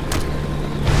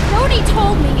 Brody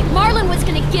told me Marlon was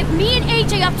gonna give me and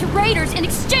AJ up to raiders in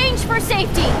exchange for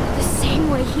safety. The same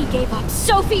way he gave up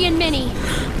Sophie and Minnie.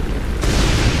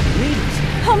 Raiders?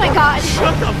 Oh my god!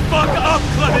 Shut the fuck up,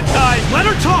 Clementine! Let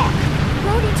her talk!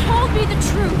 Brody told me the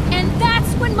truth, and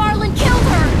that's when Marlon killed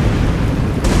her!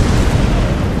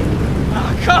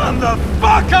 Oh, come the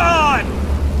fuck on!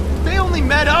 They only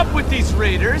met up with these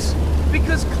raiders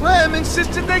because Clem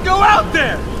insisted they go out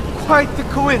there! Quite the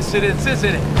coincidence,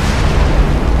 isn't it?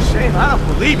 Shame I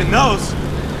don't believe in those.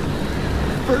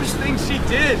 First thing she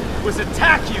did was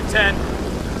attack you, Ten.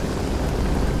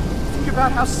 Think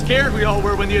about how scared we all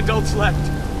were when the adults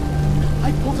left.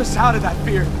 I pulled us out of that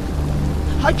fear.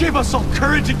 I gave us all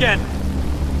courage again.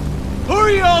 Who are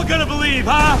you all gonna believe,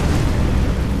 huh?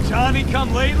 Johnny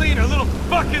come lately and her little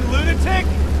fucking lunatic?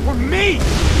 Or me?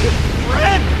 Your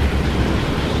friend?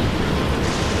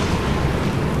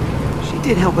 She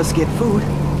did help us get food.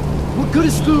 What good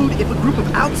is food if a group of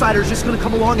outsiders just gonna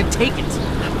come along and take it?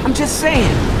 I'm just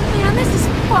saying. Man, this is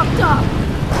fucked up.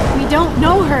 We don't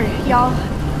know her, y'all.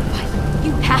 But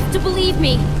you have to believe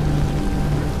me.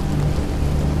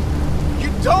 You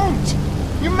don't!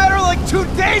 You met her like 2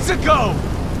 days ago!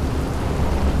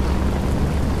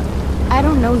 I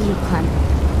don't know you, Clem.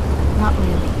 Not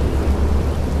really.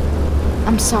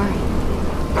 I'm sorry.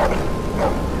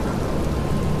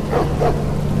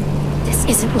 This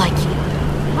isn't like you.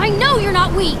 I know you're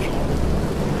not weak!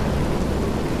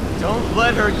 Don't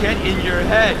let her get in your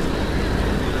head.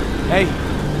 Hey,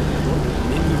 what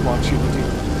Minnie wants you to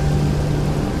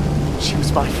do. She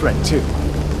was my friend too.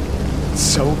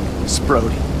 So was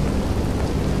Brody.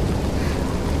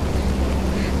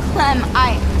 Clem,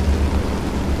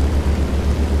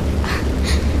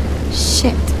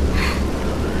 Shit.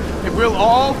 And we'll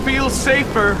all feel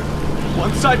safer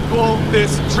once I pull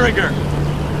this trigger.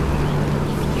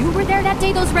 You were there that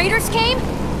day those raiders came?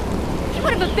 He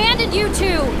would have abandoned you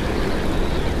two!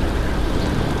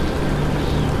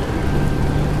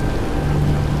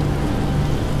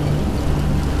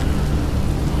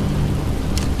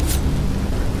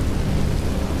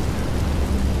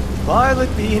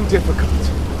 Violet being difficult.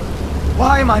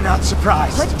 Why am I not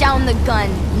surprised? put down the gun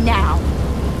now.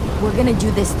 We're gonna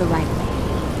do this the right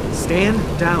way. Stand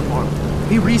down, Marlon.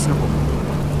 Be reasonable.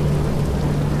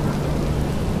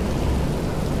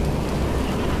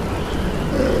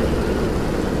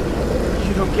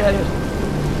 You don't get it.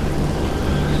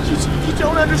 You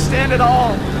don't understand at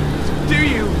all, do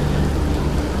you?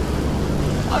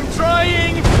 I'm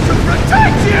trying to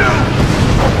protect you!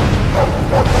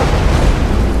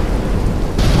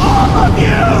 All of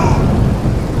you!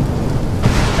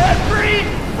 Every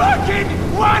fucking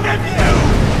one of you!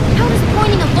 How does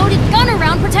pointing a loaded gun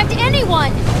around protect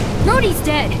anyone? Brody's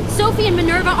dead. Sophie and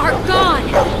Minerva are gone.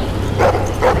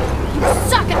 You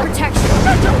suck at protection.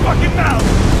 Shut your fucking mouth!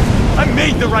 I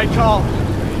made the right call.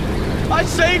 I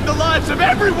saved the lives of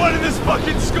everyone in this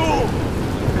fucking school.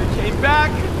 If they came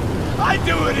back, I'd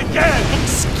do it again.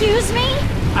 Excuse me?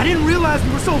 I didn't realize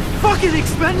we were so fucking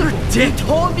expendable. They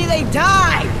told me they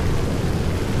died!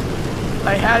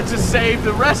 I had to save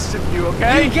the rest of you,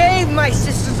 okay? You gave my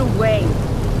sisters away.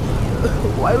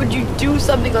 Why would you do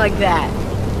something like that?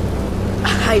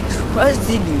 I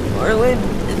trusted you, Marlon.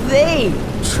 They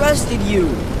trusted you.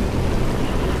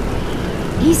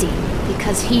 Easy,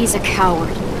 because he's a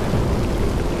coward.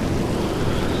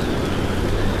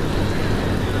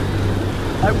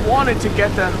 I wanted to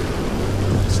get them.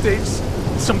 Stage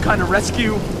some kind of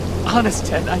rescue. Honest,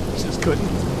 Ted, I just couldn't.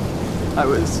 I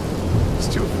was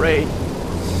too afraid.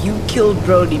 You killed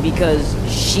Brody because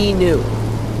she knew.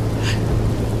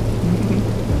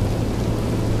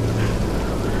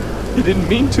 I didn't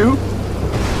mean to.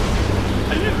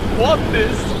 I didn't want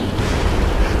this.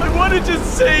 I wanted to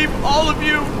save all of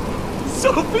you.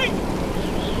 Sophie,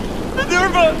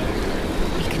 Minerva.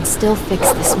 We can still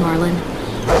fix this, Marlon.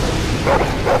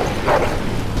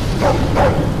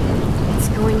 It's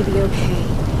going to be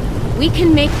okay. We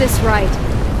can make this right.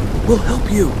 We'll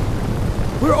help you.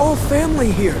 We're all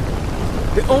family here.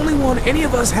 The only one any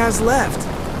of us has left.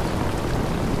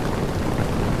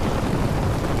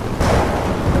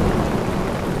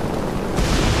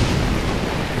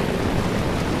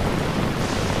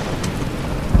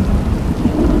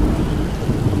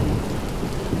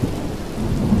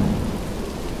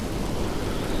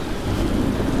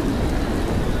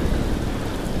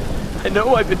 I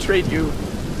know I betrayed you.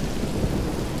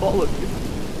 All of you.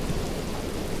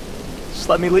 Just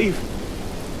let me leave.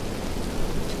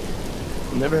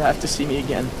 You'll never have to see me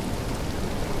again.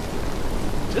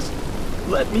 Just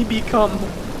let me become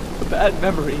a bad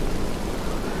memory.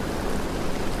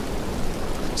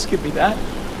 Just give me that.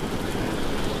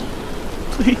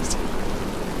 Please.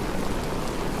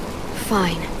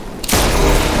 Fine.